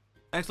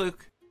 Thanks,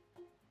 Luke.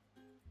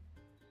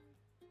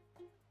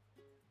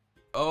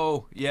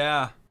 Oh,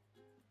 yeah.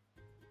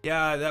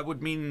 Yeah, that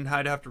would mean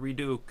I'd have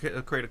to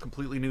create a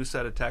completely new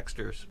set of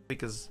textures.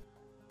 Because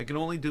I can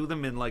only do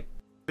them in, like,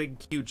 big,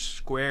 huge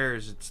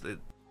squares.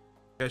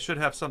 I should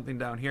have something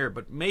down here.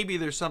 But maybe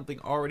there's something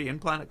already in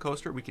Planet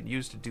Coaster we could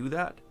use to do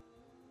that.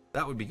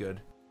 That would be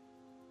good.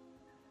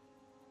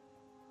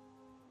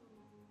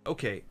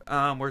 Okay,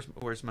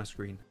 where's my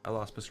screen? I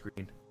lost my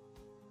screen.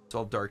 It's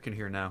all dark in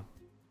here now.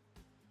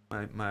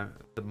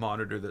 The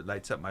monitor that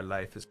lights up my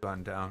life has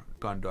gone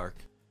dark.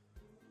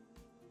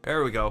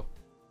 There we go.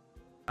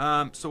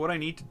 So what I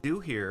need to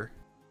do here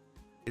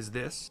is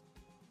this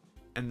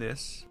and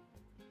this.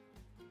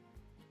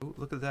 Oh,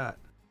 look at that.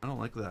 I don't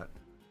like that.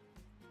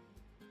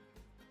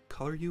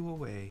 Color you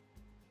away.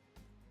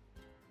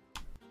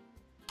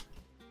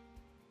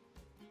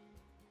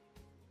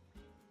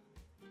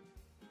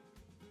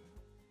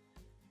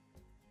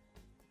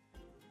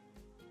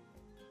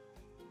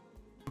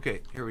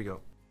 Okay, here we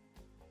go.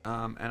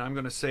 And I'm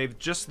gonna save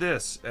just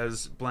this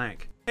as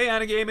blank. Hey,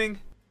 Anna Gaming.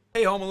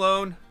 Hey, Home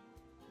Alone.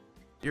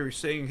 You're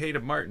saying hey to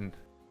Martin.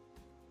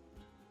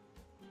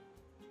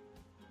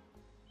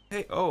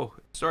 Hey, oh,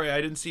 sorry,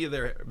 I didn't see you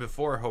there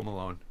before, Home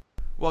Alone.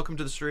 Welcome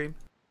to the stream.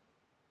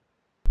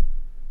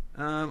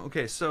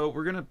 Okay, so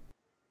we're gonna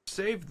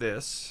save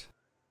this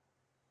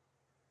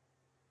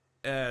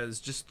as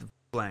just the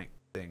blank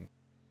thing,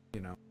 you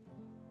know.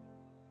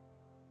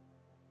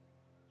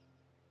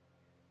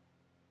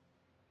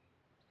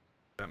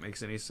 That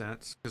makes any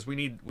sense, because we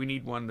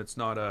need one that's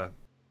not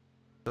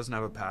doesn't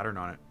have a pattern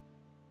on it.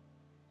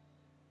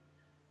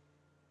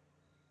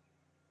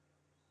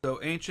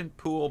 So ancient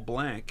pool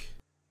blank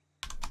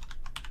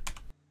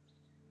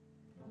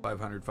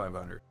 500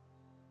 500.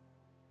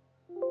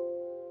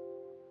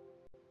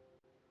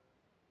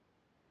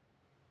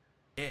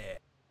 Yeah.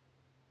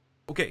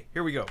 Okay,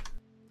 here we go.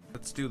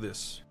 Let's do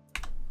this.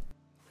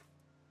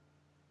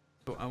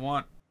 So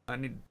I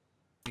need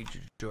you to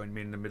join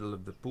me in the middle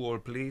of the pool,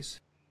 please.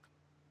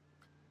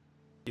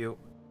 You,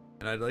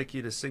 and I'd like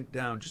you to sink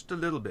down just a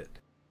little bit,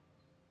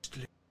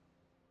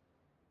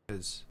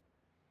 because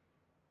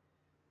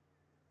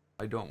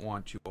I don't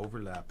want you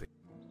overlapping,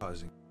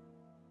 causing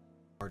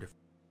artifact.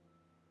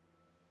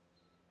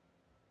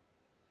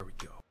 There we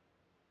go.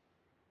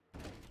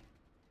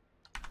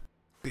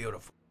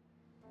 Beautiful.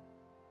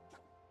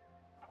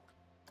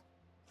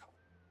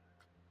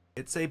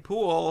 It's a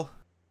pool.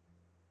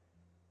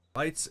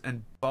 Lights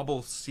and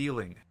bubble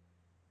ceiling.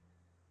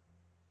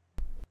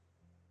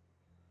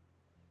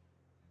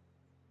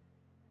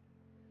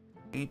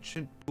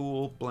 Ancient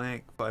pool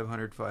blank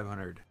 500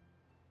 500.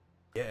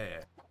 Yeah.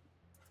 Here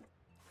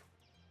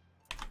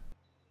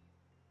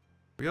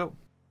we go.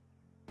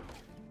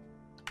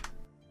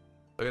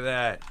 Look at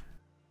that.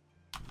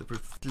 The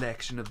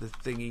reflection of the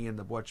thingy and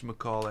the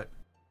whatchamacallit.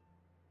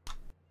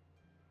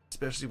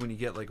 Especially when you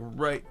get like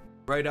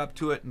right up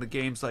to it and the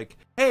game's like,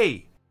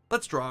 hey,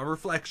 let's draw a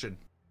reflection.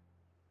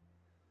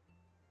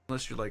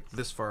 Unless you're like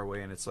this far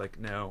away and it's like,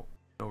 no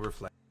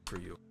reflection for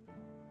you.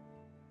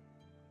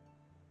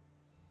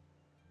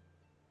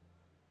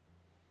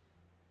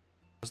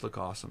 Does look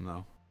awesome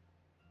though.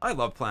 I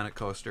love Planet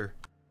Coaster.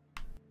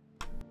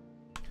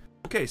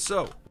 Okay,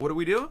 so what do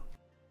we do?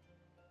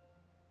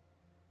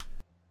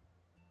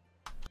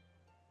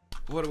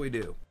 What do we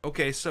do?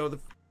 Okay, so the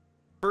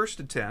first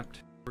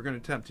attempt, we're going to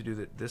attempt to do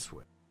it this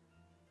way.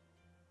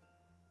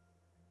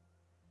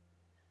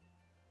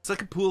 It's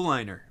like a pool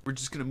liner. We're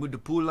just going to move the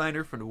pool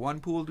liner from the one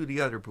pool to the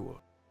other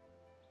pool.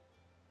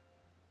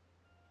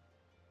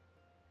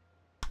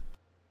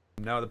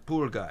 Now the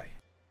pool guy.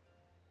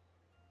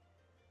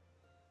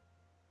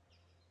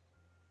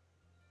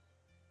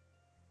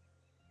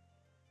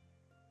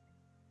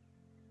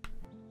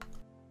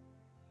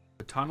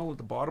 The tunnel at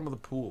the bottom of the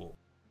pool.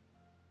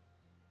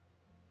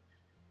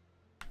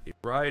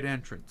 Ride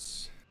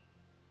entrance.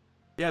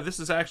 Yeah, this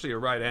is actually a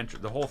ride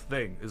entrance. The whole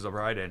thing is a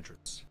ride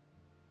entrance.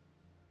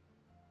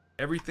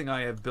 Everything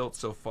I have built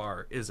so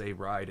far is a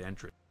ride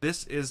entrance.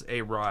 This is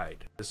a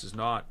ride. This is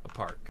not a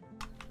park.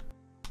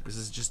 This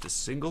is just a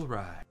single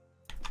ride.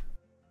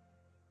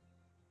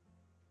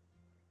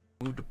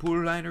 Move the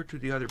pool liner to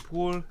the other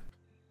pool.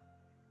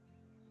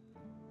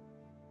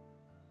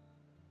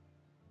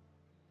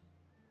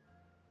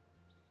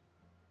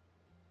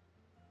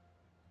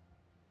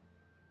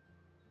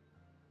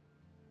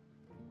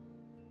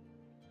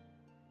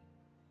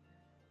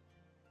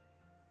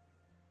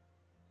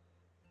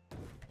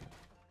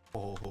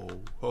 Oh,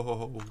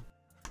 oh,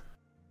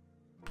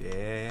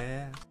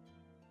 yeah.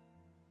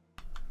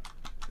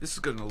 This is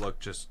gonna look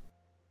just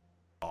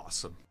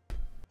awesome.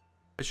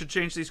 I should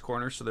change these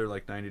corners so they're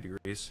like 90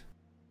 degrees.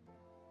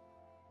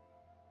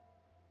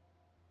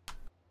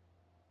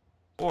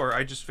 Or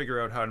I just figure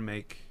out how to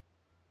make...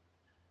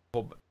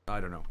 Well,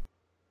 I don't know.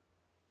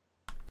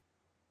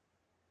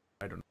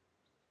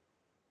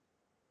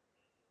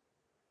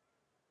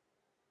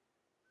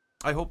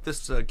 I hope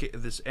this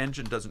this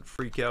engine doesn't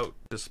freak out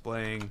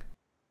displaying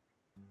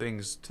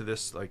things to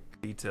this like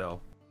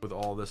detail with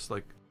all this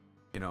like,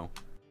 you know,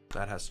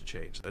 that has to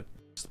change.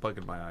 That's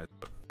bugging my eyes,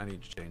 but I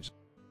need to change it.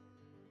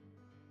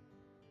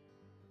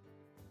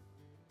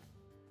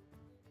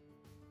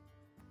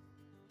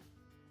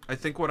 I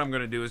think what I'm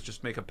gonna do is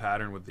just make a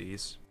pattern with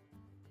these.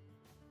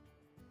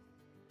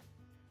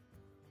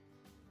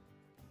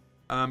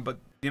 But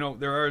you know,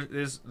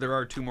 there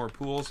are 2 more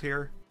pools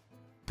here.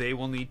 They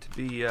will need to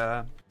be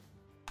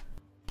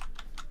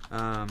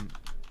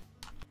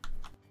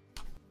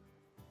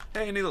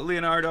hey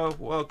Leonardo,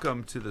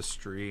 welcome to the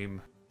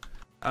stream.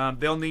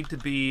 They'll need to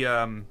be,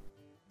 you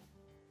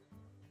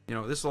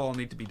know, this will all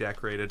need to be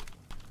decorated.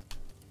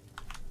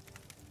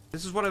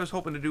 This is what I was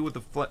hoping to do with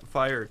the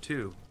fire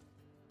too.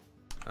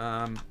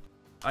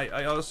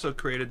 I also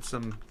created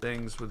some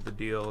things with the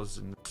deals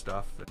and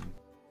stuff,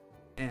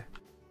 and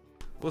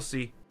we'll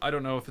see. I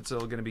don't know if it's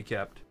still gonna be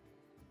kept.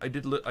 I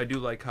do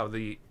like how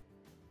the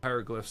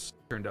hieroglyphs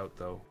turned out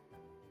though.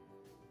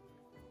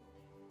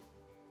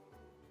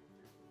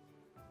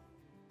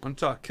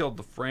 Untalk killed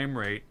the frame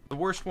rate. The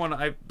worst one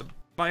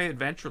my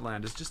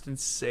Adventureland is just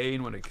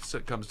insane when it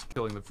comes to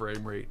killing the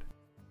frame rate.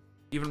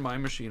 Even my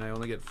machine, I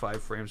only get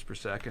 5 frames per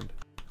second.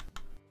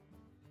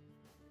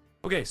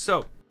 Okay,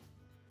 so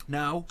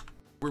now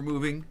we're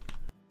moving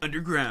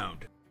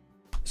underground.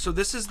 So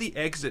this is the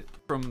exit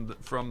from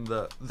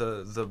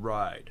the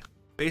ride.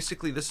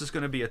 Basically, this is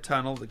going to be a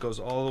tunnel that goes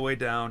all the way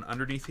down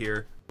underneath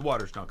here. The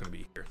water's not going to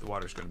be here. The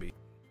water's going to be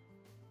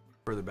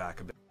further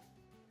back a bit.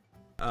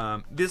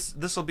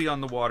 This will be on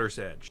the water's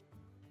edge.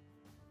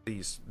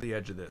 The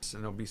edge of this,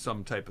 and there'll be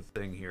some type of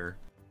thing here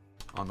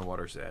on the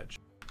water's edge.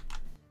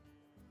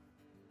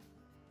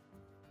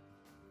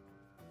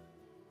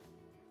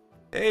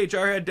 Hey,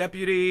 Jarhead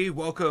Deputy,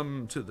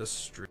 welcome to the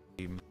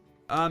stream.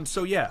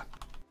 So yeah,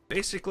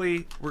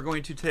 basically we're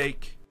going to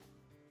take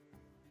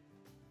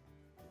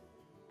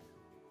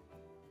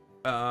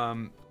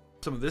some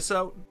of this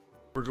out.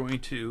 We're going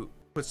to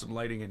put some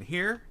lighting in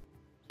here.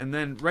 And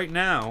then right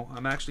now,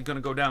 I'm actually going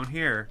to go down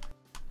here.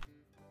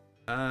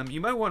 You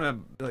might want to,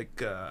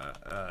 like,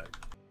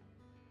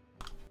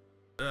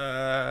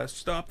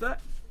 stop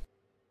that.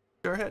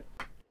 Go ahead.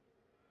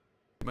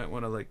 You might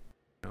want to, like,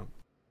 you know,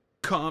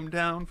 calm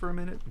down for a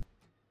minute.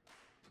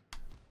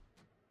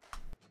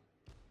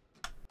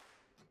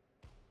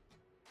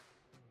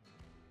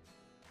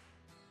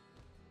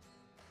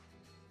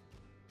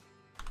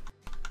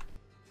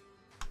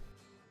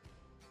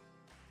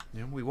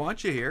 Yeah, we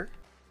want you here.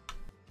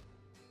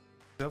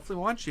 Definitely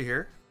want you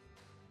here.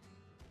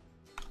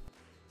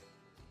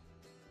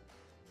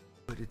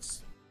 But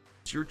it's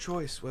your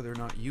choice whether or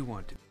not you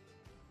want to.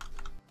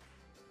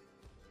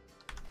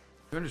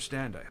 You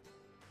understand,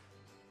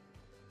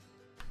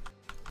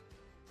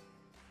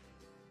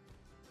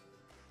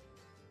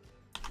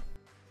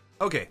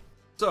 Okay,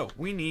 so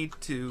we need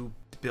to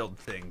build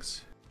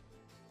things.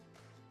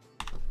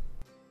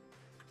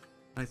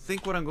 I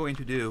think what I'm going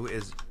to do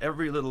is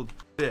every little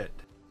bit,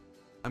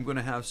 I'm going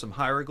to have some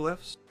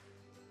hieroglyphs.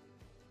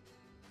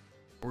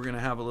 We're going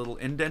to have a little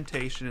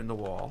indentation in the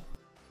wall.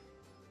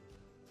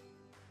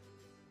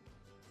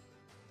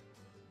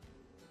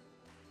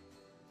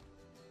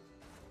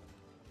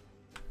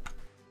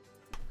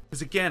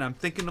 Because again, I'm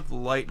thinking of the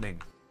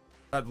lightning.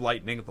 Not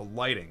lightning, the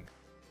lighting.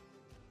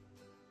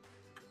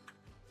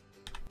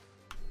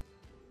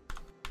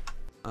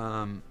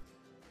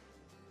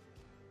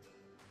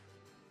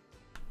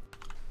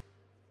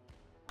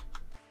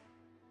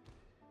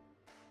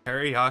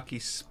 Teriyaki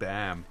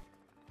spam.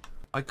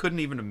 I couldn't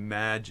even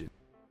imagine.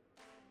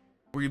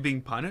 Were you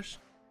being punished?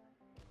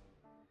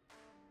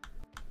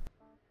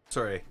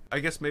 Sorry, I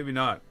guess maybe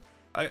not.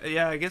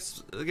 Yeah, I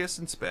guess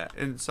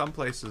in some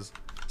places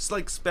it's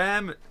like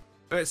spam.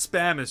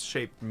 Spam is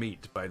shaped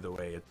meat, by the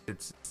way.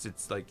 It's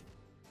like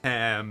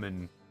ham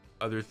and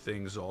other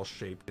things all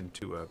shaped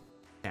into a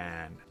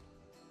can.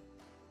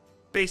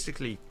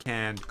 Basically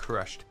canned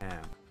crushed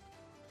ham.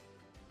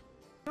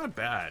 Not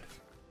bad.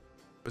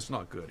 It's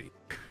not good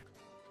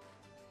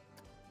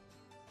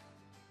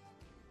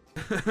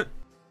either.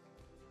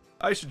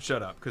 I should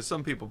shut up, because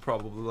some people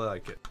probably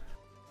like it.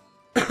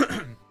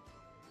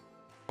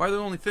 Why are there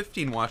only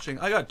 15 watching?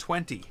 I got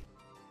 20.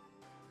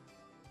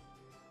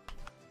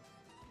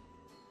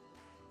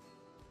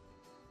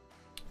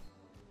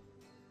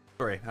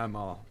 Sorry, I'm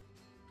all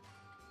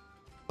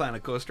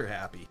Planet Coaster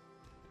happy.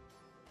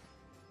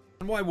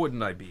 And why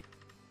wouldn't I be?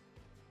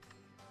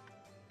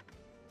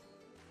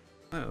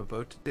 I'm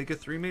about to dig a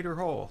 3-meter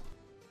hole.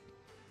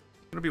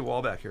 There's gonna be a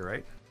wall back here,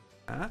 right?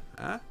 Huh?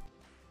 Huh?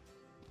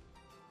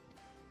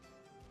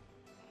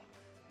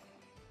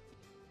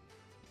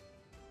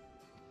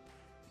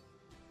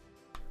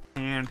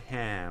 And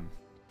ham.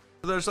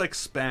 So there's like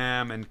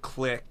spam and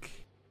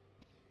click,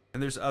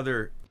 and there's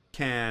other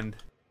canned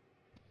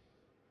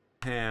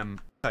ham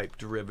type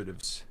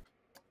derivatives.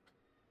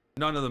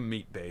 None of them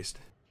meat based.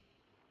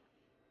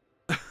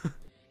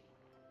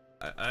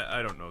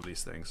 I don't know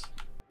these things.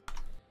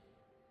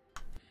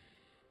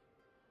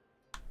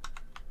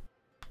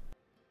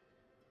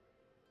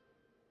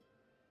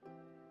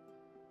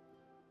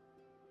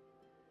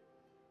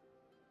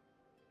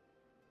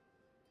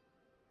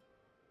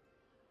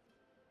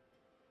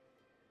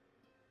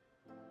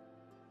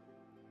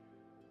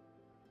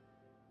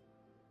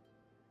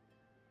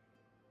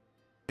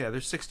 Yeah,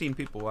 there's 16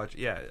 people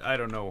watching. Yeah, I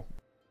don't know.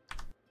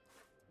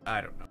 I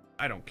don't know.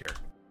 I don't care.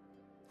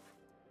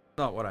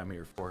 Not what I'm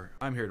here for.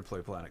 I'm here to play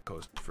Planet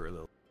Coaster for a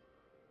little.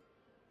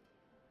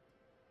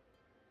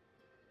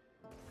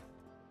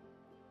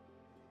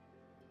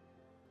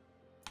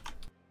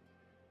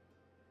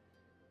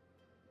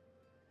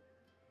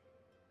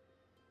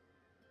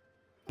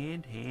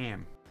 And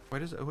ham. Why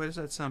does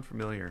that sound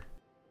familiar?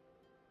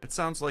 It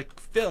sounds like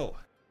Phil.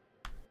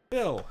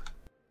 Phil.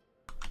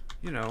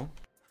 You know,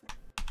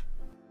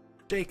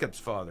 Jacob's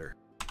father.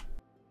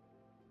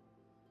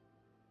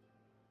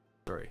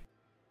 Sorry.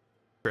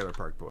 Trailer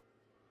Park Boy.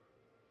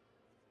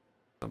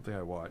 Something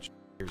I watched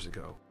years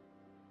ago.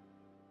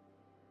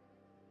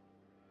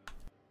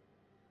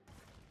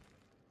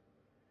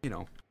 You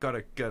know,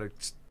 gotta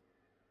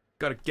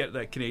get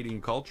that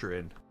Canadian culture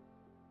in.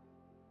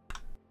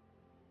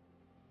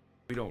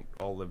 We don't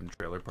all live in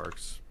trailer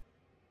parks.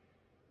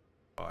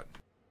 But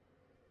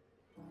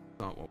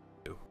not what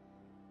we do.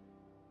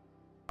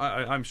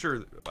 I'm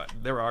sure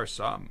there are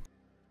some.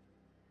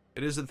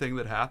 It is a thing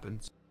that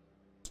happens.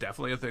 It's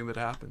definitely a thing that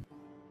happens.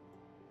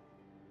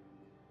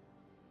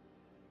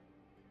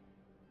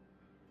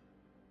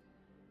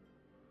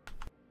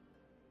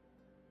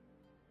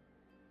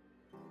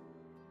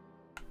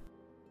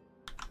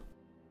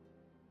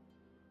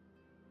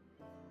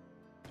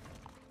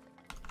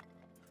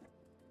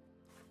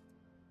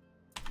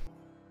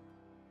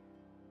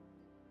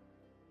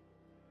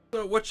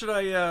 So what should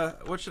I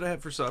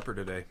have for supper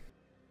today?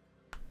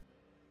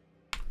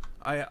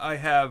 I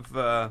have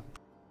a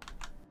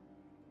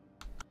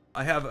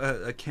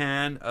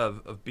can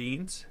of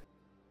beans.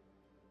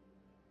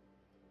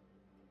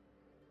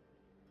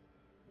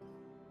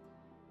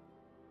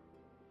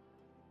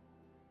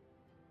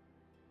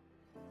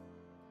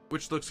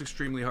 Which looks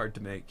extremely hard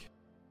to make.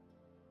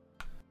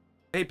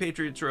 Hey,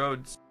 Patriots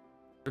Roads,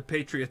 or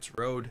Patriots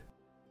Road.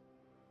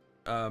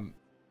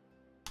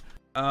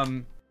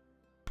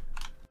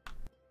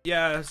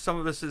 Yeah, some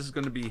of this is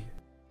going to be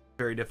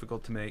very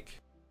difficult to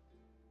make,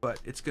 but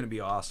it's going to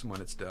be awesome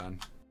when it's done.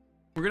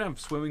 We're going to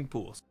have swimming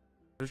pools.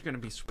 There's going to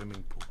be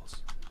swimming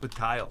pools with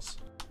tiles,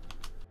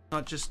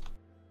 not just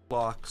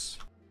blocks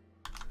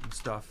and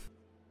stuff.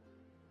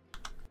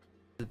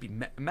 It'll be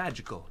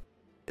magical.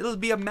 It'll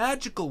be a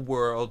magical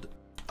world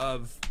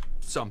of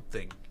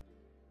something.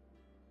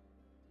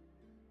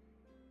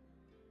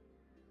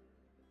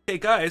 Hey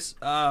guys,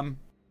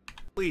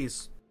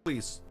 please,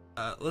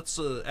 let's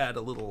add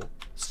a little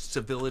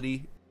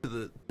civility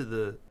to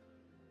the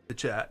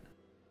chat.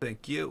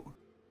 Thank you.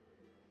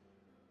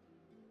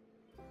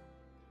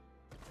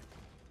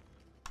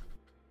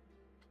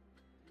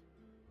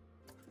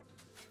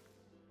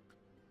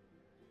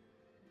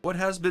 What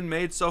has been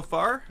made so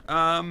far?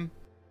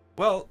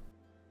 Well,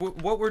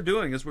 what we're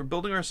doing is we're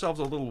building ourselves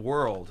a little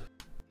world.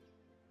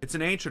 It's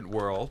an ancient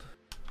world.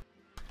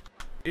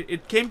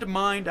 It came to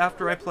mind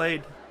after I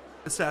played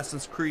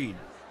Assassin's Creed.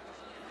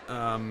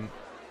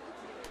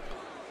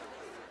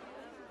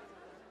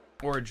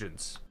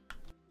 Origins.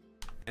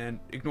 And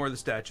ignore the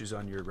statues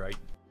on your right.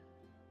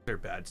 They're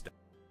bad statues.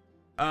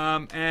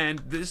 And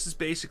this is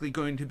basically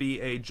going to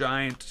be a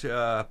giant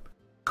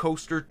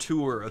coaster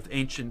tour of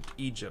ancient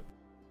Egypt.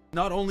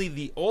 Not only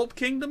the Old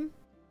Kingdom,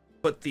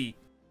 but the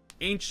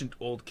ancient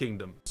Old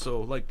Kingdom. So,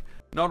 like,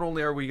 not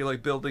only are we,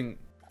 like, building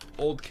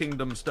Old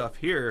Kingdom stuff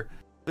here,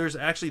 there's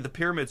actually, the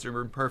pyramids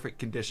are in perfect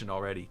condition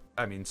already.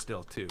 I mean,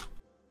 still, too.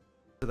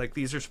 So, like,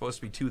 these are supposed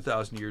to be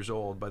 2,000 years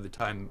old by the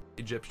time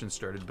Egyptians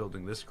started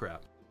building this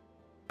crap.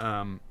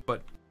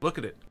 But look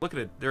at it. Look at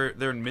it.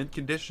 They're in mint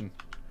condition.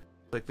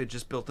 Like, they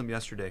just built them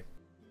yesterday.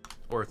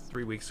 Or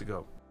 3 weeks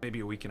ago. Maybe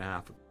a week and a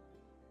half ago.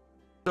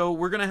 So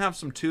we're going to have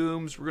some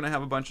tombs. We're going to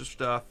have a bunch of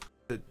stuff.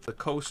 The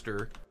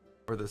coaster,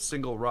 or the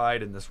single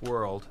ride in this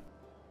world,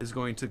 is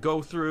going to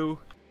go through,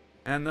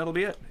 and that'll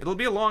be it. It'll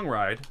be a long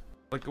ride.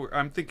 Like,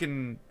 I'm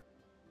thinking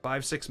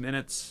 5-6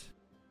 minutes.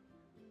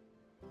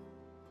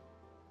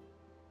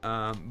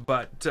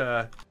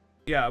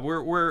 Yeah,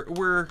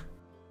 we're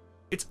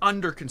it's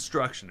under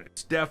construction.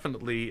 It's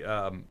definitely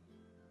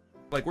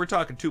like, we're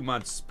talking 2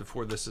 months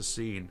before this is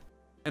seen,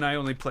 and I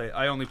only play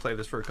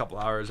this for a couple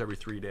hours every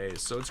 3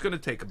 days, so it's gonna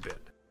take a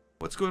bit.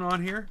 What's going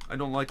on here? I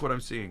don't like what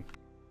I'm seeing.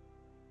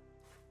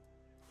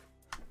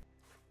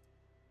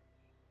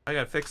 I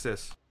gotta fix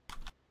this.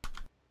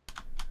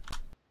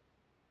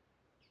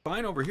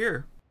 Fine over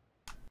here.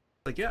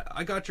 Like, yeah,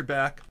 I got your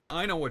back.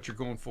 I know what you're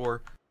going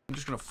for. I'm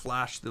just gonna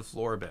flash the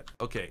floor a bit.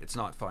 Okay, it's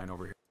not fine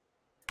over here.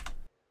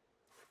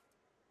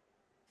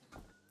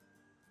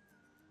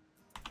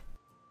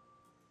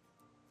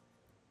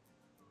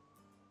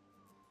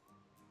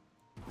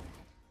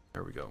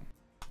 There we go.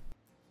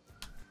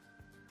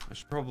 I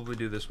should probably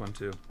do this one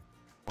too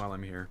while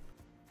I'm here.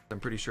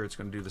 I'm pretty sure it's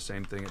going to do the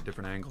same thing at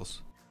different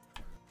angles.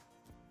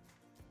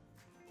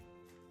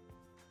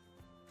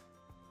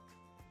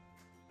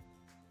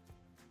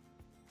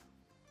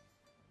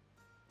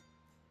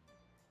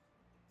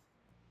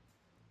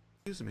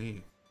 Excuse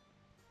me.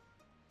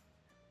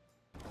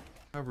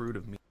 How rude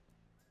of me.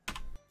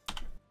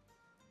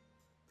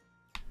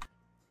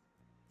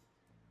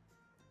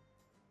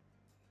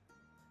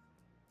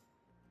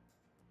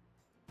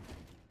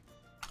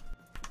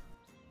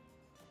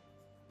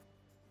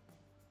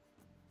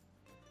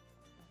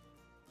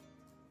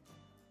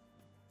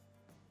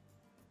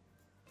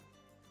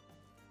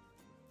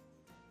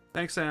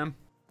 Thanks, Sam.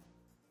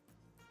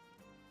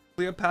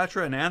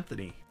 Cleopatra and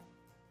Anthony.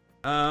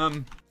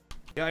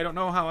 Yeah, I don't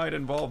know how I'd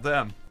involve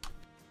them.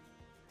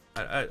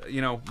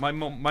 You know, my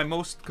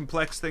most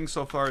complex thing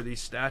so far are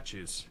these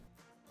statues.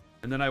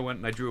 And then I went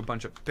and I drew a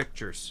bunch of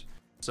pictures.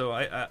 So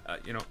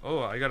you know, oh,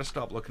 I gotta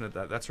stop looking at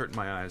that. That's hurting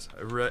my eyes.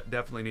 I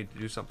definitely need to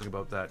do something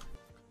about that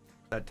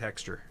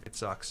texture. It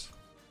sucks.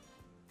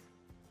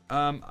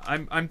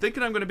 I'm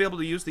thinking I'm gonna be able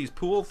to use these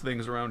pool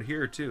things around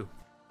here too.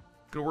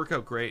 It's gonna work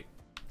out great.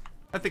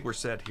 I think we're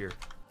set here.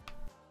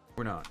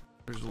 We're not.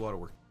 There's a lot of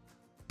work.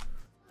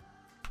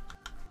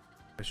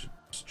 I should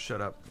just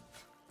shut up.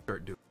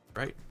 Start doing it,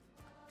 right?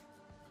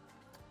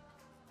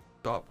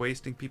 Stop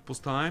wasting people's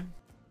time.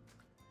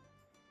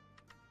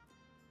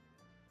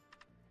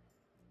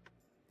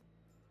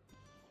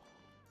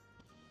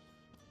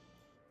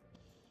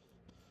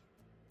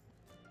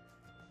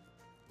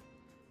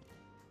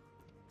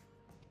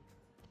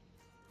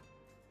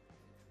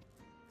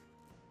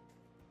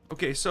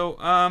 Okay, so,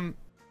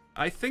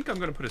 I think I'm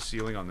gonna put a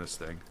ceiling on this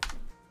thing.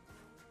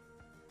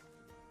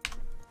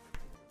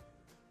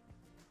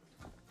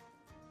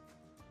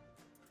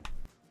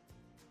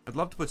 I'd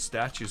love to put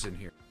statues in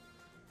here.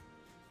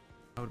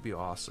 That would be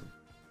awesome.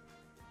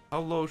 How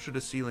low should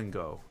a ceiling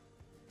go?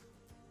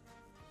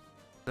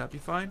 Would that be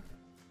fine?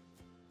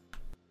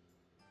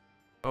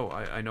 Oh,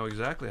 I know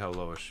exactly how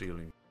low a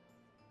ceiling.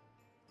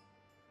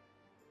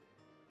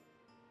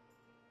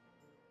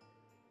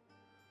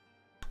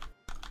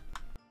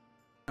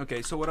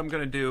 Okay, so what I'm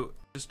gonna do,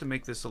 just to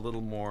make this a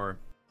little more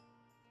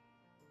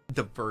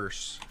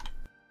diverse,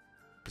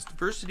 because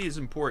diversity is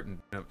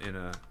important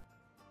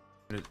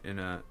in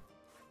a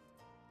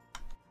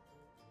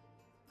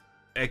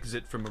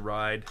exit from a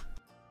ride.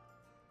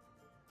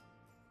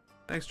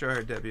 Thanks,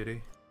 Jarhead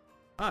Deputy.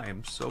 I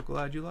am so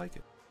glad you like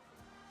it.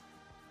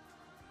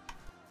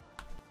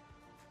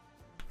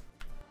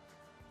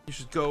 You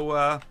should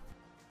go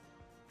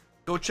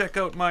check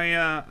out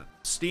my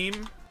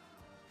Steam.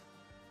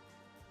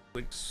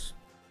 Links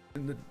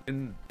in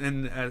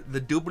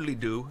the doobly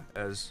doo,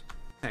 as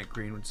Hank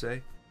Green would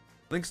say.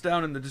 Links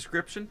down in the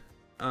description.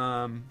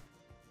 And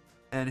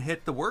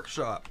hit the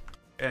workshop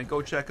and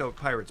go check out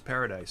Pirate's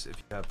Paradise if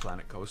you have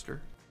Planet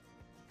Coaster.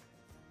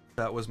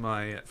 That was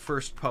my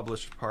first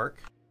published park.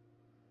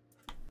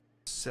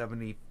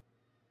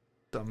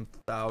 70-some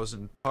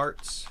thousand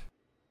parts.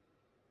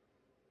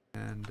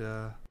 And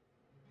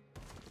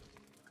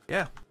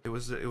yeah, it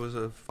was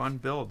a fun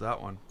build,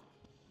 that one.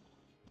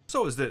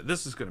 So is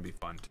this is going to be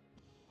fun.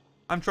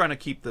 I'm trying to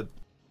keep the,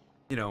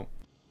 you know,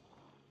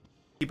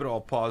 keep it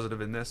all positive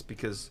in this,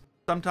 because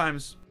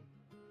sometimes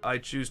I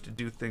choose to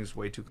do things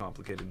way too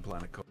complicated in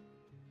Planet Coaster.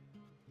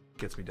 It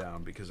gets me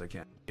down because I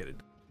can't get it.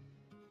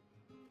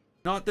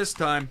 Not this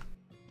time.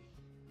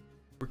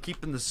 We're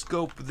keeping the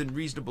scope within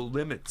reasonable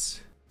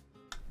limits.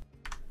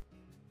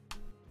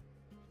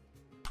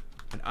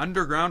 An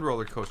underground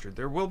roller coaster.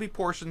 There will be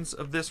portions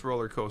of this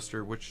roller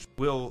coaster which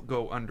will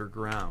go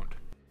underground.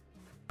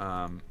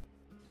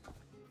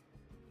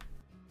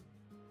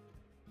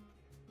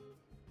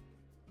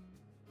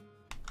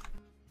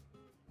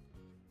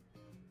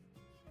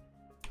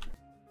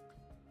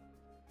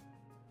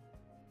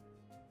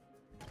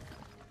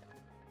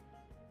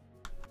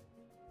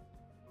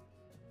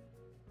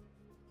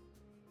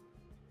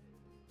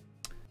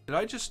 Did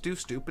I just do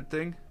stupid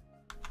thing?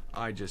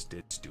 I just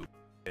did stupid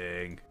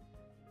thing.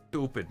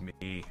 Stupid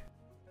me.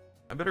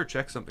 I better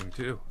check something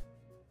too.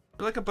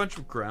 There's like a bunch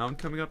of ground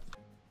coming up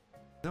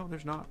No,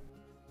 there's not.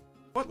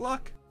 What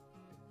luck?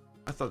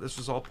 I thought this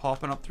was all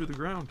popping up through the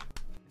ground.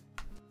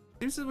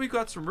 Seems that we've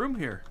got some room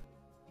here.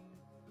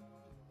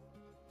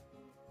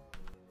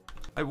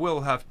 I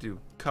will have to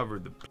cover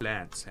the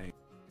plants, hey,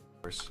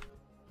 of course.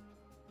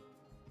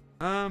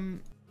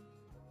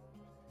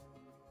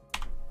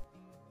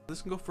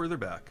 This can go further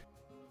back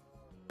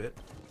a bit.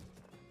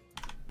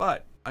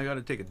 But I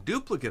gotta take a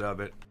duplicate of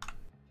it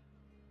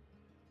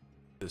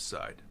this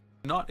side.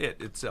 Not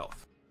it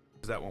itself,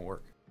 because that won't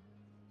work.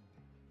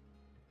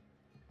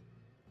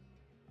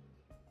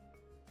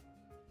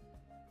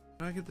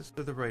 Can I get this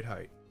to the right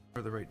height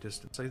or the right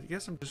distance? I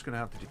guess I'm just gonna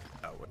have to do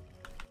it that way.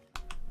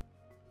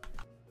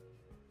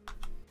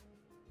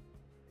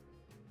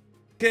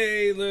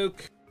 Okay,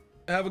 Luke.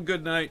 Have a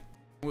good night.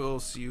 We'll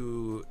see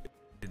you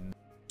in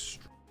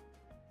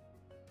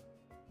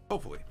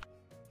hopefully.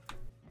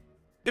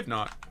 If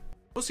not,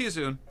 we'll see you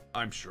soon,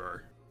 I'm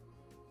sure.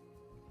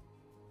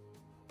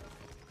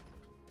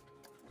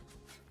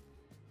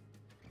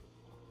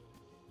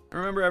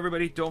 Remember,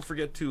 everybody, don't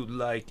forget to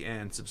like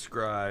and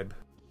subscribe.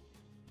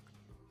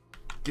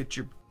 Get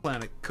your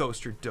Planet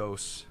Coaster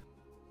dose.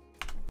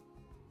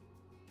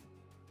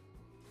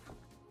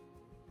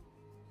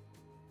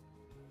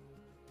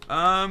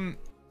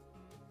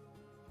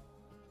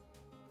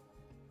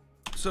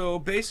 So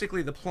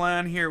basically, the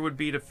plan here would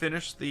be to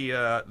finish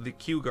the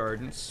Kew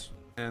Gardens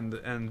and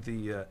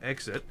the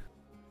exit,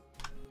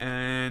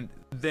 and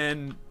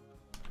then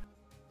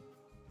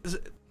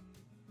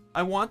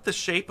I want the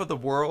shape of the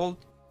world.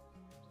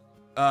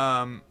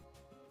 Okay,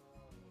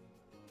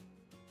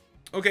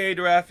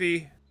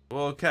 Darafi,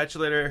 we'll catch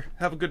you later.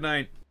 Have a good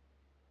night.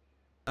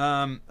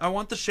 I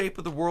want the shape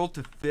of the world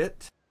to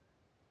fit.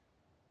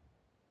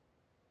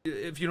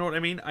 If you know what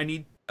I mean, I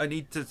need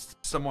to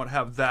somewhat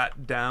have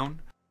that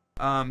down.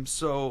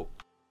 So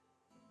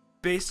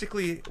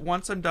basically,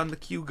 once I'm done the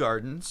Kew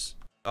Gardens,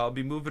 I'll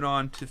be moving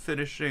on to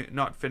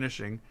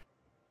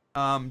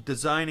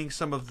designing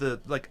some of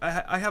the, like,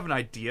 I have an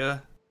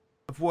idea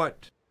of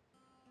what,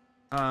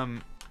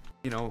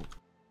 you know,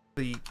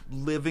 the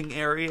living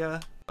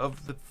area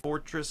of the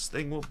fortress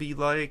thing will be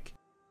like.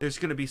 There's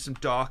going to be some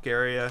dock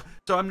area,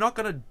 so I'm not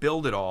going to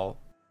build it all,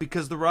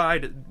 because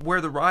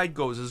where the ride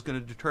goes is going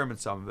to determine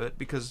some of it,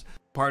 because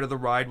part of the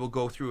ride will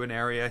go through an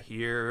area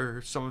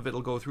here, some of it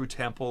will go through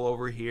temple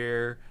over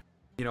here,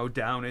 you know,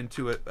 down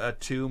into a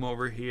tomb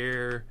over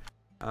here.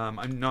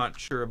 I'm not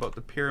sure about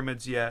the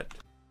pyramids yet.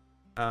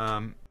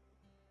 No,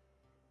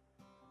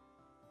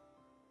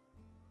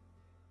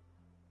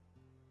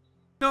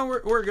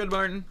 we're good,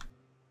 Martin.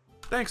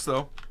 Thanks,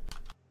 though.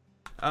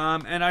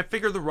 And I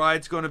figure the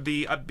ride's going to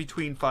be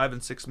between 5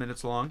 and 6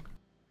 minutes long.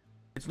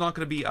 It's not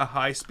going to be a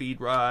high-speed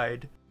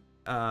ride,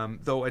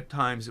 though at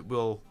times it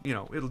will, you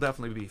know, it'll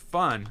definitely be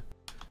fun.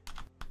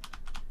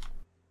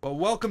 Well,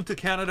 welcome to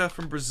Canada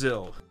from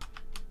Brazil.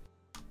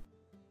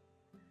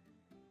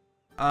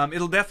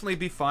 It'll definitely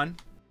be fun.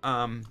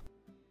 Let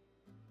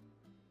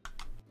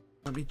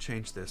me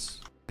change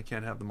this. I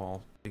can't have them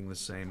all being the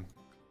same.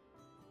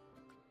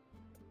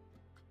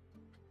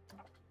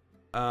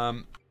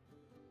 But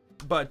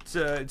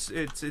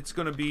it's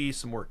gonna be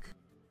some work.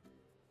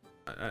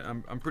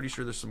 I'm pretty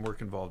sure there's some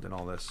work involved in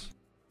all this.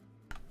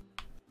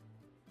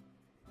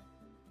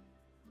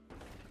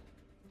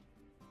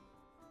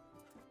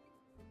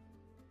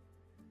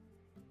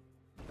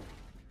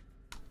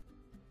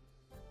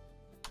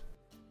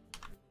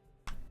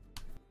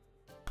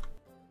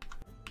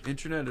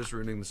 Internet is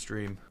ruining the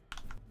stream.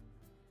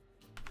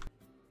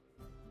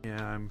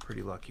 Yeah, I'm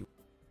pretty lucky.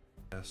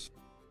 Yes.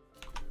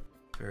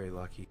 Very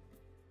lucky.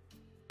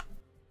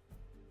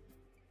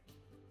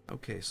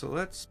 Okay, so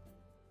let's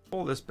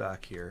pull this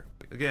back here.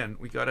 Again,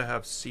 we gotta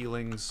have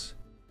ceilings.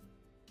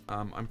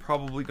 I'm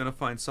probably gonna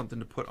find something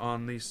to put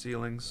on these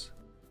ceilings.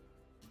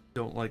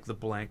 Don't like the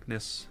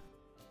blankness.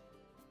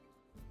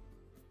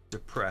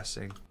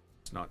 Depressing.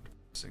 It's not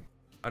depressing.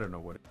 I don't know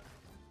what it is.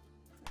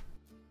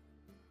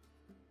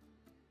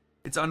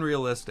 It's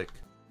unrealistic.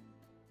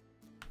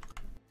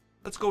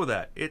 Let's go with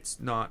that. It's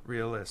not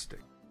realistic.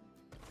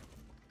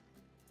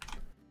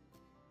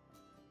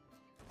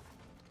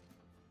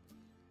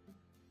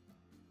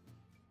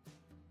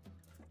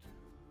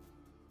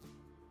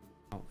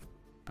 Oh,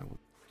 I will.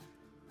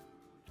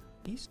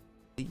 These,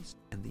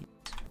 and these.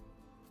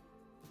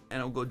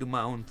 And I'll go do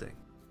my own thing.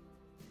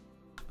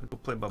 I'll go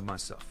play by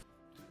myself.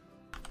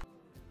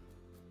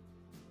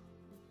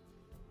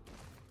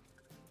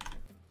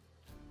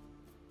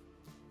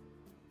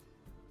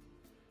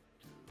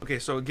 Okay,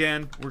 so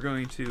again, we're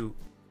going to,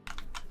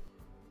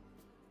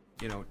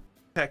 you know,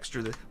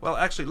 texture this. Well,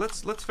 actually,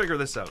 let's figure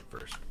this out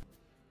first.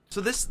 So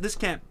this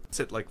can't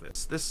sit like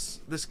this.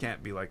 This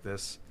can't be like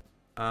this.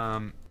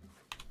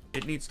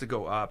 It needs to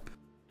go up.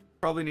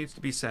 Probably needs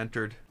to be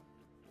centered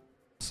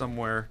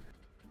somewhere.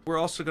 We're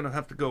also gonna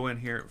have to go in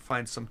here and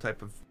find some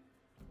type of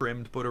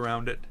trim to put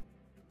around it.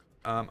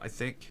 I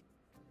think.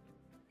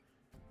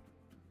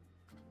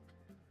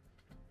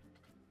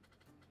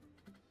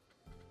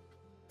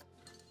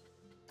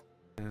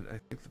 And I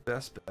think the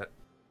best bet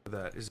for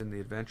that is in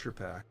the adventure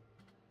pack.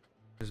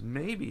 is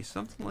maybe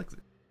something like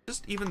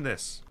just even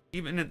this,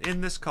 even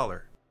in this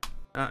color.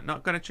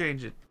 Not gonna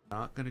change it.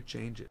 Not gonna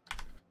change it.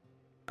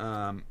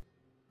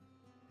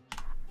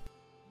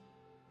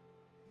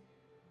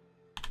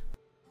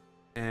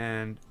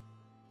 And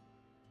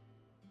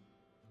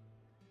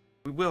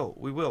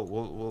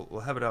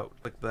we'll have it out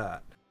like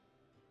that.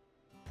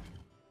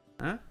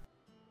 Huh?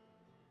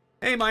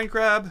 Hey,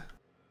 Minecrab!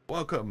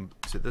 Welcome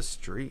to the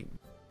stream.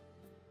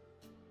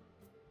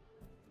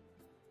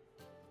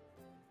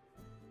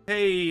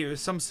 Hey,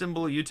 some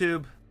symbol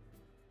YouTube.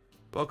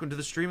 Welcome to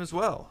the stream as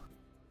well.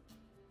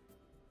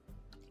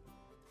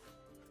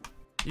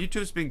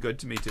 YouTube's been good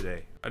to me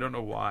today. I don't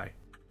know why.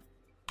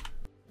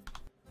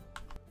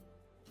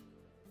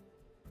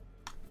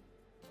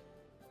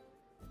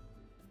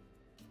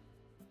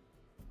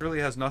 Really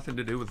has nothing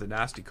to do with the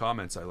nasty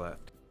comments I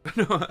left.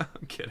 No,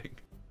 I'm kidding.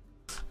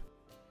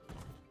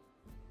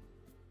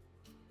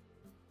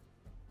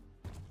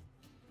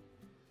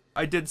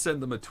 I did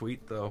send them a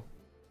tweet though,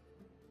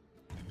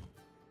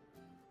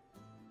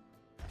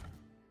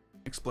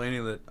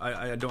 explaining that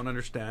I don't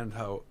understand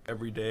how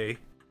every day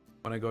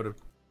when I go to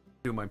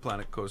do my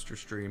Planet Coaster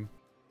stream,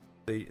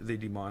 they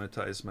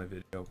demonetize my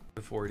video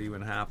before it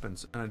even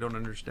happens, and I don't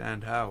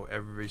understand how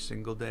every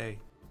single day.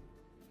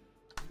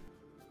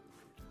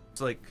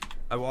 It's like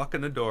I walk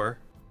in the door,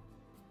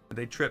 and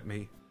they trip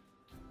me.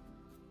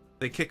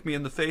 They kick me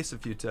in the face a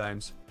few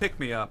times, pick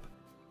me up,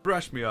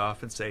 brush me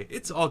off, and say,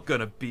 "It's all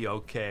gonna be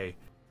okay.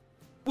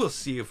 We'll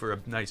see you for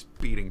a nice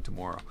beating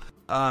tomorrow."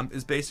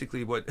 Is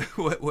basically what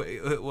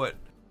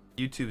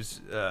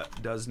YouTube's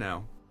does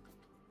now,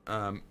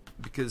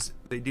 because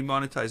they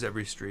demonetize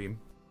every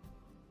stream,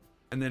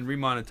 and then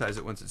remonetize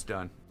it once it's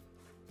done.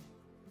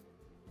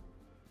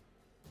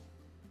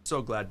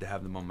 So glad to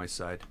have them on my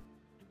side.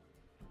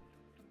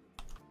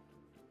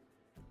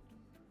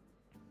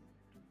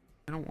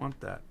 I don't want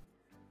that.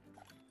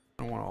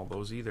 I don't want all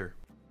those either.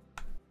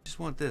 I just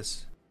want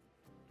this.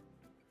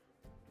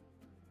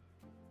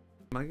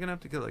 Am I gonna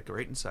have to get like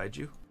right inside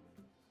you?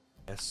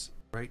 Yes,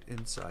 right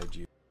inside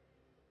you.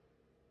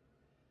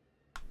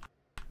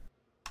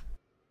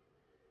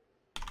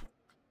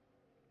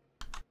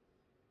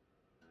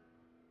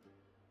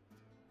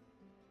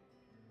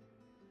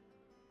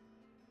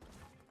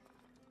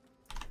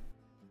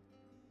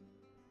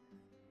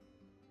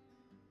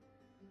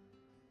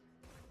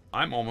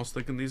 I'm almost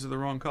thinking these are the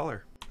wrong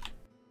color.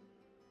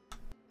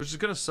 Which is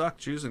gonna suck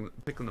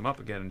picking them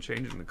up again and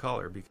changing the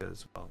color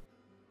because, well,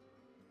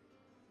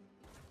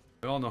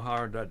 we all know how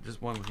hard that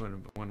just one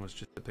was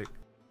just to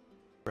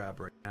grab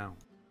right now.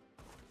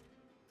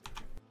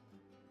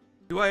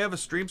 Do I have a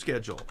stream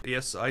schedule?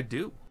 Yes, I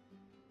do.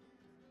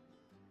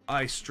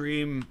 I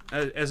stream,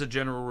 as a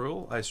general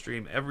rule, I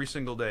stream every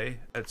single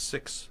day at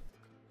 6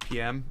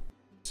 p.m.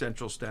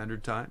 Central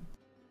Standard Time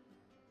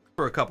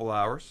for a couple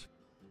hours.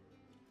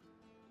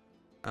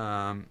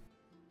 So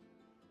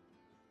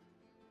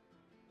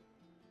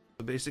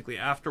basically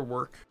after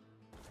work,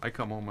 I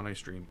come home and I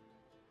stream.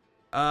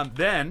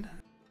 Then,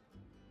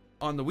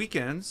 on the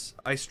weekends,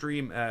 I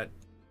stream at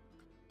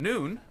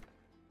noon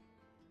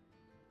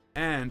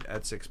and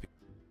at 6 p.m.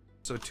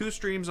 So 2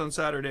 streams on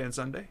Saturday and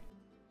Sunday.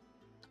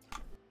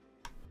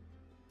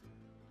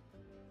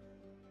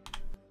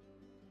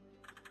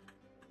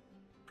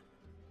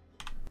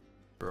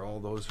 For all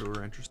those who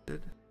are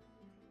interested.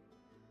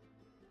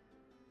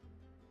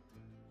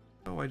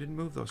 Oh, I didn't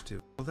move those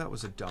 2. Well, that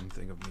was a dumb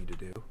thing of me to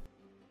do.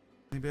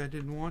 Maybe I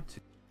didn't want to.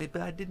 Maybe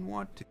I didn't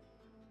want to.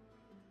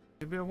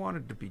 Maybe I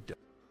wanted to be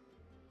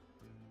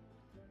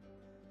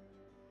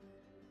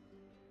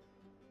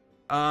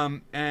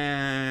dumb.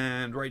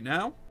 And right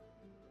now,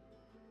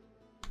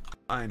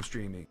 I'm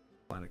streaming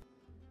Planet.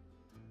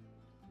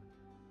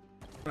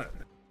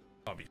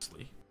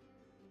 Obviously.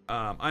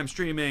 I'm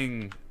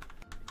streaming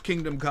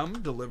Kingdom Come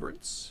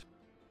Deliverance.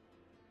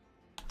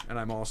 And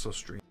I'm also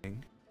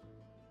streaming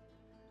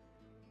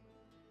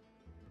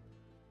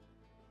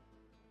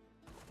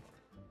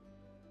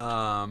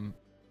and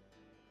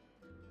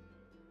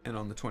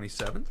on the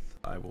 27th,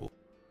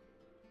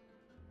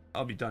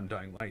 I'll be done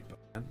Dying Light by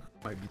then.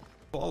 I might be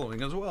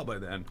following as well by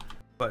then.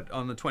 But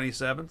on the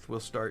 27th,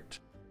 we'll start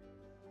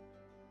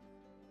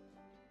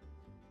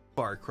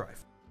Far Cry.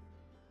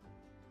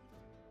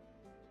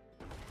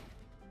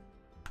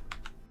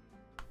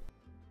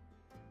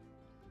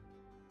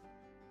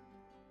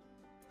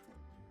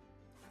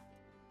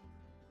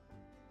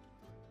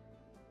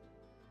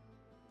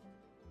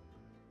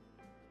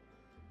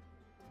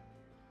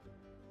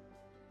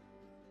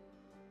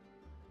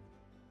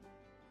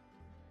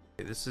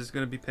 This is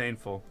going to be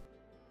painful.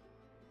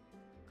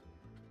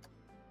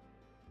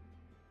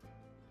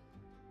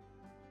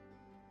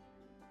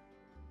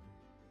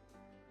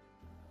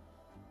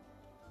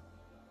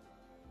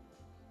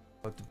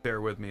 But to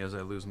bear with me as I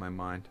lose my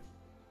mind.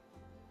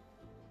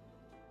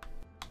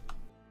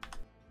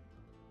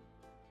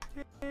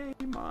 Hey,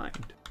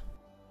 mind.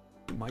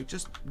 You might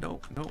just... No,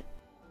 you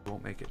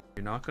won't make it.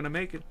 You're not going to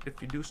make it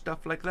if you do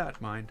stuff like that,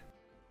 mind.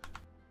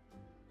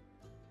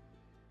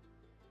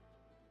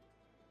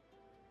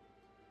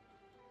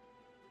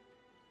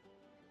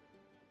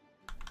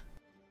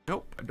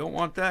 don't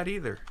want that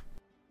either.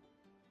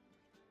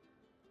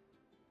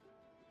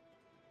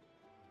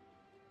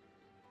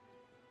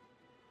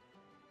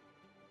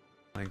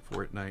 Playing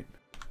Fortnite.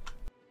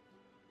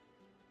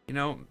 You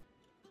know,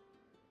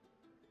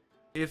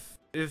 if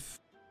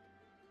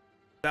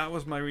that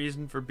was my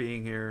reason for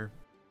being here,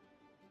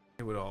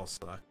 it would all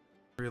suck.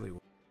 It really would.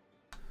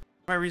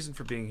 My reason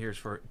for being here is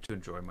to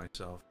enjoy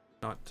myself,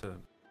 not to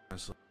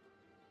honestly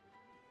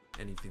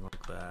anything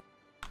like that.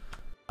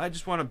 I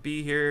just want to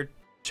be here,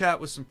 chat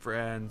with some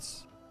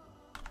friends.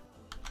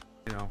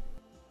 You know,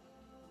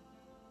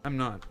 I'm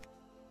not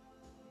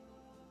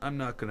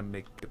gonna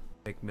make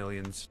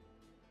millions.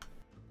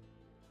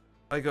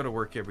 I go to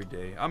work every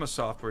day. I'm a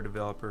software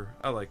developer.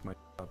 I like my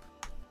job.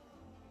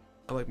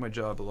 I like my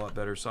job a lot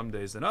better some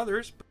days than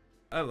others, but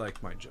I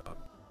like my job.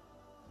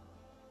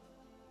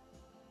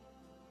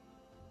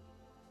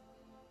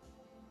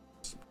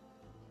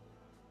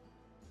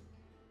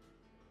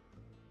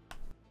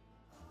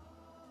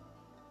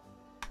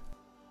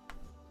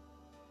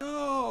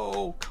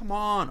 No, come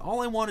on.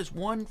 All I want is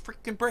one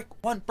freaking brick.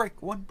 One brick.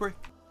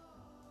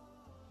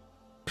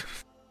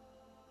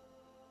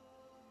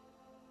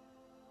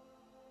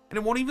 And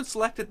it won't even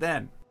select it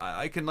then.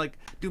 I can like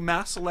do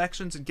mass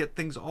selections and get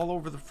things all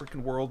over the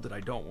freaking world that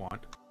I don't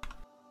want.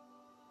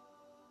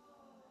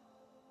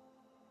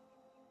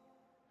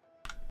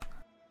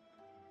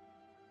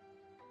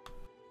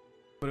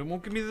 But it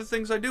won't give me the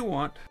things I do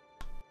want.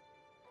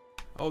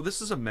 Oh,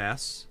 this is a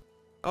mess.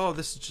 Oh,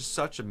 this is just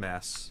such a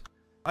mess.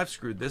 I've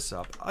screwed this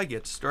up. I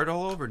get to start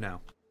all over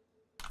now.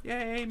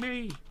 Yay,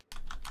 me!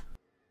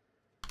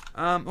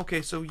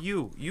 Okay, so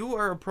you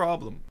are a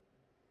problem.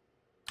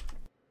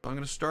 So I'm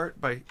going to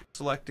start by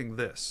selecting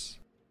this.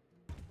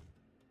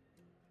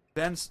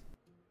 Then,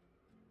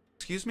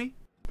 excuse me?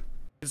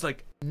 It's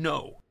like,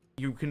 no,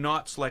 you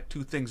cannot select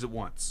two things at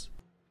once.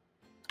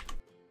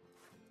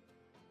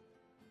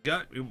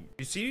 You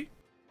see?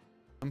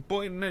 I'm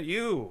pointing at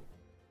you.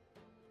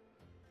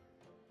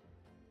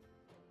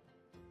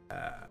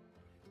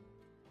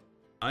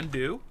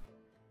 Undo.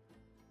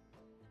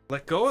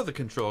 Let go of the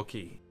control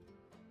key.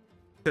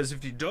 Because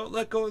if you don't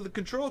let go of the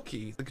control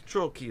key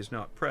is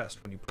not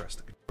pressed when you press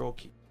the control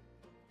key.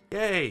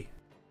 Yay!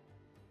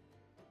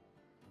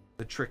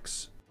 The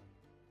tricks.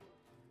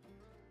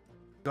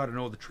 Gotta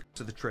know the tricks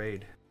of the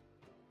trade.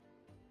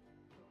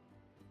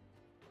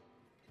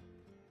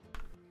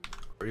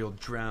 Or you'll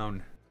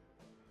drown.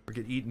 Or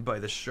get eaten by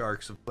the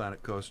sharks of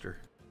Planet Coaster.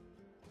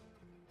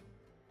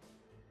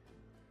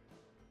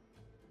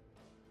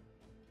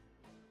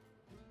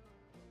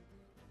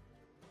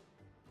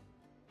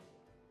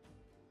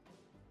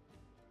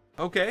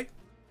 Okay,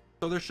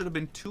 so there should have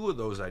been two of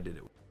those I did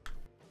it with.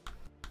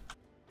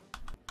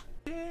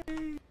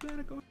 Yay,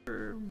 Planet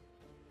Coaster.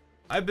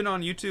 I've been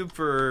on YouTube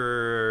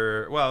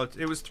for, well,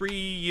 it was 3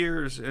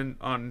 years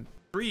on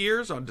 3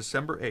 years on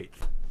December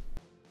 8th.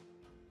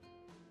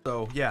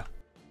 So, yeah.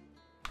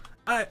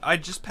 I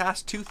just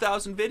passed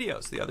 2,000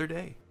 videos the other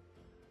day.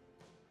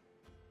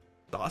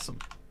 It's awesome.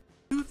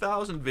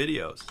 2,000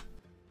 videos.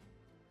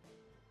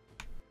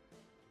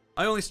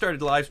 I only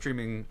started live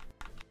streaming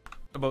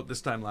about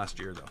this time last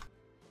year, though.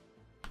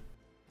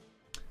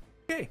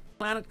 Okay,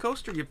 Planet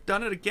Coaster, you've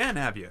done it again,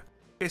 have you?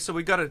 Okay, so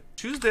we gotta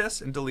choose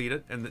this and delete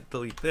it, and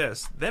delete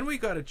this. Then we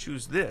gotta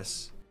choose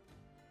this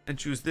and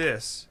choose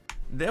this.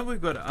 Then we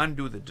gotta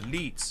undo the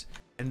deletes,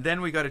 and then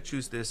we gotta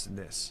choose this and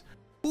this.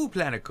 Ooh,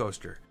 Planet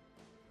Coaster,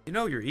 you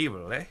know you're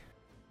evil, eh?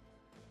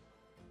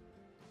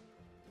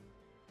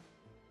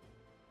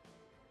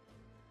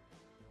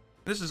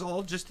 This is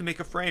all just to make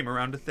a frame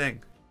around a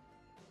thing.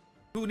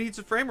 Who needs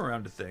a frame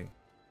around a thing?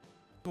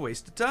 It's a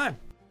waste of time,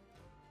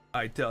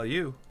 I tell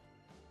you.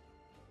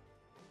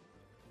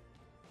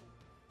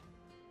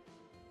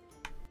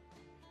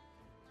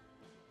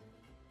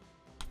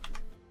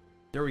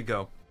 There we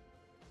go.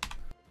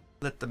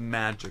 Let the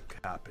magic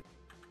happen.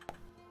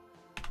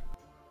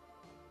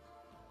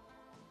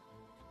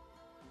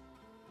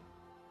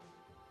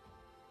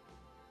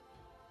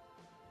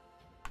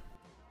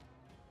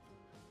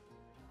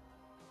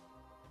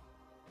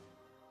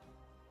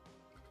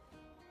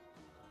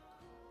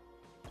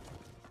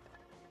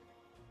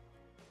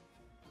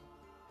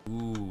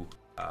 Ooh,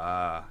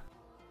 ah.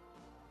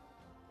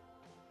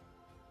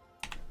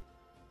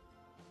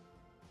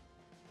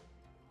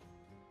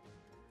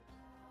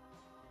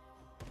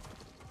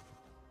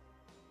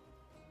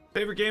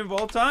 Favorite game of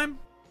all time?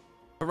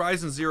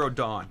 Horizon Zero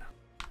Dawn.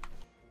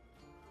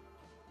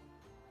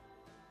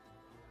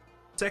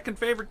 Second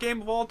favorite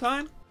game of all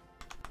time?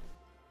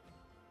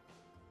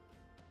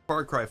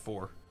 Far Cry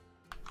 4.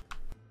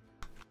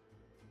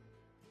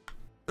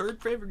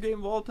 Third favorite game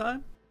of all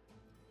time?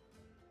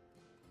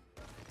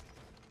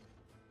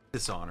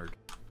 Dishonored.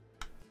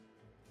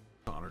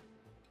 Dishonored.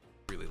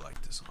 Really like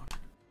Dishonored.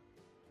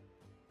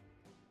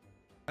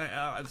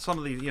 Some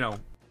of these, you know.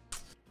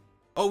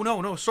 Oh,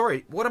 no,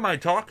 sorry. What am I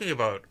talking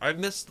about? I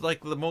missed,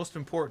 like, the most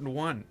important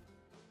one.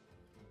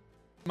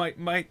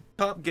 My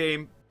top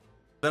game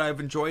that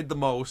I've enjoyed the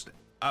most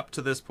up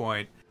to this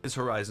point is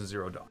Horizon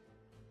Zero Dawn.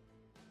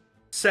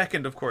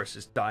 Second, of course,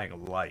 is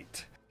Dying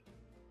Light.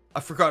 I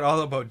forgot all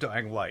about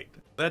Dying Light.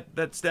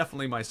 That's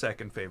definitely my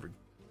second favorite.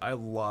 I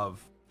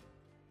love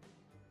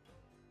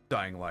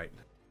Dying Light.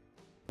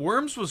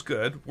 Worms was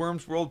good.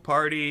 Worms World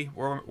Party,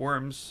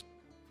 Worms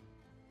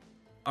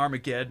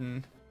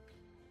Armageddon.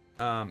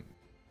 Not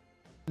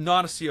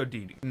a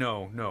COD.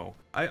 No.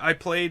 I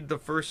played the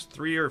first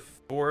 3 or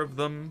 4 of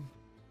them.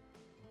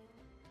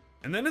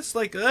 And then it's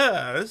like,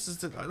 this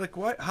is like,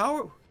 what?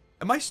 How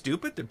am I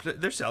stupid?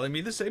 They're selling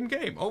me the same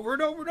game over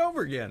and over and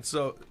over again.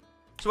 So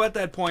at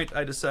that point,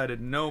 I decided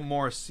no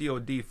more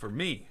COD for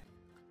me,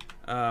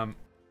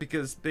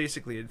 because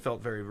basically it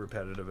felt very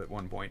repetitive at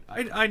one point.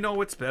 I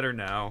know it's better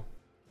now,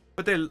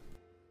 but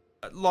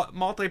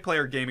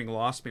multiplayer gaming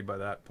lost me by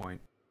that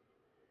point.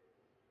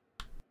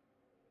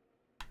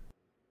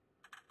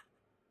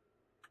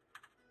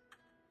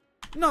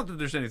 Not that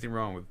there's anything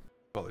wrong with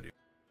Call of Duty.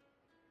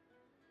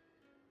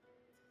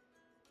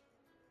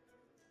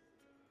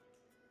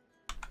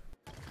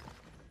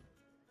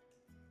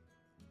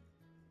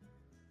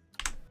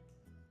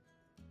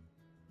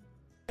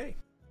 Hey,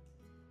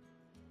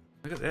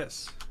 look at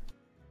this.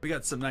 We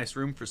got some nice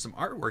room for some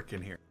artwork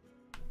in here.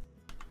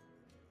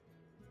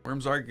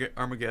 Worms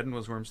Armageddon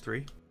was Worms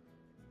 3.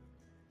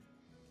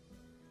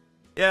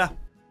 Yeah,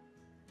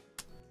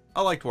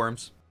 I liked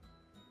Worms.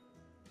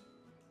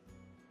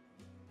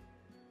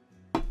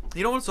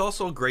 You know what's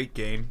also a great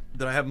game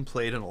that I haven't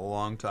played in a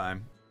long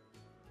time,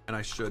 and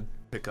I should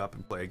pick up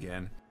and play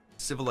again?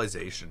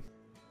 Civilization.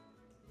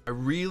 I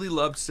really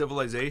loved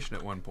Civilization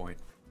at one point.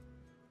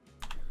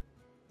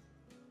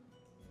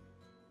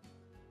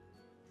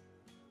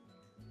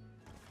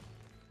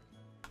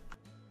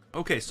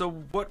 Okay, so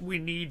what do we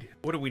need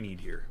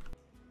here?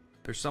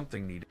 There's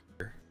something needed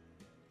here.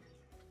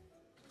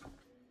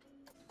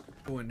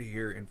 Go into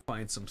here and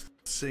find some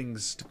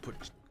things to put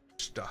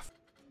stuff.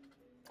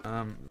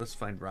 Let's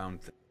find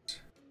round things.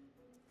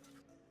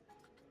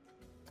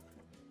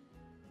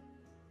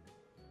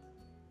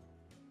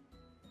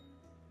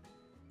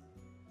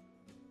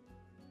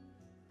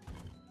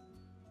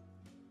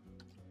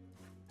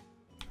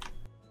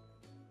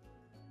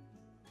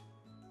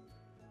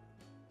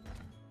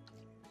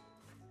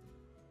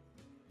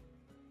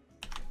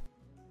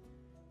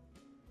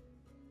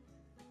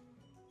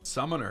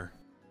 Summoner.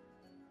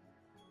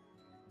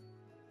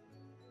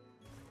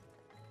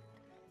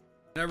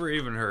 Never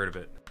even heard of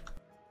it.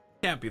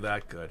 Can't be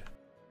that good.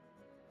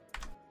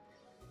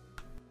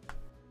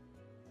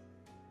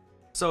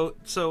 So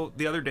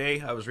the other day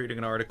I was reading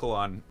an article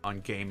on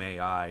game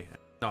AI,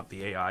 not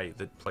the AI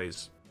that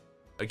plays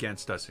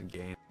against us in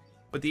games,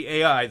 but the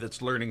AI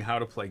that's learning how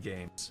to play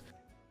games.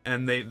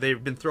 And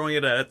they've been throwing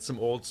it at some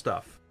old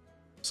stuff.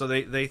 So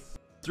they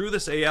threw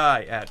this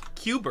AI at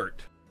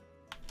Qbert.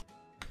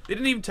 They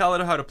didn't even tell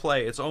it how to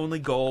play. Its only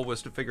goal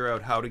was to figure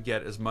out how to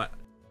get as much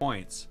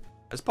points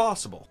as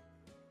possible.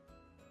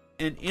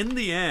 And in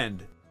the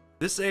end,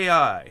 this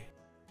AI,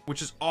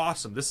 which is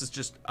awesome, this is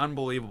just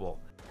unbelievable,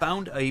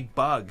 found a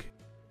bug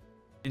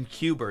in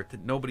Qbert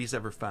that nobody's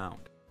ever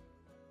found.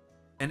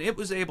 And it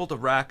was able to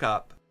rack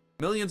up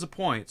millions of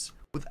points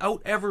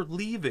without ever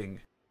leaving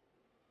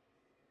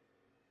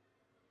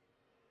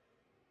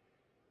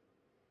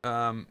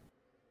the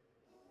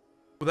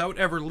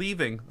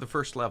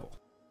first level.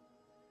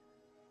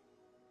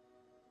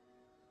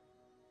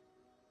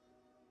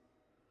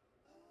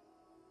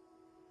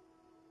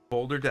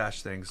 Boulder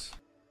Dash things.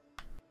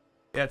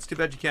 Yeah, it's too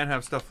bad you can't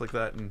have stuff like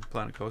that in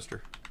Planet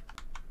Coaster.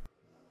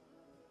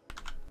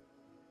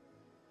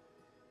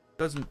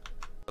 Doesn't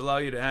allow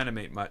you to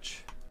animate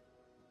much.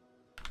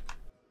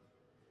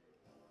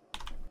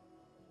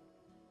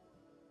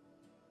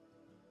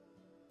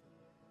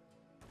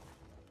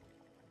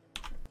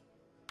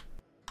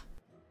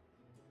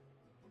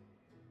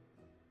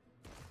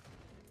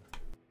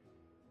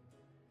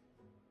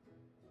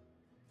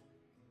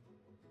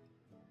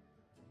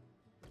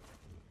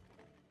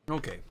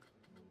 Okay.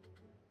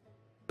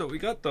 So we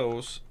got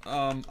those.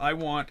 I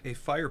want a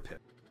fire pit.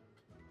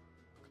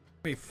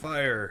 Give me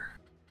fire.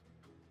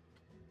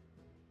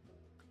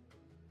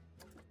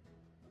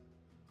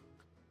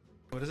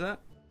 What is that?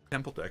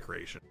 Temple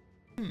decoration.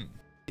 You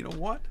know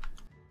what?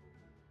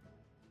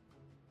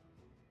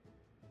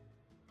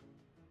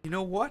 You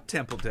know what,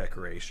 temple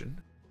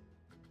decoration?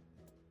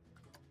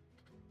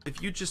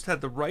 If you just had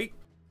the right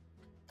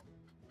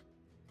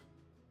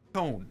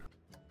tone.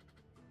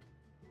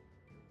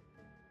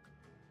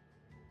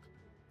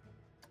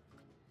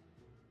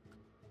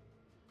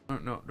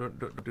 No,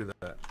 don't do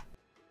that.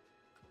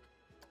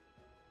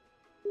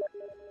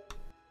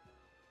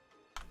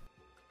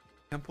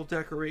 Temple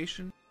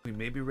decoration? We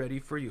may be ready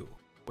for you.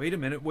 Wait a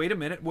minute, wait a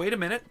minute, wait a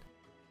minute.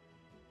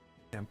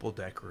 Temple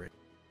decoration.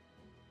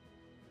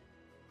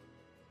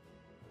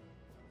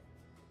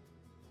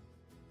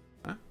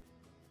 Huh?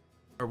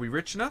 Are we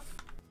rich enough?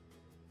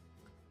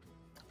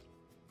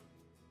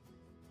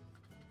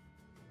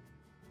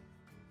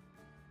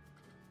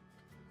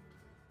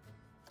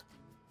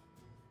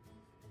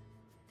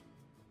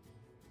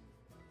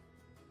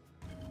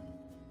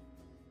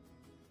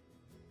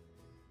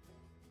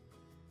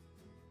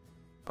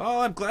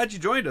 Oh, I'm glad you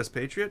joined us,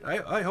 Patriot.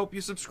 I hope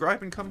you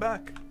subscribe and come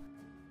back.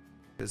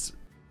 Because,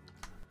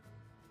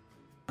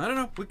 I don't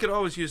know, we could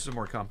always use some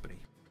more company.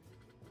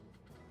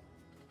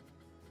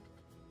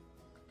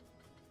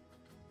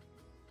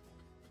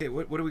 Okay,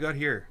 what do we got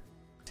here?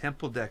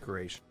 Temple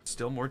decoration.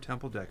 Still more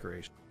temple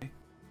decoration. Okay.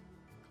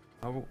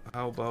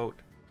 How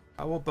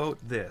about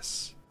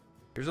this?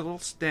 Here's a little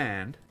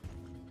stand.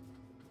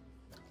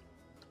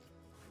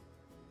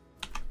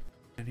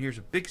 And here's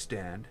a big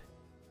stand.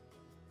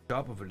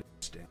 Top of a little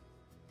stand.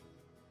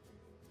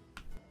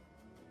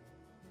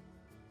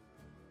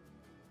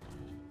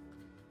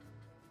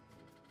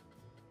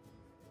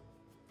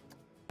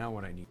 Now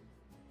what I need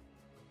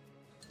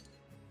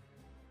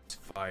is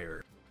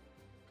fire.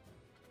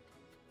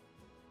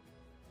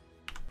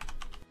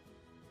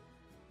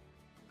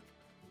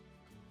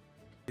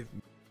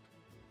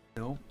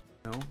 No.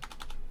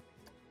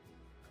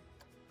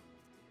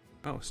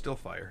 Oh, still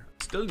fire.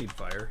 Still need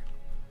fire.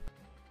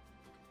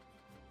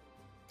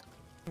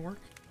 Work?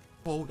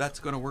 Oh, that's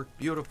gonna work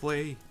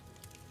beautifully.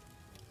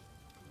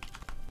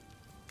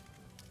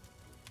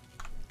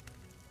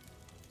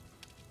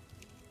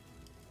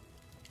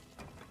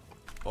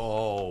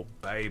 Oh,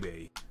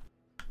 baby.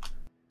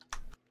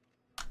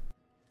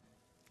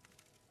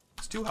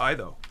 It's too high,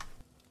 though.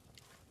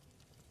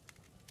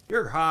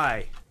 You're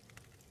high.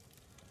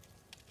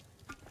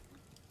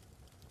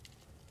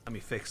 Let me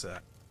fix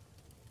that.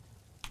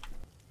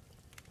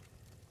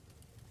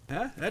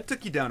 Huh? That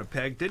took you down a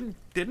peg, didn't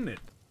it?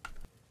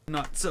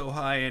 Not so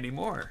high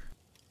anymore.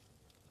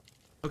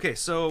 Okay,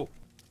 so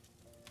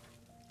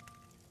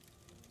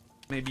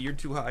maybe you're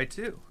too high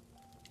too.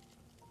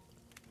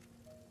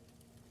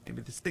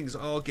 Maybe this thing's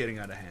all getting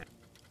out of hand.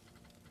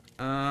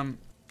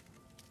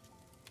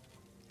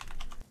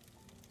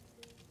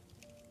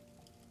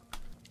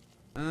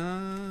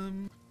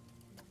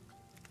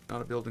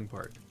 Not a building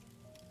part.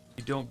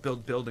 You don't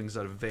build buildings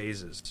out of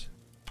vases.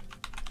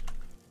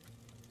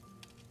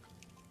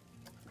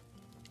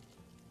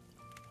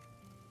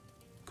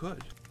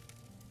 Good.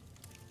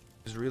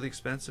 It's a really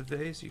expensive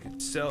vase. You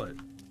could sell it.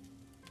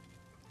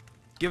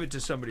 Give it to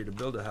somebody to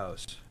build a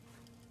house.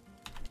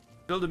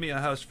 Build me a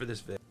house for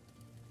this vase.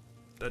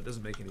 That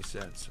doesn't make any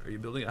sense. Are you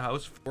building a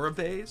house for a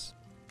vase?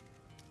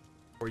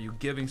 Or are you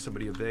giving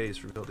somebody a vase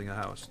for building a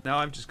house? Now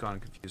I've just gone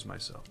and confused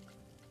myself.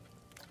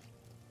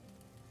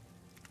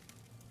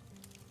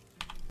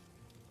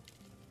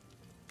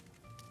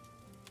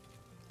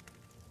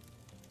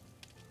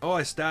 Oh,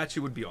 a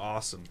statue would be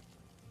awesome.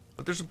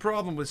 But there's a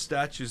problem with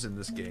statues in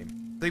this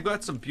game. They've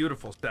got some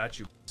beautiful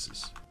statue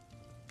pieces.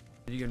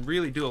 And you can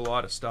really do a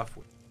lot of stuff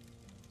with.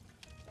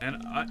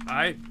 And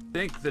I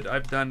think that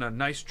I've done a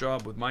nice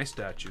job with my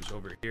statues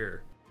over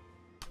here.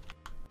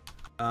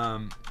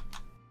 But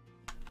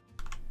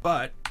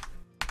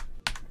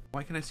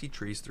why can I see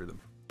trees through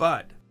them?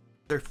 But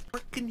they're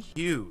freaking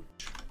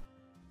huge.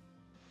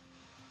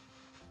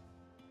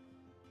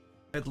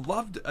 I'd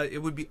love to,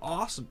 it would be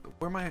awesome.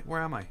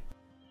 Where am I?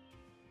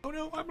 Oh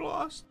no, I'm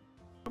lost.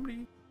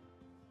 Somebody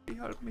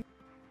help me.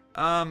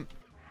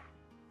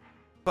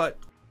 But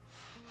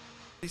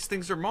these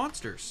things are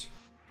monsters.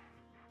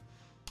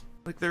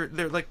 Like they're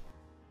like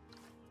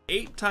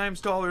 8 times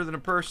taller than a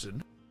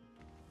person.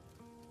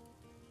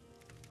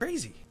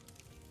 Crazy.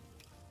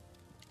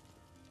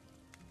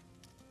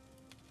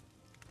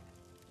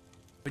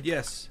 But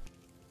yes,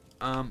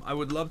 I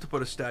would love to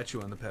put a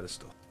statue on the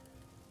pedestal.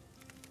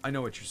 I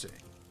know what you're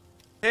saying.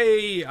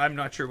 Hey, I'm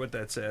not sure what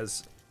that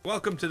says.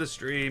 Welcome to the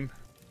stream.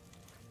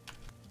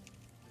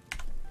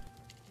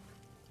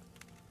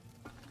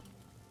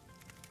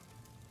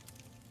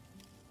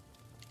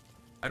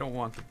 I don't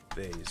want the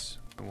vase.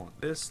 I want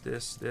this.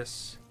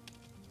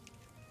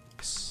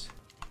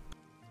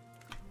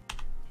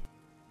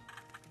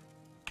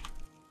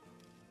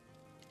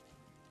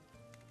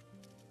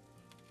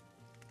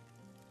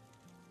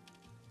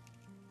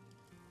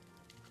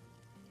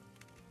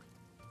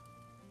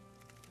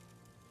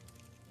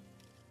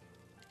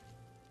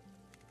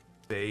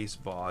 Vase,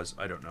 vase,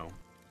 I don't know.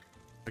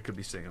 I could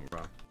be saying it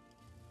wrong.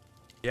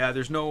 Yeah,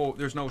 there's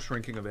no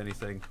shrinking of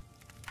anything.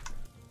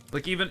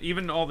 Like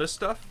even all this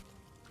stuff,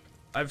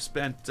 I've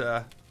spent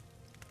a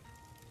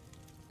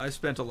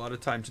lot of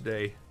time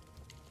today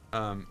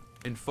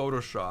in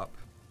Photoshop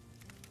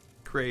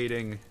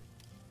creating,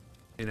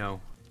 you know,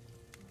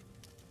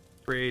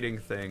 creating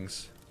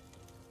things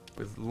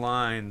with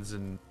lines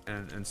and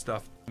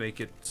stuff, make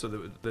it so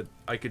that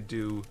I could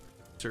do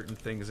certain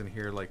things in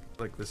here like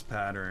this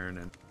pattern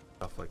and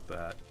stuff like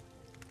that.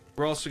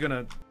 We're also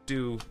gonna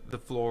do the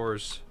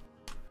floors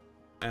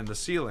and the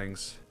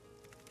ceilings.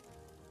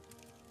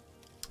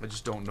 I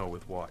just don't know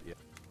with what yet.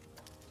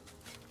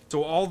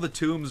 So all the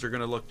tombs are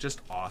gonna look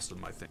just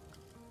awesome, I think.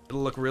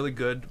 It'll look really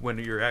good when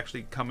you're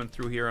actually coming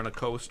through here on a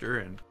coaster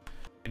and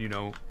you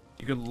know,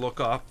 you can look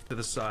off to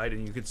the side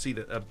and you can see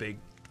a big,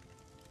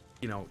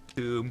 you know,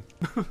 tomb.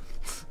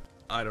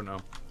 I don't know.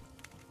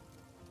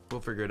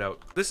 We'll figure it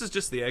out. This is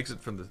just the exit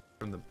from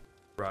the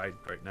ride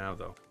right now,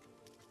 though.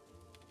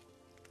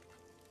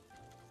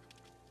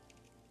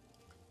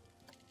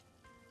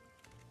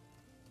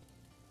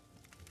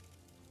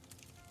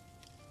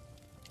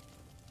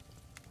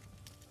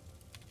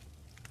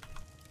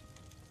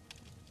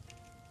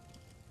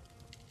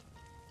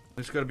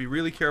 I just gotta be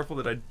really careful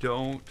that I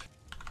don't...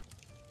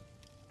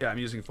 Yeah, I'm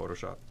using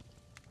Photoshop.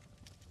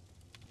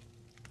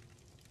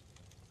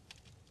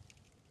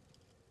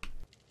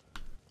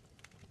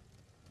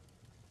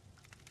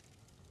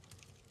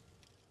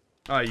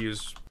 I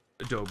use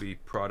Adobe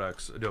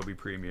products, Adobe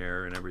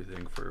Premiere and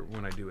everything for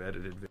when I do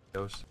edited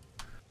videos.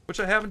 Which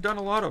I haven't done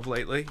a lot of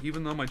lately,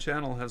 even though my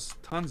channel has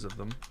tons of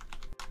them.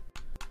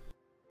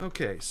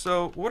 Okay,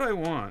 so what I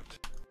want...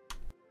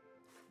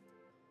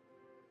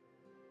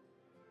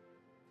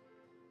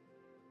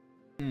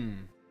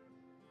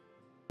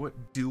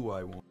 What do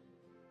I want?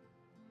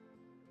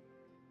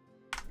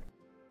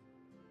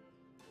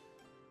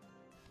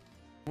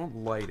 I want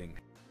lighting.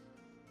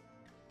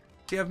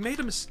 See, I've made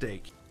a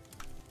mistake.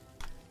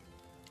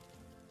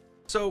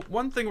 So,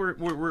 one thing we're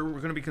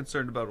going to be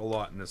concerned about a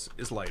lot in this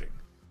is lighting.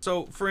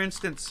 So, for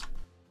instance,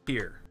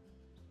 here.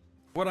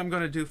 What I'm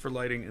going to do for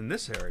lighting in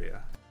this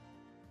area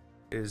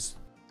is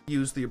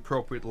use the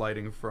appropriate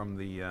lighting from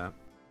the...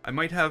 I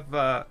might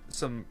have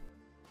some,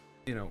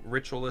 you know,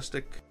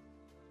 ritualistic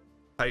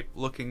type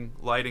looking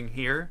lighting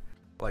here.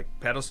 Like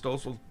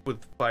pedestals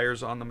with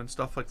fires on them and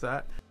stuff like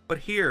that. But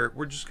here,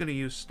 we're just going to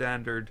use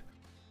standard...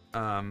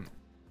 I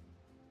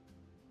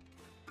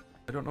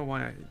don't know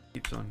why it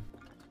keeps on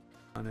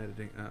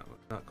editing.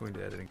 Not going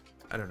to editing.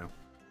 I don't know.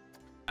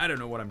 I don't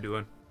know what I'm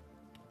doing.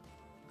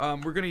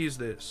 We're going to use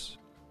this.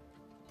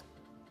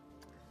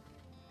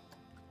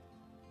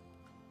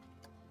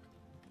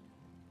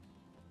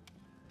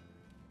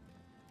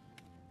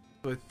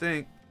 So I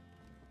think...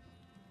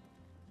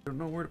 I don't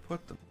know where to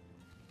put them.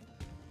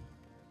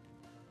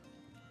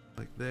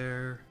 Like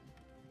there.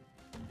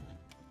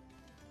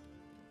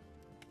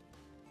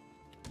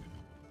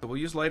 So we'll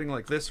use lighting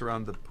like this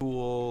around the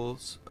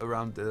pools,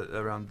 around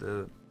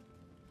the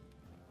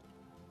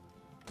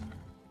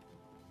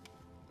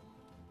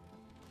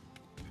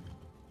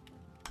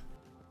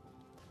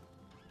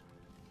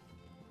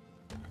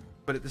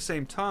but at the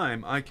same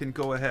time, I can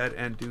go ahead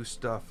and do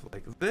stuff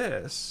like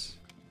this.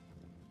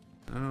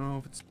 I don't know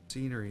if it's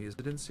scenery. Is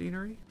it in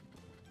scenery?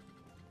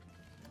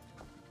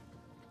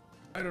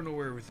 I don't know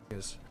where everything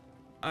is.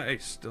 I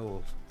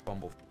still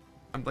fumble.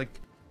 I'm like,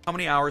 how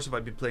many hours have I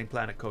been playing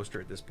Planet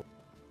Coaster at this point?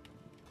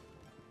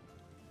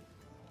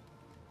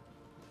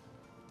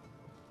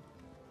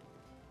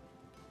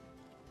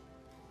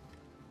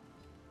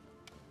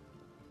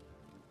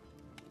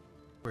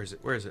 Where is it?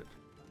 Where is it?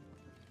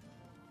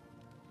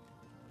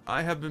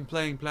 I have been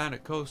playing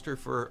Planet Coaster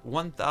for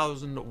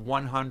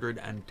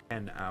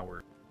 1,110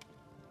 hours.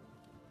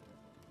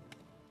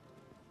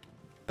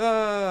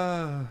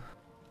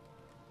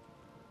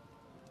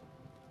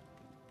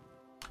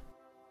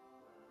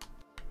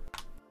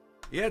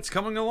 Yeah, it's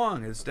coming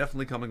along. It's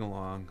definitely coming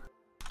along.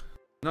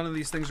 None of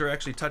these things are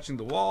actually touching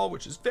the wall,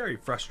 which is very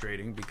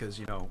frustrating because,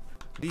 you know,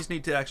 these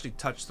need to actually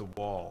touch the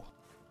wall.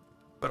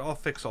 But I'll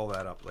fix all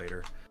that up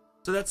later.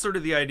 So that's sort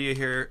of the idea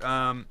here.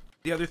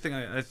 The other thing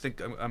I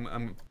think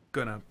I'm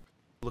gonna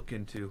look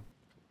into.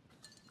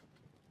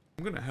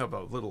 I'm gonna have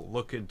a little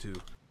look into.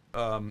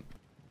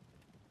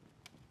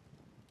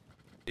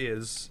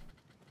 Is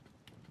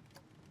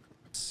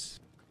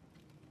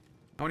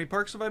how many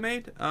parks have I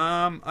made?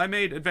 I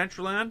made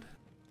Adventureland.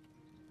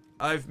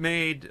 I've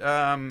made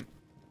yeah,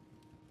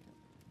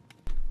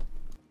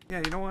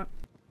 you know what?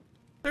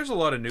 There's a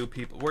lot of new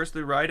people. Where's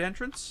the ride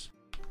entrance?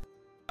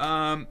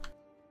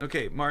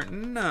 Okay,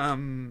 Martin,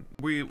 the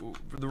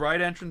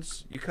ride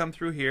entrance, you come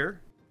through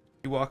here,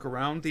 you walk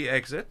around the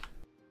exit,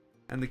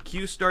 and the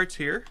queue starts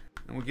here,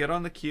 and we get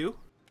on the queue,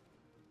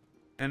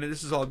 and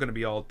this is all going to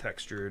be all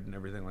textured and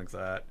everything like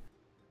that.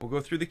 We'll go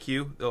through the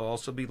queue, there'll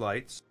also be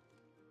lights,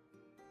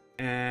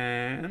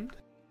 and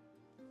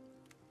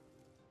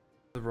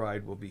the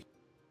ride will be...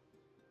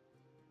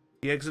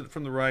 The exit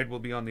from the ride will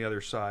be on the other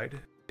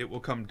side. It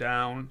will come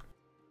down.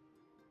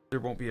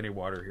 There won't be any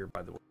water here,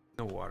 by the way.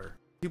 No water.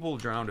 People will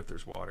drown if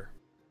there's water.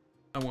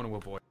 I want to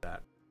avoid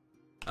that.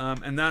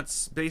 And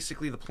that's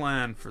basically the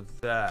plan for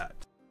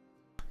that.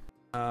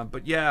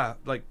 But yeah,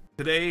 like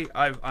today,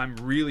 I'm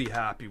really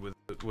happy with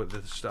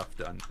the stuff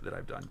that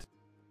I've done.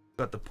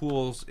 Got the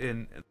pools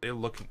in; they're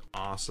looking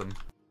awesome.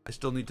 I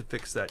still need to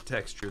fix that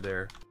texture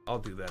there. I'll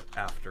do that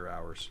after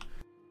hours.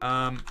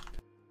 I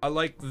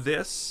like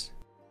this.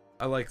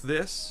 I like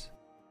this.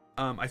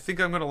 I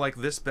think I'm gonna like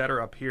this better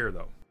up here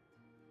though,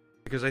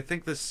 because I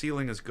think this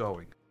ceiling is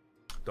going.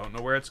 Don't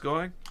know where it's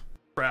going.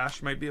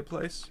 Crash might be a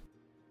place.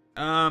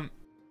 Down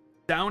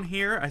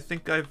here, I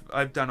think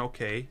I've done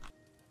okay.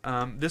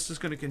 This is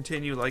going to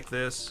continue like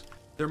this.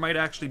 There might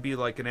actually be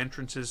like an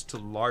entrances to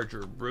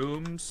larger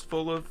rooms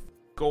full of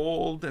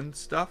gold and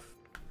stuff,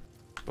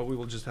 but we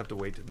will just have to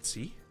wait and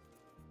see.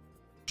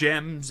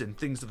 Gems and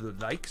things of the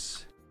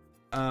likes.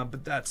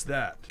 But that's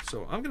that.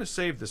 So I'm going to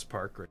save this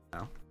park right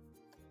now.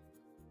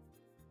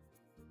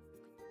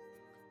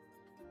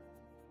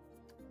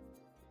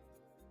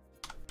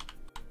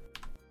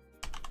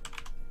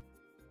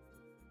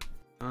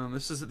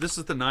 This is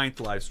the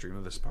 9th live stream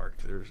of this park.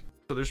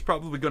 There's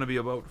probably going to be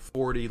about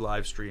 40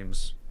 live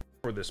streams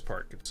for this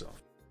park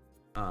itself.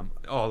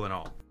 All in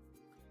all,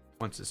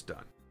 once it's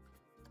done.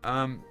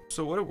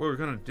 So what we're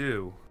gonna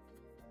do,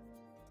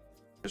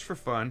 just for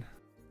fun,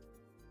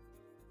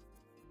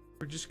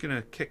 we're just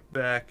gonna kick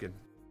back and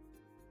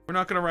we're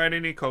not gonna ride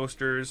any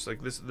coasters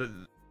like this.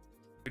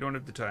 We don't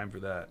have the time for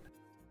that.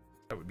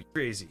 That would be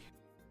crazy.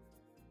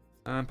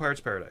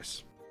 Pirates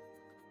Paradise.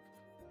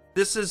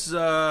 This is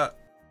a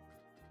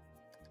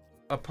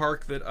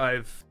park that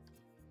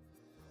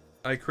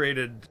I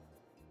created.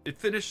 It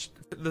finished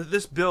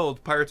this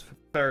build, Pirates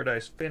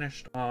Paradise,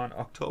 finished on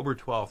October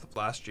 12th of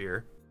last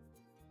year,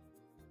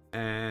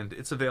 and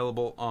it's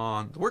available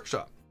on the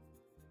workshop.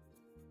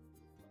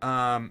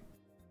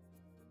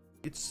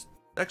 It's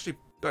actually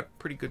got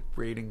pretty good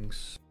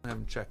ratings. I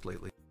haven't checked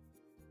lately.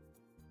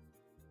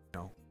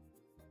 No.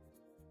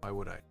 Why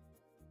would I?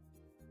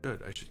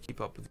 Good. I should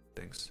keep up with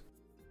things.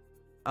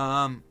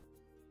 Oh,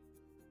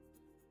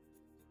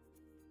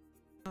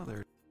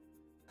 there.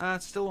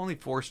 It's still only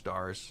 4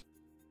 stars.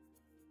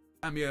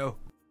 Cameo.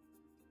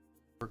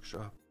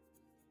 Workshop.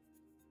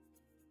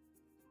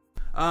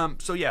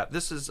 So yeah,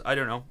 this is, I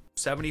don't know,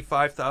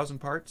 75,000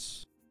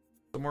 parts?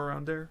 Somewhere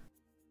around there.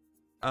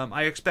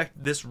 I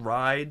expect this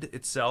ride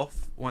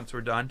itself, once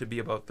we're done, to be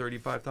about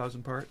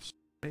 35,000 parts,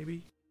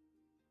 maybe.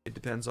 It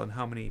depends on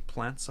how many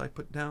plants I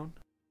put down.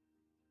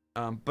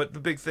 But the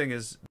big thing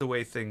is the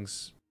way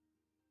things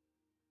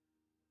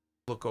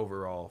look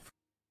overall.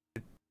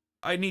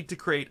 I need to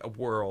create a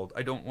world.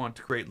 I don't want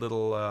to create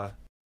little,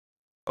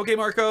 okay,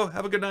 Marco,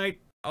 have a good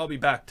night. I'll be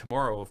back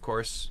tomorrow, of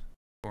course.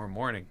 Tomorrow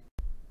morning.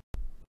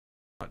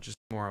 Not just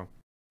tomorrow.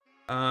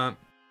 I'm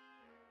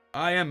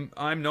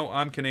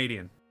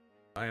Canadian.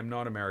 I am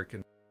not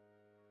American.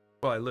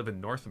 Well, I live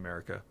in North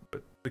America,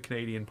 but the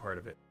Canadian part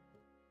of it.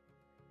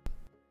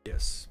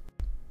 Yes.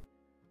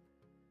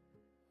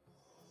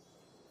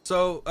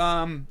 So,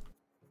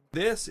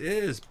 this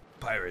is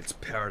Pirates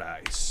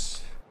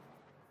Paradise.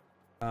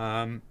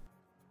 And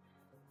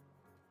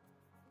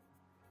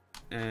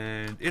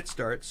it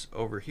starts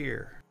over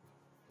here.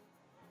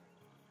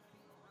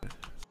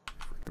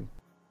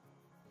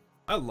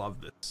 I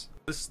love this.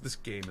 This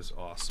game is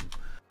awesome.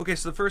 Okay,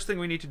 so the first thing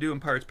we need to do in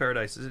Pirates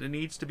Paradise is it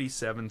needs to be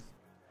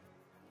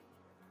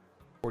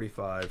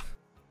 7:45.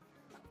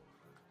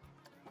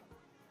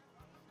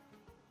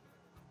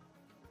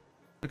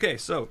 Okay,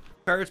 so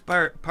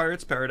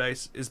Pirates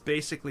Paradise is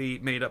basically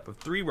made up of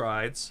 3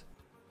 rides: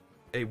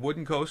 a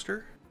wooden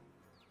coaster,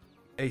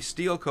 a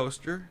steel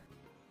coaster,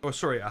 oh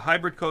sorry, a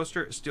hybrid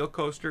coaster, a steel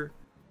coaster,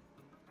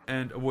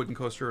 and a wooden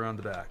coaster around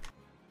the back.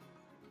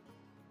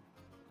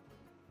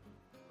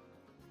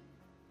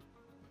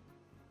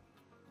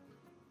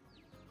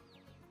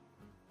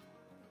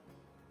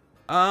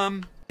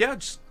 Yeah,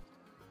 just,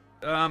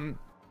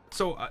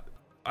 so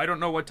I don't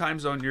know what time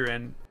zone you're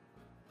in,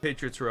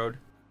 Patriots Road.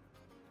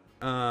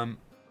 But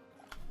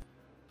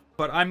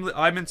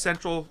I'm in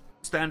Central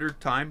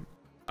Standard Time.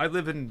 I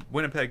live in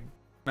Winnipeg,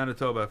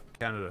 Manitoba,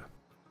 Canada.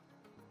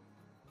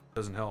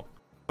 Doesn't help.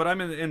 But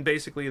I'm in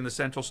basically in the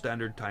Central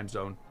Standard Time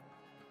zone.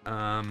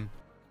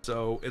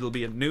 So it'll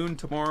be at noon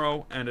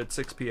tomorrow and at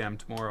 6 p.m.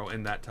 tomorrow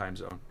in that time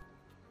zone.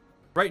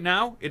 Right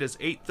now, it is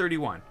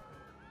 8:31.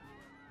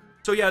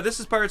 So yeah, this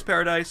is Pirates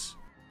Paradise.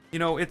 You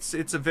know, it's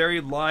a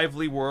very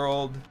lively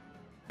world.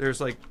 There's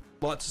like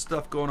lots of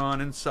stuff going on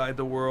inside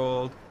the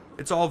world.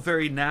 It's all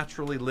very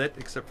naturally lit,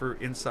 except for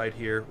inside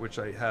here, which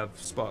I have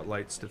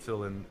spotlights to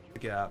fill in the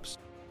gaps.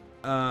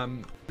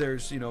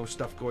 There's, you know,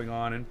 stuff going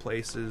on in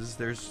places.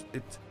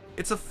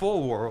 It's a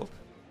full world.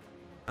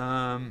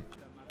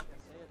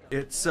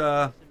 It's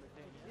you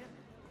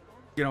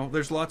know,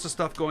 there's lots of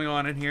stuff going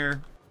on in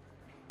here.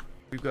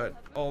 We've got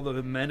all the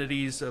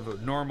amenities of a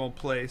normal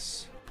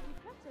place.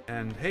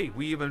 And hey,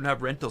 we even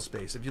have rental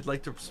space. If you'd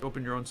like to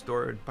open your own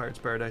store in Pirates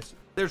Paradise,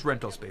 there's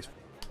rental space.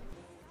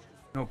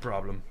 No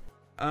problem.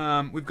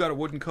 We've got a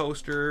wooden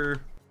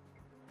coaster.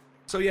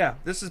 So yeah,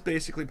 this is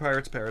basically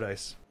Pirates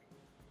Paradise.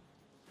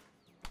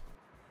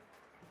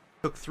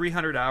 Took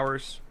 300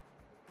 hours.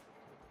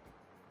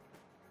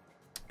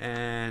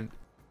 And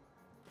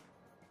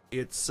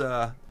it's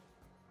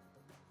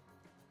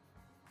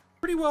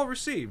pretty well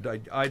received,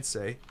 I'd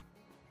say.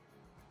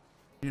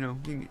 You know,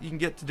 you can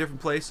get to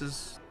different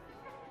places.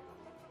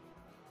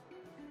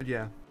 But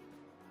yeah.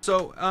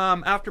 So,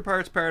 after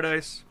Pirates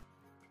Paradise,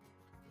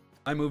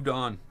 I moved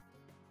on.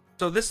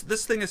 So this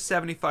thing is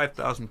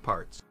 75,000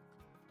 parts.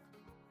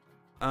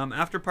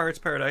 After Pirates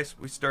Paradise,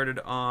 we started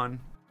on...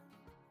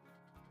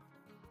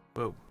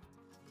 Whoa.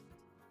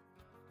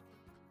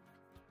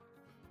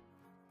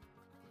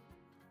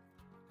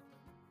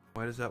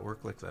 Why does that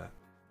work like that?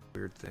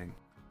 Weird thing.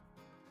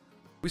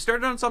 We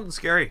started on Something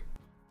Scary.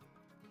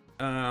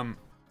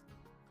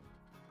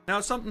 Now,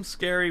 Something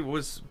Scary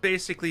was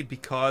basically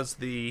because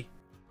the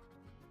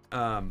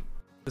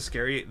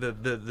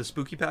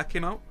spooky pack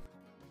came out.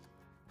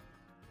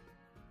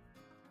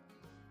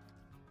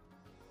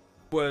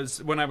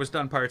 Was when I was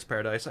done Pirates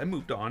Paradise, I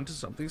moved on to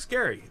Something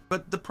Scary.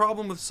 But the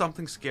problem with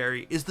Something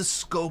Scary is the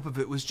scope of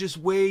it was just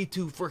way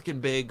too freaking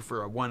big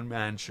for a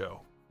one-man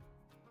show.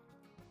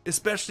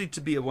 Especially to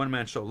be a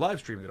one-man show live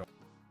streaming it all.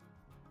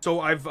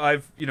 So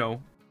I've you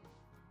know,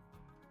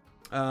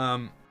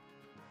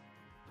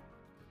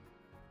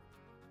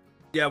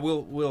 Yeah,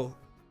 we'll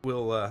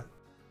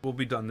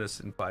be done this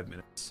in 5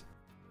 minutes,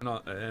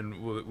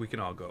 and we can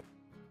all go.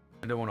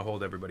 I don't want to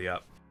hold everybody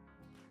up.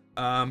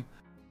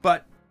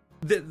 But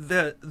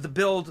the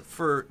build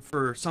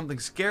for something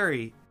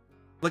scary,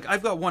 like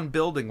I've got one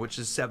building which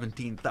is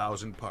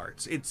 17,000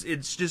 parts.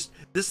 It's just,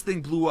 this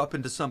thing blew up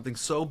into something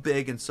so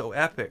big and so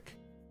epic.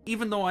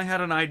 Even though I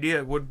had an idea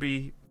it would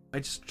be,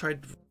 I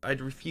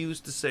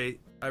refused to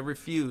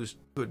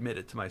admit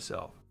it to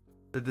myself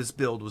that this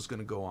build was going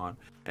to go on.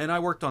 And I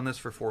worked on this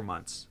for 4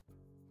 months.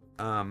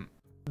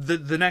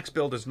 The next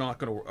build is not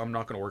going to, I'm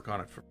not going to work on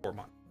it for 4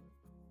 months.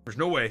 There's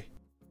no way.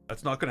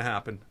 That's not going to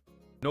happen.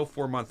 No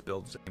 4-month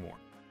builds anymore.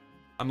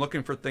 I'm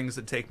looking for things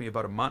that take me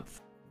about a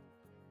month.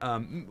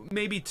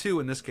 Maybe 2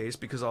 in this case,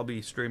 because I'll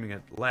be streaming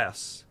it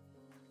less.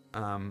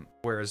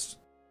 Whereas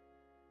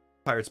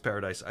Pirates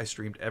Paradise, I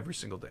streamed every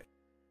single day.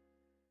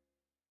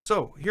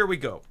 So, here we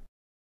go.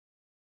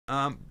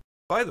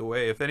 By the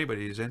way, if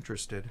anybody is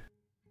interested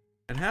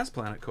and has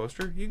Planet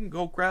Coaster, you can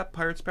go grab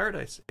Pirates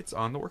Paradise. It's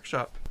on the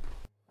workshop.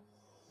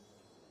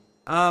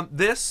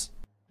 This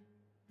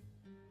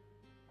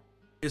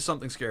is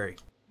something scary.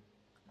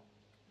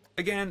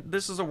 Again,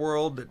 this is a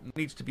world that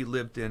needs to be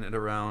lived in at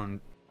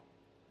around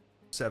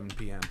 7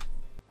 p.m.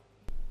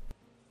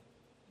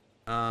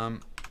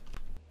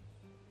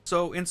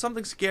 So in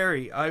something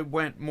scary, I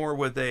went more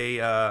with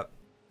a,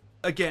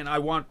 again,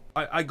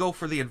 I go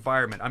for the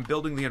environment. I'm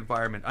building the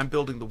environment. I'm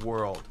building the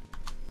world.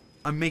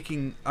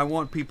 I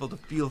want people to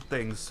feel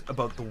things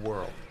about the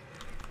world.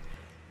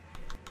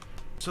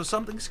 So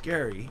something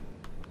scary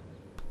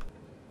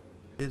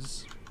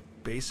is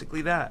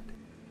basically that.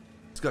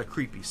 It's got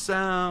creepy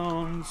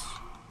sounds.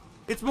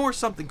 It's more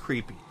something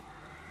creepy.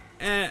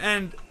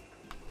 And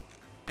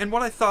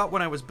what I thought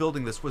when I was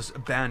building this was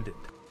abandoned.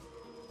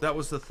 That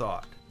was the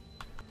thought.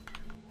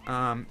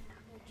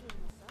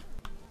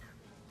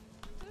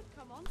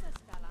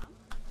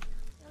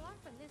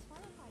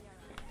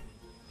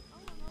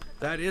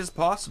 That is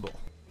possible.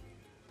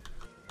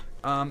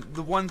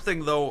 The one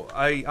thing though,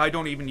 I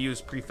don't even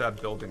use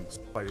prefab buildings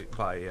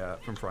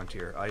from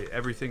Frontier.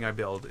 Everything I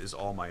build is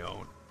all my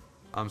own.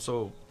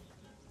 So,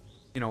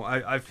 you know,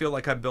 I feel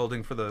like I'm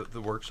building for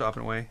the workshop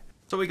in a way.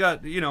 So we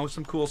got, you know,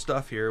 some cool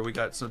stuff here. We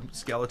got some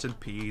skeleton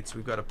Pete's.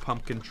 We've got a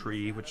pumpkin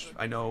tree, which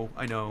I know,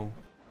 no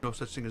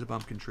such thing as a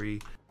pumpkin tree.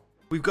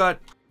 We've got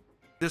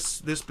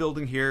this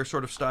building here,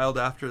 sort of styled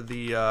after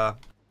the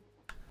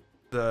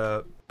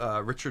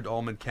Richard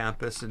Ullman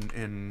campus,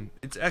 and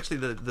it's actually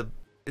the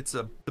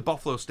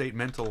Buffalo State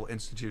Mental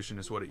Institution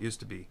is what it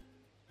used to be.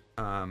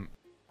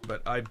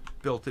 But I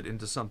built it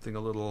into something a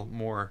little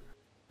more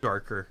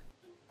darker,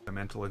 a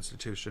mental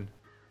institution.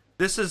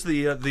 This is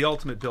the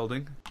ultimate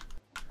building.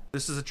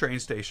 This is a train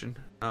station.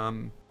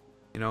 You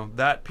know,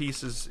 that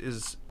piece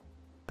is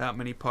that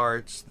many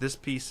parts. This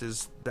piece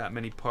is that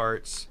many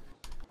parts.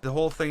 The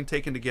whole thing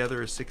taken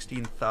together is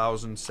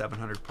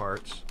 16,700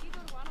 parts.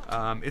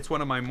 It's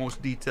one of my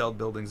most detailed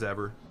buildings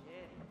ever,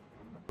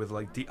 with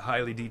like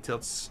highly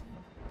detailed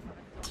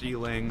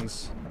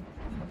ceilings.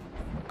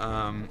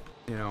 You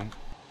know,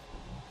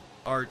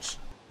 arch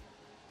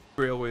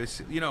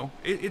railways. You know,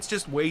 it's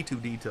just way too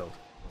detailed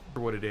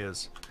for what it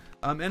is.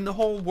 And the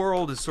whole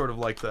world is sort of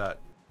like that.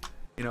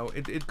 You know,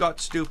 it got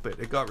stupid.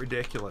 It got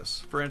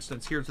ridiculous. For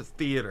instance, here's a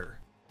theater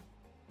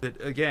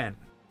that, again,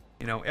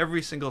 you know,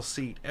 every single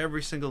seat,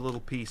 every single little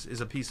piece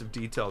is a piece of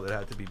detail that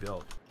had to be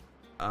built.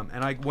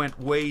 And I went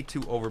way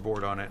too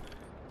overboard on it.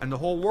 And the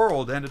whole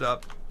world ended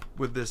up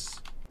with this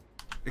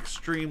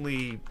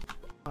extremely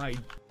high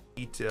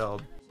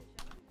detailed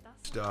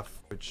stuff,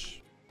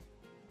 which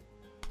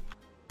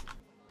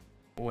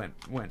went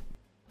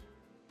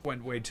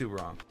way too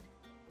wrong.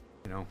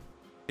 You know,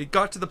 it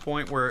got to the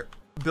point where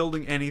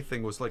building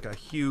anything was like a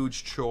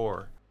huge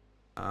chore.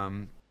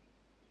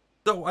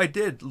 Though I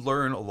did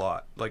learn a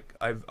lot. Like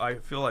I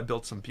feel I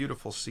built some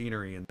beautiful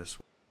scenery in this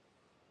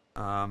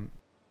one.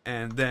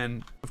 And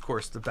then of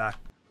course the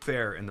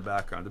fair in the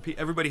background.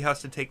 Everybody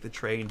has to take the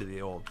train to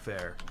the old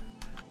fair.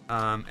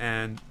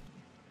 And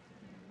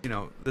you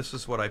know, this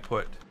is what I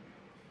put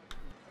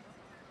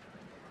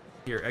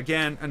here.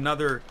 Again,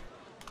 another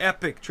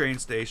epic train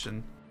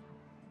station.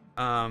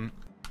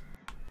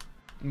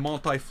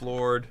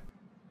 Multi-floored.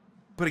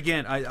 But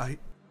again, I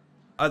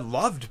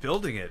loved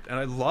building it, and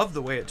I loved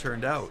the way it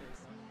turned out.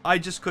 I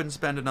just couldn't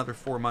spend another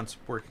 4 months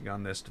working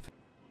on this.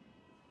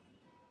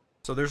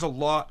 So there's a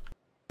lot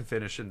to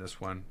finish in this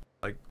one.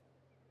 Like,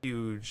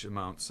 huge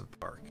amounts of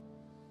park.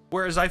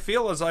 Whereas I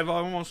feel as I've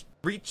almost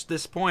reached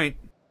this point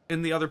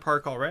in the other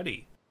park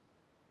already.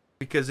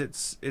 Because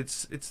it's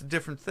a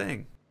different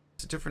thing.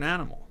 It's a different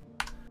animal.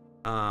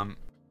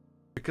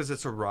 Because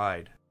it's a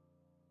ride.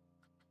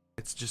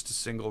 It's just a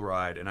single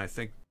ride, and I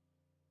think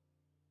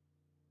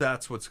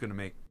that's what's going to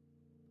make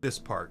this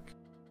park,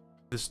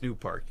 this new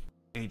park,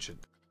 Ancient,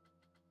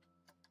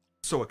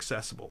 so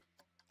accessible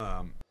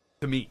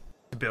to me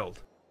to build.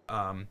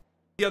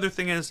 The other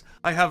thing is,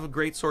 I have a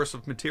great source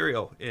of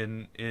material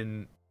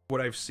in what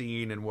I've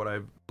seen and what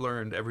I've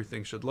learned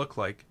everything should look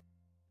like,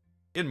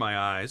 in my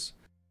eyes.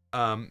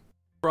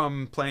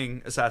 from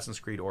playing Assassin's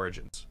Creed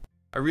Origins.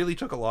 I really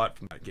took a lot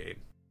from that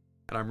game,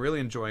 and I'm really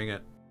enjoying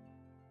it.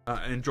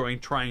 Enjoying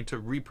trying to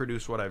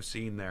reproduce what I've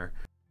seen there.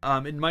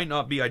 It might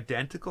not be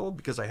identical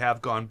because I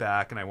have gone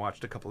back and I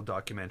watched a couple of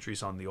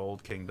documentaries on the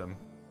Old Kingdom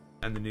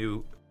and the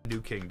New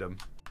Kingdom.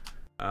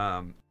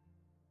 Well,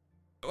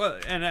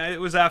 and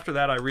it was after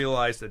that I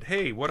realized that,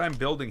 hey, what I'm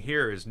building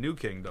here is New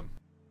Kingdom.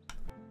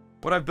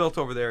 What I've built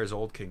over there is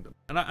Old Kingdom,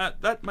 and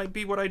that might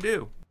be what I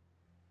do.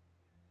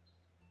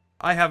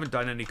 I haven't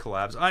done any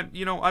collabs.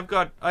 I've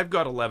got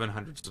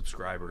 1,100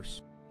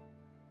 subscribers.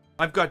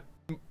 I've got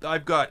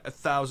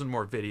 1,000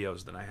 more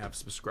videos than I have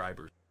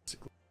subscribers.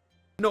 Basically,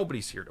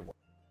 nobody's here to watch.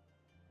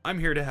 I'm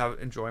here to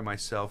enjoy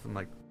myself and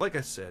like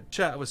I said,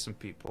 chat with some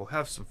people,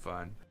 have some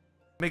fun,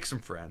 make some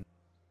friends.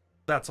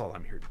 That's all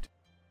I'm here to do.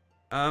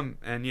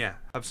 And yeah,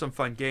 have some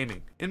fun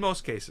gaming in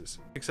most cases,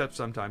 except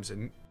sometimes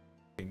in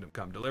Kingdom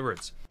Come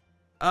Deliverance.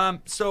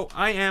 So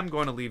I am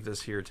going to leave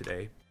this here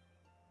today.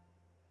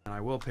 And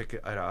I will pick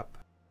it up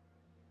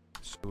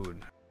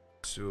soon.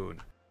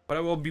 But I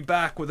will be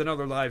back with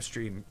another live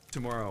stream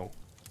tomorrow.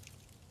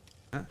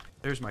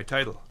 There's my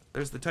title.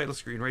 There's the title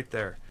screen right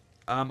there.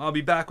 I'll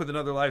be back with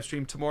another live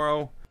stream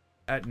tomorrow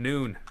at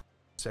noon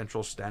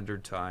Central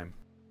Standard Time.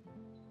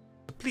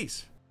 So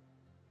please,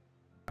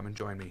 come and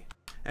join me.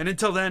 And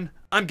until then,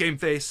 I'm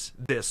GameFace.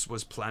 This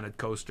was Planet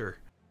Coaster.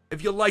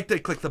 If you liked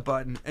it, click the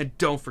button and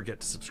don't forget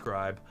to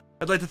subscribe.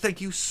 I'd like to thank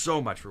you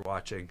so much for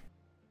watching.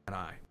 And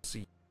I will see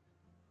you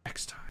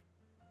next time.